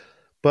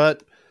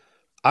 but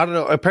I don't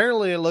know.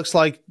 Apparently, it looks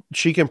like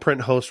she can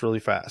print hosts really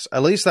fast.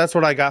 At least that's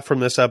what I got from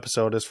this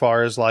episode, as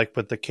far as like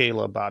with the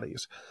Kayla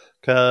bodies,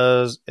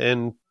 because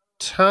in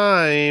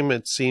time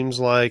it seems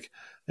like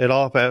it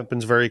all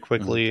happens very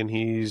quickly, and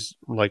he's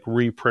like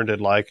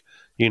reprinted like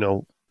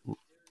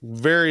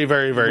very,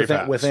 very, very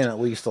fast. Within at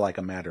least like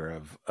a matter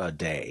of a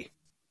day.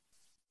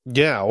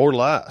 Yeah, or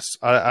less.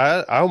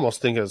 I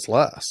almost think it's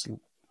less.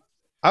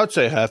 I would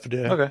say half a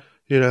day. Okay.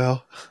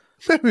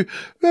 Maybe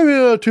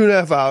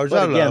 2.5 hours. But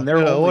I don't again, know.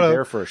 they're only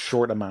there for a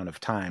short amount of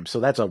time. So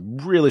that's a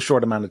really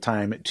short amount of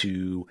time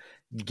to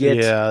get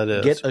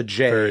a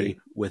Jay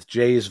with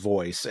Jay's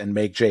voice and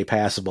make Jay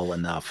passable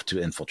enough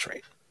to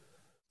infiltrate.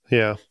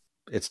 Yeah.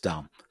 It's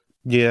dumb.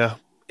 Yeah.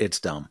 It's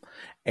dumb.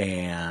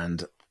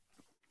 And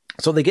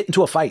so they get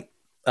into a fight,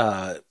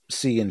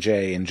 C and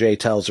Jay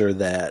tells her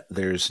that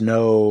there's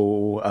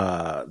no,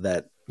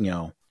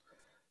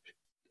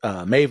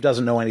 Maeve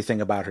doesn't know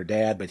anything about her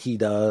dad, but he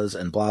does,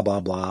 and blah,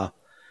 blah, blah.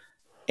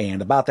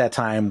 And about that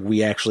time,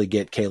 we actually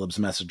get Caleb's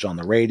message on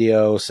the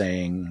radio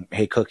saying,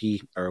 "Hey,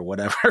 Cookie," or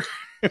whatever.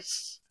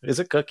 Is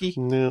it Cookie?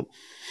 No.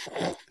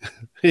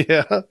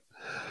 Yeah.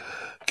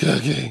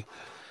 Cookie.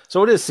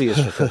 So it is C is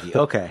for Cookie.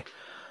 Okay.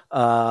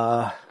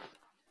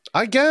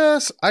 I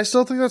guess. I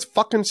still think that's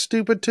fucking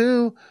stupid,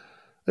 too.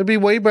 It'd be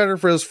way better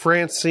if it was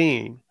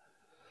Francine.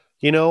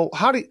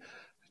 How do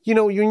you,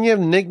 when you have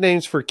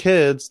nicknames for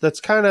kids,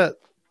 that's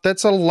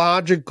a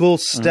logical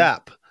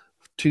step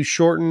to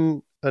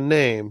shorten a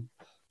name,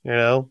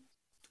 I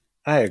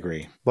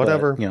agree.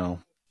 Whatever. But,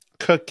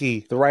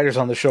 Cookie. The writers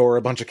on the show are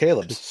a bunch of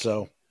Caleb's,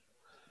 so.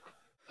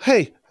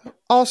 Hey,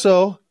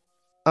 also,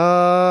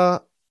 why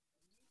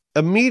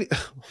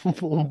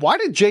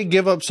did Jay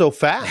give up so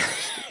fast?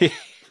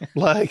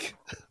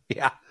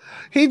 Yeah.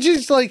 He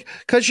just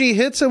because she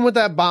hits him with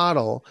that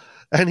bottle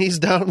and he's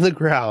down on the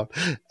ground,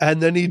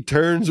 and then he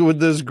turns with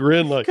this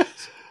grin like,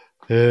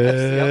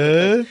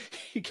 you're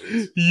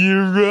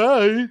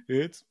right.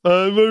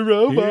 I'm a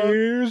robot.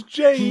 Here's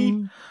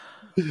Jay.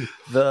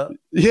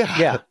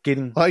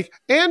 Getting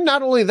and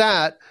not only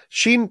that,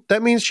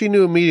 that means she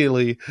knew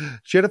immediately.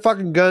 She had a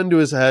fucking gun to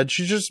his head.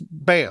 She just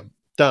bam,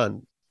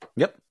 done.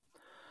 Yep.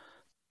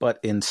 But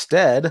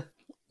instead,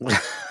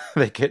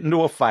 they get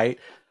into a fight.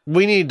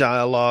 We need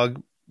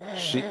dialogue.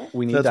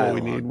 We need That's dialogue.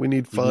 what we need. We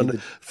need fun.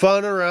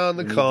 Fun around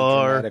the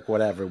car. Dramatic,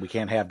 whatever. We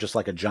can't have just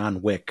like a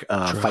John Wick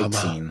fight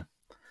scene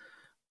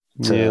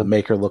to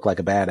make her look like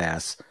a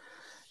badass.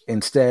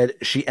 Instead,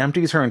 she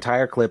empties her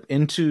entire clip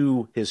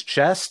into his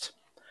chest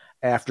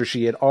after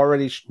she had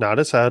already... Not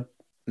his head.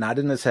 Not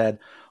in his head.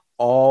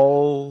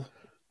 Nope.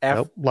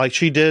 Like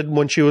she did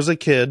when she was a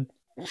kid.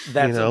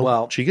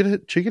 That's she could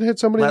hit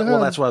somebody in the head.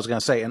 Well, that's what I was going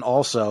to say. And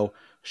also,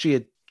 she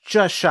had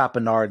just shot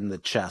Bernard in the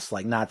chest,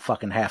 not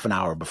fucking half an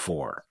hour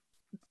before.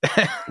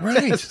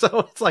 Right.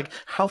 So it's like,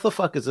 how the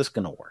fuck is this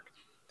going to work?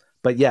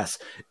 But yes,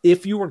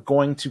 if you were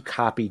going to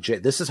copy Jay,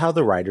 this is how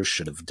the writers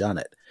should have done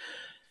it.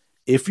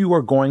 If you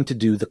are going to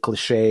do the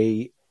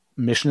cliche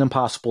Mission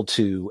Impossible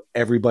 2,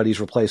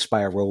 everybody's replaced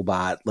by a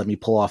robot, let me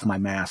pull off my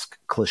mask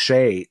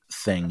cliche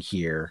thing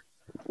here,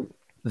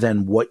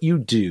 then what you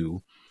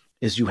do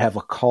is you have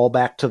a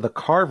callback to the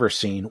Carver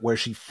scene where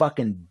she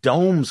fucking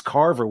domes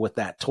Carver with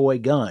that toy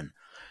gun.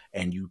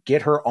 And you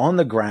get her on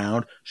the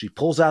ground, she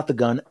pulls out the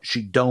gun,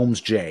 she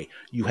domes Jay.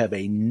 You have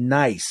a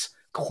nice,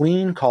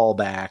 clean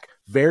callback,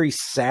 very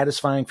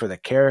satisfying for the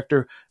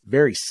character,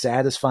 very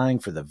satisfying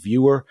for the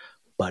viewer,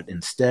 but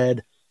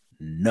instead,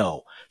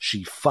 no.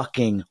 She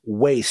fucking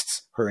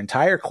wastes her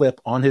entire clip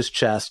on his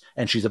chest,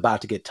 and she's about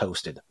to get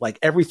toasted. Like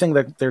everything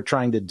that they're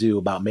trying to do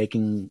about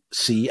making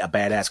C a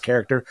badass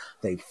character,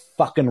 they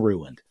fucking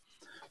ruined.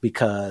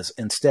 Because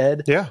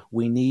instead,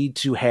 we need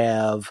to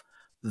have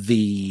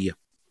the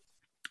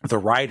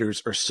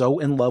writers are so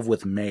in love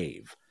with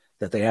Maeve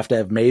that they have to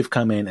have Maeve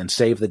come in and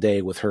save the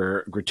day with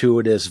her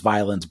gratuitous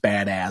violence,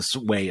 badass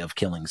way of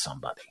killing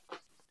somebody.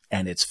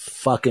 And it's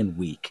fucking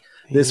weak.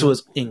 This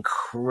was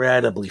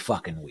incredibly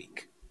fucking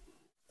weak.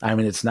 I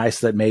mean, it's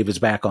nice that Maeve is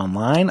back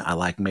online. I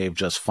like Maeve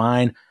just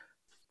fine.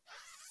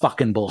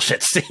 fucking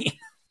bullshit scene.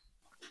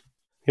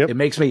 Yep. It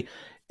makes me.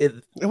 It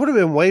would have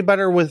been way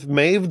better with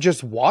Maeve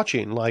just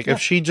watching, like if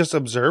she just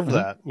observed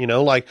that,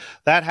 like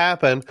that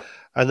happened,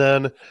 and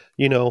then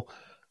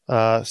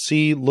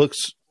C looks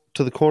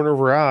to the corner of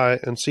her eye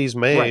and sees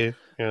Maeve,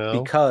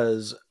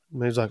 because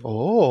Maeve's like,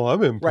 "Oh,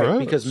 I'm impressed." Right,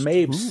 because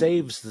Maeve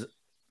saves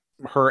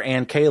her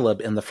and Caleb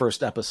in the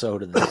first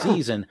episode of the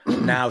season.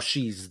 Now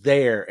she's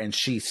there and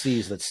she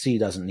sees that C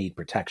doesn't need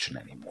protection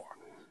anymore.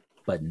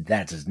 But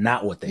that is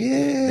not what they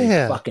did.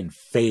 They fucking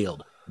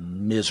failed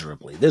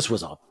miserably. This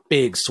was a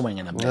big swing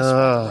and a miss for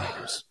the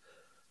writers.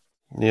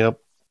 Yep.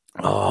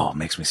 Oh, it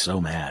makes me so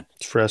mad.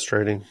 It's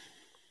frustrating.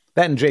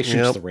 That and Jay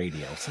shoots the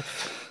radio.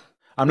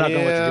 I'm not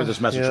going to let you hear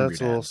this message from your dad.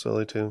 That's a little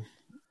silly too.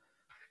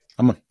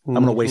 I'm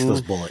gonna waste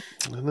this bullet.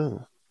 I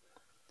know.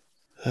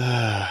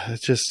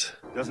 It just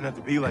Doesn't have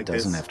to be like It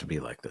doesn't have to be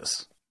like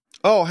this.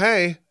 Oh,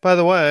 hey, by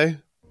the way,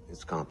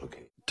 It's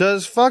complicated.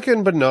 does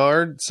fucking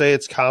Bernard say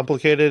it's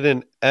complicated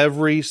in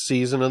every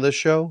season of this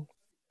show?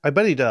 I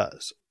bet he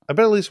does. I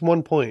bet at least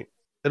one point.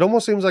 It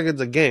almost seems like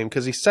it's a game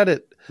because he said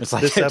it. It's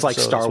like this it's like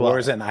episode Star as well.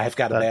 Wars, and I've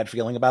got a bad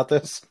feeling about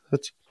this.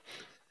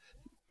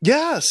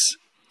 Yes.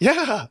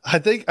 Yeah. I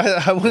think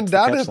I went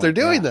down if they're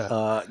doing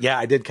that. Yeah,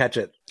 I did catch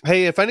it.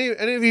 Hey, if any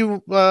of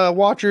you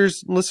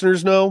watchers,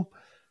 listeners know,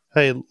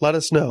 hey, let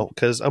us know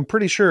because I'm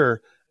pretty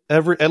sure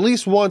at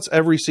least once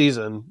every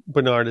season,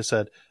 Bernard has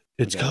said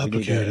it's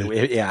complicated.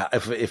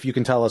 If you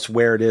can tell us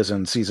where it is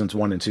in seasons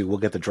 1 and 2, we'll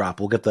get the drop.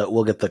 We'll get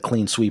the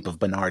clean sweep of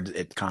Bernard.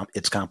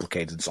 It's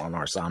complicated. It's on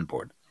our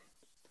soundboard.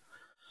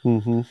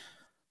 Mm-hmm.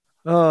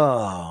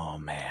 Oh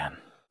man,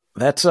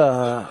 that's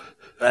gonna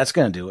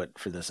do it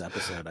for this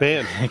episode.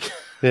 Man, I think.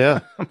 Yeah.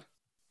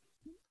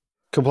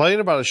 Complaining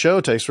about a show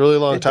takes a really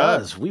long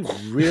time. Does. We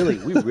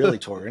really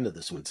tore into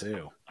this one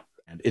too,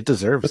 and it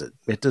deserves it.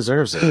 It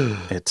deserves it.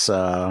 It's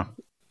not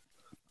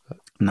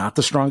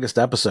the strongest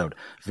episode.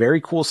 Very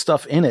cool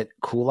stuff in it.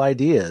 Cool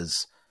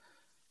ideas.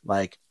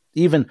 I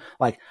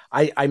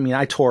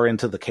tore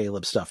into the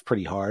Caleb stuff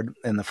pretty hard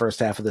in the first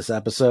half of this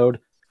episode.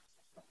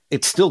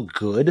 It's still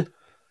good.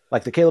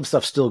 Like the Caleb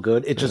stuff's still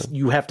good. It just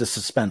you have to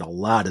suspend a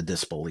lot of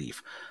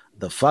disbelief.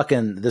 The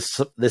fucking this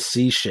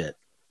C shit,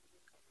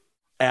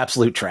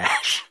 absolute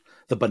trash.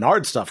 The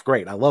Bernard stuff,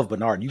 great. I love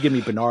Bernard. You give me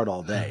Bernard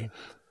all day.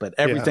 But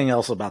everything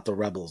else about the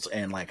Rebels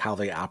and like how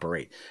they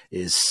operate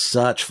is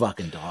such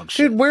fucking dog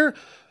shit. Dude,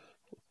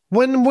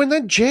 when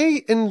the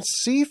J and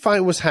C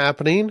fight was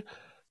happening,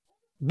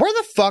 where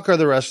the fuck are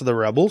the rest of the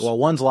Rebels? Well,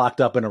 one's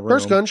locked up in a room.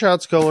 There's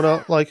gunshots going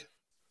on. Like,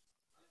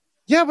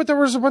 yeah, but there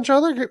was a bunch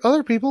of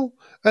other people,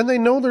 and they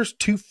know there's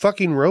 2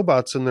 fucking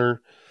robots in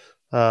their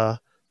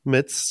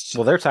midst.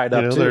 Well, they're tied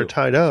up too. They're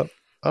tied up.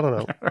 I don't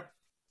know.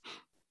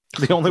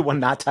 The only one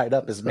not tied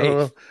up is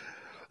Maeve.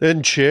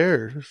 In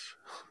chairs.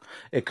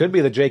 It could be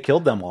that Jay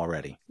killed them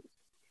already.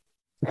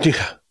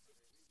 Yeah,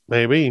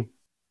 maybe.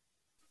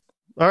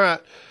 All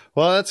right.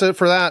 Well, that's it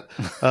for that.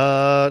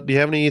 Do you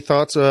have any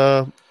thoughts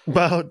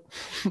about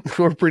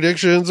or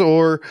predictions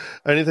or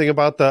anything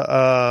about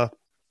the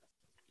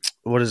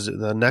what is it?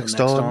 The next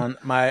on?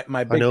 My big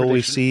I know prediction.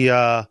 we see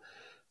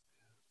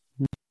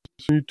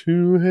 2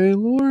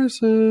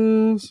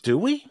 Halorises. Do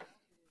we?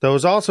 That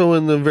was also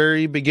in the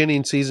very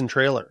beginning season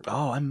trailer.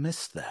 Oh, I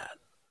missed that.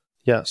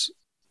 Yes.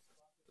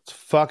 It's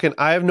fucking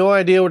I have no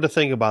idea what to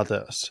think about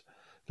this.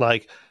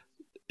 Like,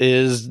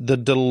 is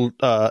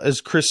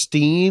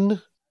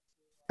Christine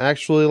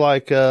actually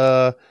like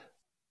a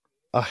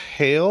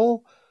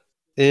Hale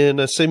in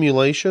a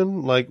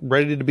simulation, like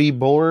ready to be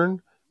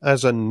born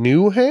as a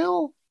new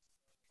Hale?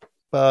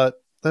 But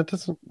that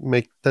doesn't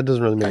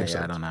really make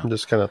sense. I don't know. I'm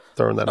just kind of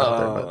throwing that out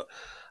there. But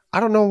I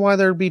don't know why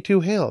there'd be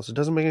 2 Hales. It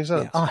doesn't make any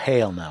sense. Oh,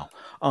 hell no.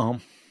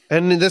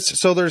 And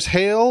there's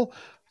Hale.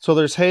 So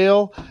there's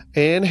Hale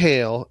and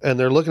Hale, and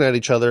they're looking at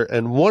each other,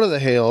 and one of the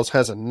Hales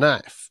has a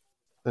knife,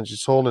 and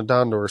she's holding it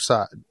down to her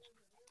side.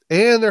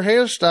 And their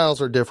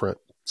hairstyles are different.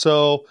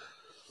 So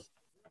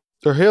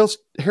their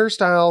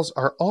hairstyles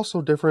are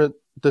also different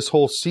this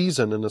whole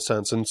season, in a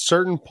sense, in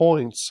certain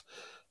points,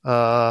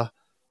 in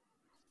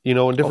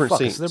different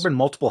scenes. Has there been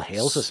multiple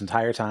Hales this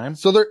entire time?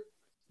 So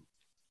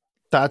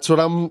that's what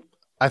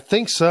I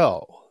think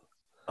so.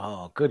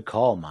 Oh, good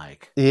call,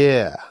 Mike.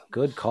 Yeah.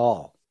 Good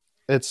call.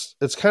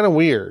 It's kind of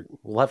weird.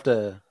 We'll have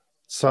to.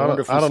 So I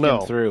wonder if we I don't skim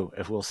know. through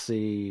if we'll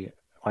see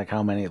like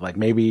how many. Like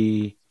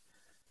maybe,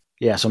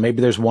 yeah. So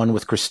maybe there's one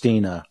with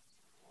Christina,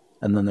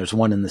 and then there's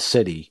one in the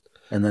city,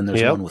 and then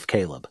there's one with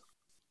Caleb.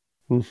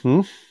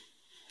 Mm-hmm.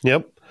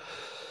 Yep.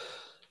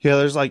 Yeah,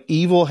 there's like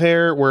evil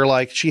hair where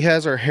like she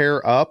has her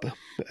hair up,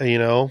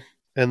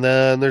 and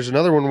then there's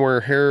another one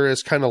where her hair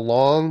is kind of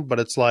long, but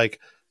it's like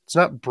it's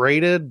not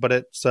braided, but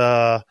it's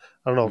I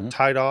don't know,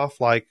 tied off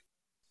like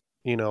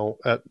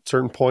at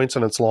certain points,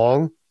 and it's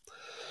long.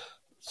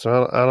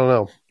 So I don't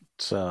know.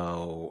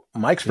 So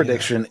Mike's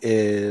prediction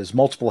is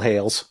multiple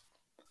Hales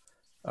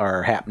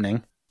are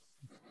happening.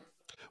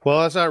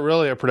 Well, that's not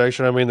really a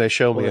prediction. I mean, they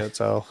show me it,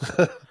 so.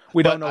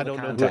 We don't know I the don't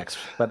know context,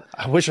 but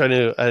I wish I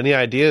knew any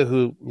idea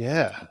who.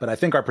 Yeah, but I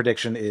think our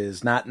prediction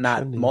is not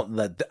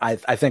that. I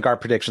think our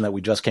prediction that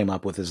we just came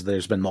up with is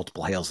there's been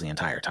multiple Hales the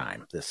entire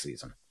time this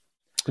season.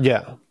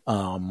 yeah.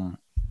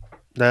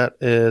 That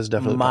is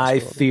definitely my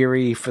possible.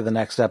 theory for the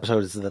next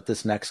episode is that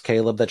this next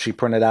Caleb that she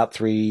printed out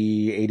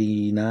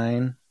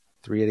 389,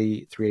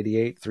 380,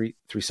 388,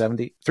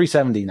 370,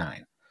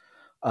 379,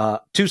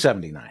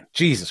 279.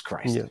 Jesus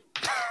Christ. Yeah.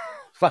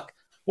 Fuck.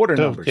 What are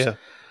numbers? Yeah.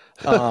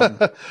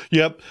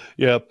 Yep.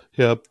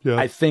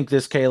 I think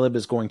this Caleb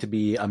is going to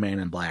be a Man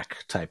in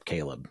Black type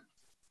Caleb.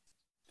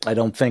 I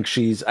don't think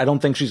she's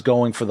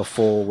going for the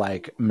full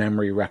like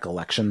memory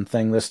recollection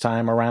thing this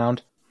time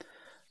around.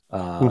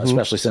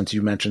 Especially since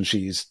you mentioned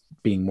she's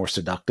being more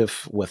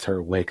seductive with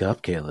her "Wake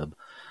up, Caleb."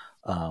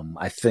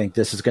 I think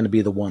this is going to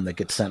be the one that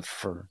gets sent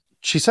for.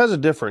 She says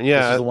it different.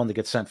 Yeah, This is the one that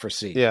gets sent for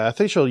C. Yeah, I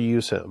think she'll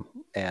use him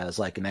as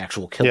like an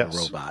actual killer Yes.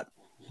 robot.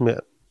 Yeah,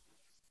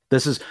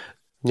 This is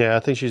yeah. I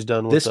think she's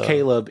done with this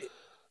Caleb.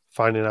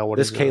 finding out what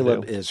This he's gonna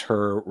Caleb do. is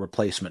her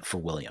replacement for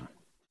William.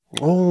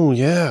 Oh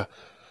yeah,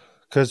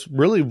 because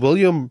really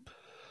William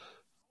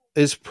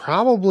is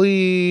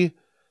probably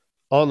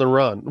on the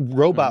run.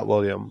 Robot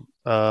William.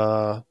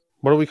 What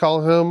do we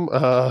call him?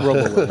 Robo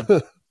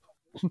William.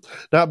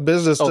 Not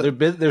business. Oh,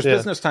 there's Yeah.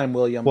 Business Time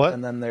William, What?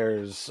 and then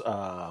there's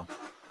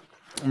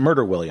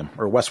Murder William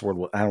or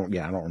Westworld. I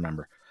don't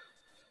remember.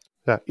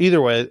 Yeah,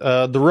 either way,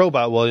 the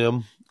robot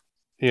William,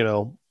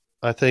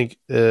 I think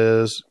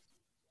is,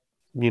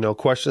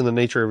 questioning the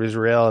nature of his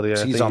reality.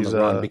 I He's think on the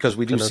run because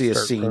we do gonna see a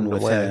start scene running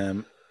with away.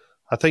 him.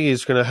 I think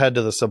he's going to head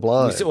to the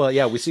Sublime.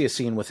 We see a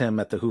scene with him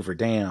at the Hoover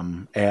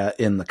Dam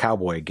in the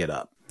cowboy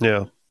getup.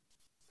 Yeah.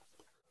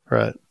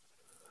 Right.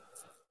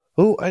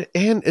 Oh,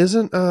 and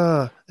isn't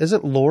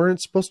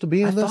Lawrence supposed to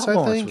be in this?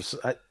 I think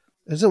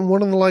isn't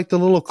one of the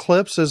little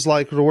clips is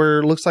like where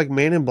it looks like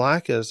Man in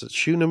Black is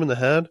shooting him in the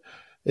head.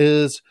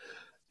 Is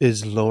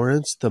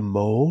Lawrence the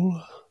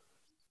mole?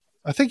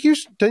 I think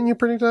didn't you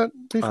predict that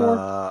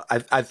before?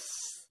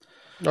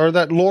 Or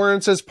that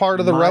Lawrence is part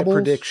of the my rebels?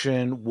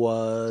 prediction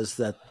was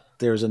that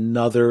there's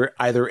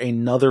either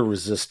another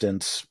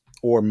resistance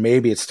or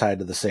maybe it's tied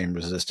to the same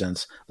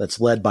resistance that's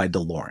led by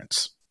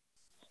DeLawrence.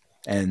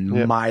 And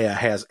Yep. Maya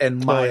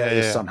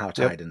is somehow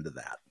tied Yep. into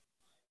that.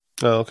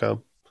 Oh, okay.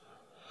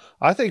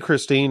 I think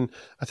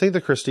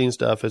the Christine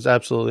stuff is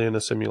absolutely in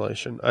a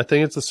simulation. I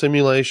think it's a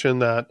simulation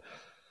that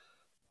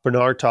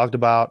Bernard talked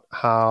about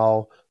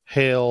how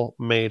Hale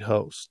made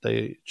hosts.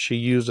 She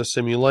used a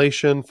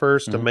simulation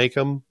first to make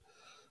them,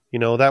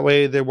 that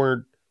way they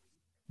weren't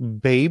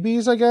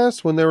babies, I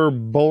guess, when they were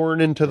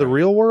born into the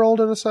real world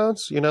in a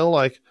sense, they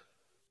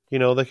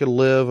could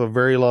live a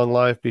very long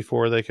life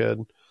before they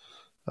could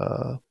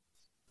go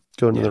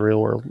into the real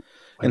world.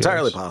 I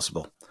Entirely guess.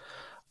 possible.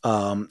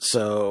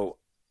 So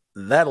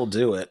that'll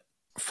do it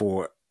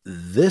for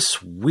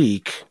this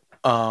week.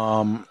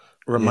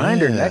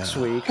 Reminder next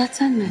week. Let's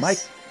end this. Mike,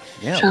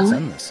 Shall let's we?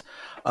 end this.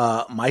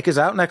 Mike is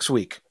out next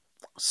week.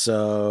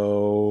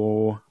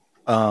 So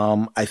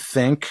I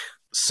think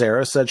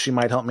Sarah said she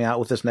might help me out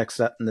with this next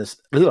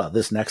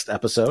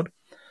episode.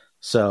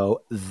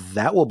 So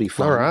that will be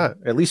fun. All right.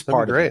 At least That'd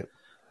part be of great. it.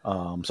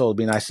 So it'll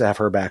be nice to have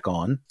her back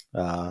on.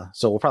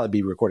 So we'll probably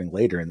be recording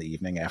later in the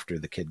evening after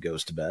the kid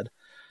goes to bed.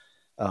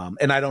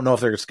 And I don't know if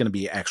there's going to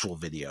be actual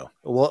video.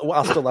 Well,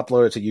 I'll still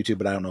upload it to YouTube,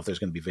 but I don't know if there's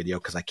going to be video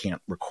because I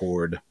can't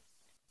record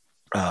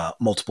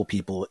multiple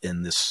people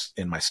in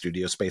my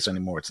studio space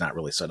anymore. It's not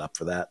really set up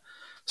for that.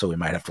 So we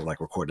might have to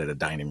record at a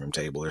dining room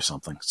table or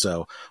something.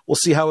 So we'll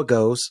see how it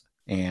goes.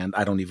 And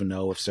I don't even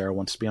know if Sarah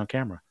wants to be on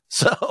camera.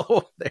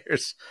 So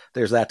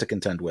there's that to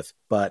contend with.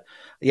 But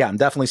yeah, we're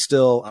definitely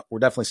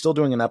still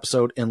doing an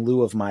episode in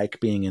lieu of Mike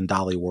being in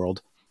Dolly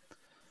World.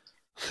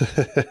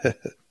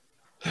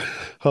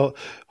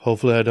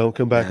 Hopefully I don't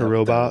come back a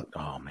robot.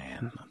 Oh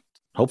man.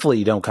 Hopefully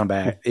you don't come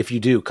back. If you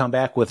do, come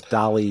back with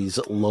Dolly's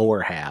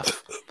lower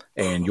half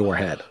and your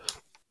head.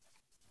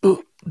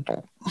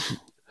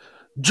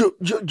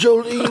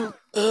 Jolene,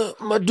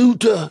 my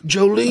duta,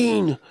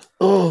 Jolene.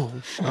 Oh,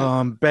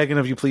 Begging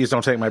of you, please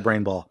don't take my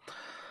brain ball.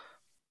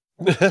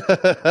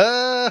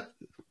 Hey,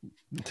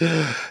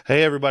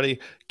 everybody,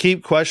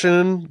 keep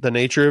questioning the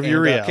nature of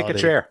your reality. Kick a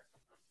chair.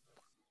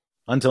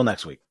 Until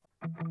next week.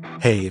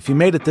 Hey, if you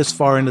made it this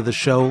far into the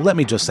show, let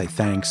me just say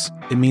thanks.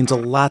 It means a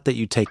lot that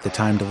you take the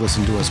time to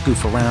listen to us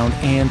goof around,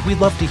 and we'd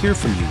love to hear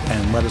from you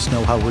and let us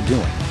know how we're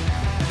doing.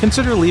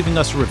 Consider leaving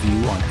us a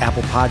review on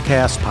Apple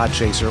Podcasts,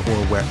 Podchaser,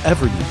 or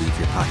wherever you leave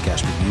your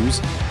podcast reviews,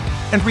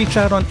 and reach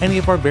out on any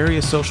of our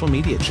various social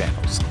media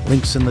channels.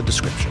 Links in the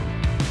description.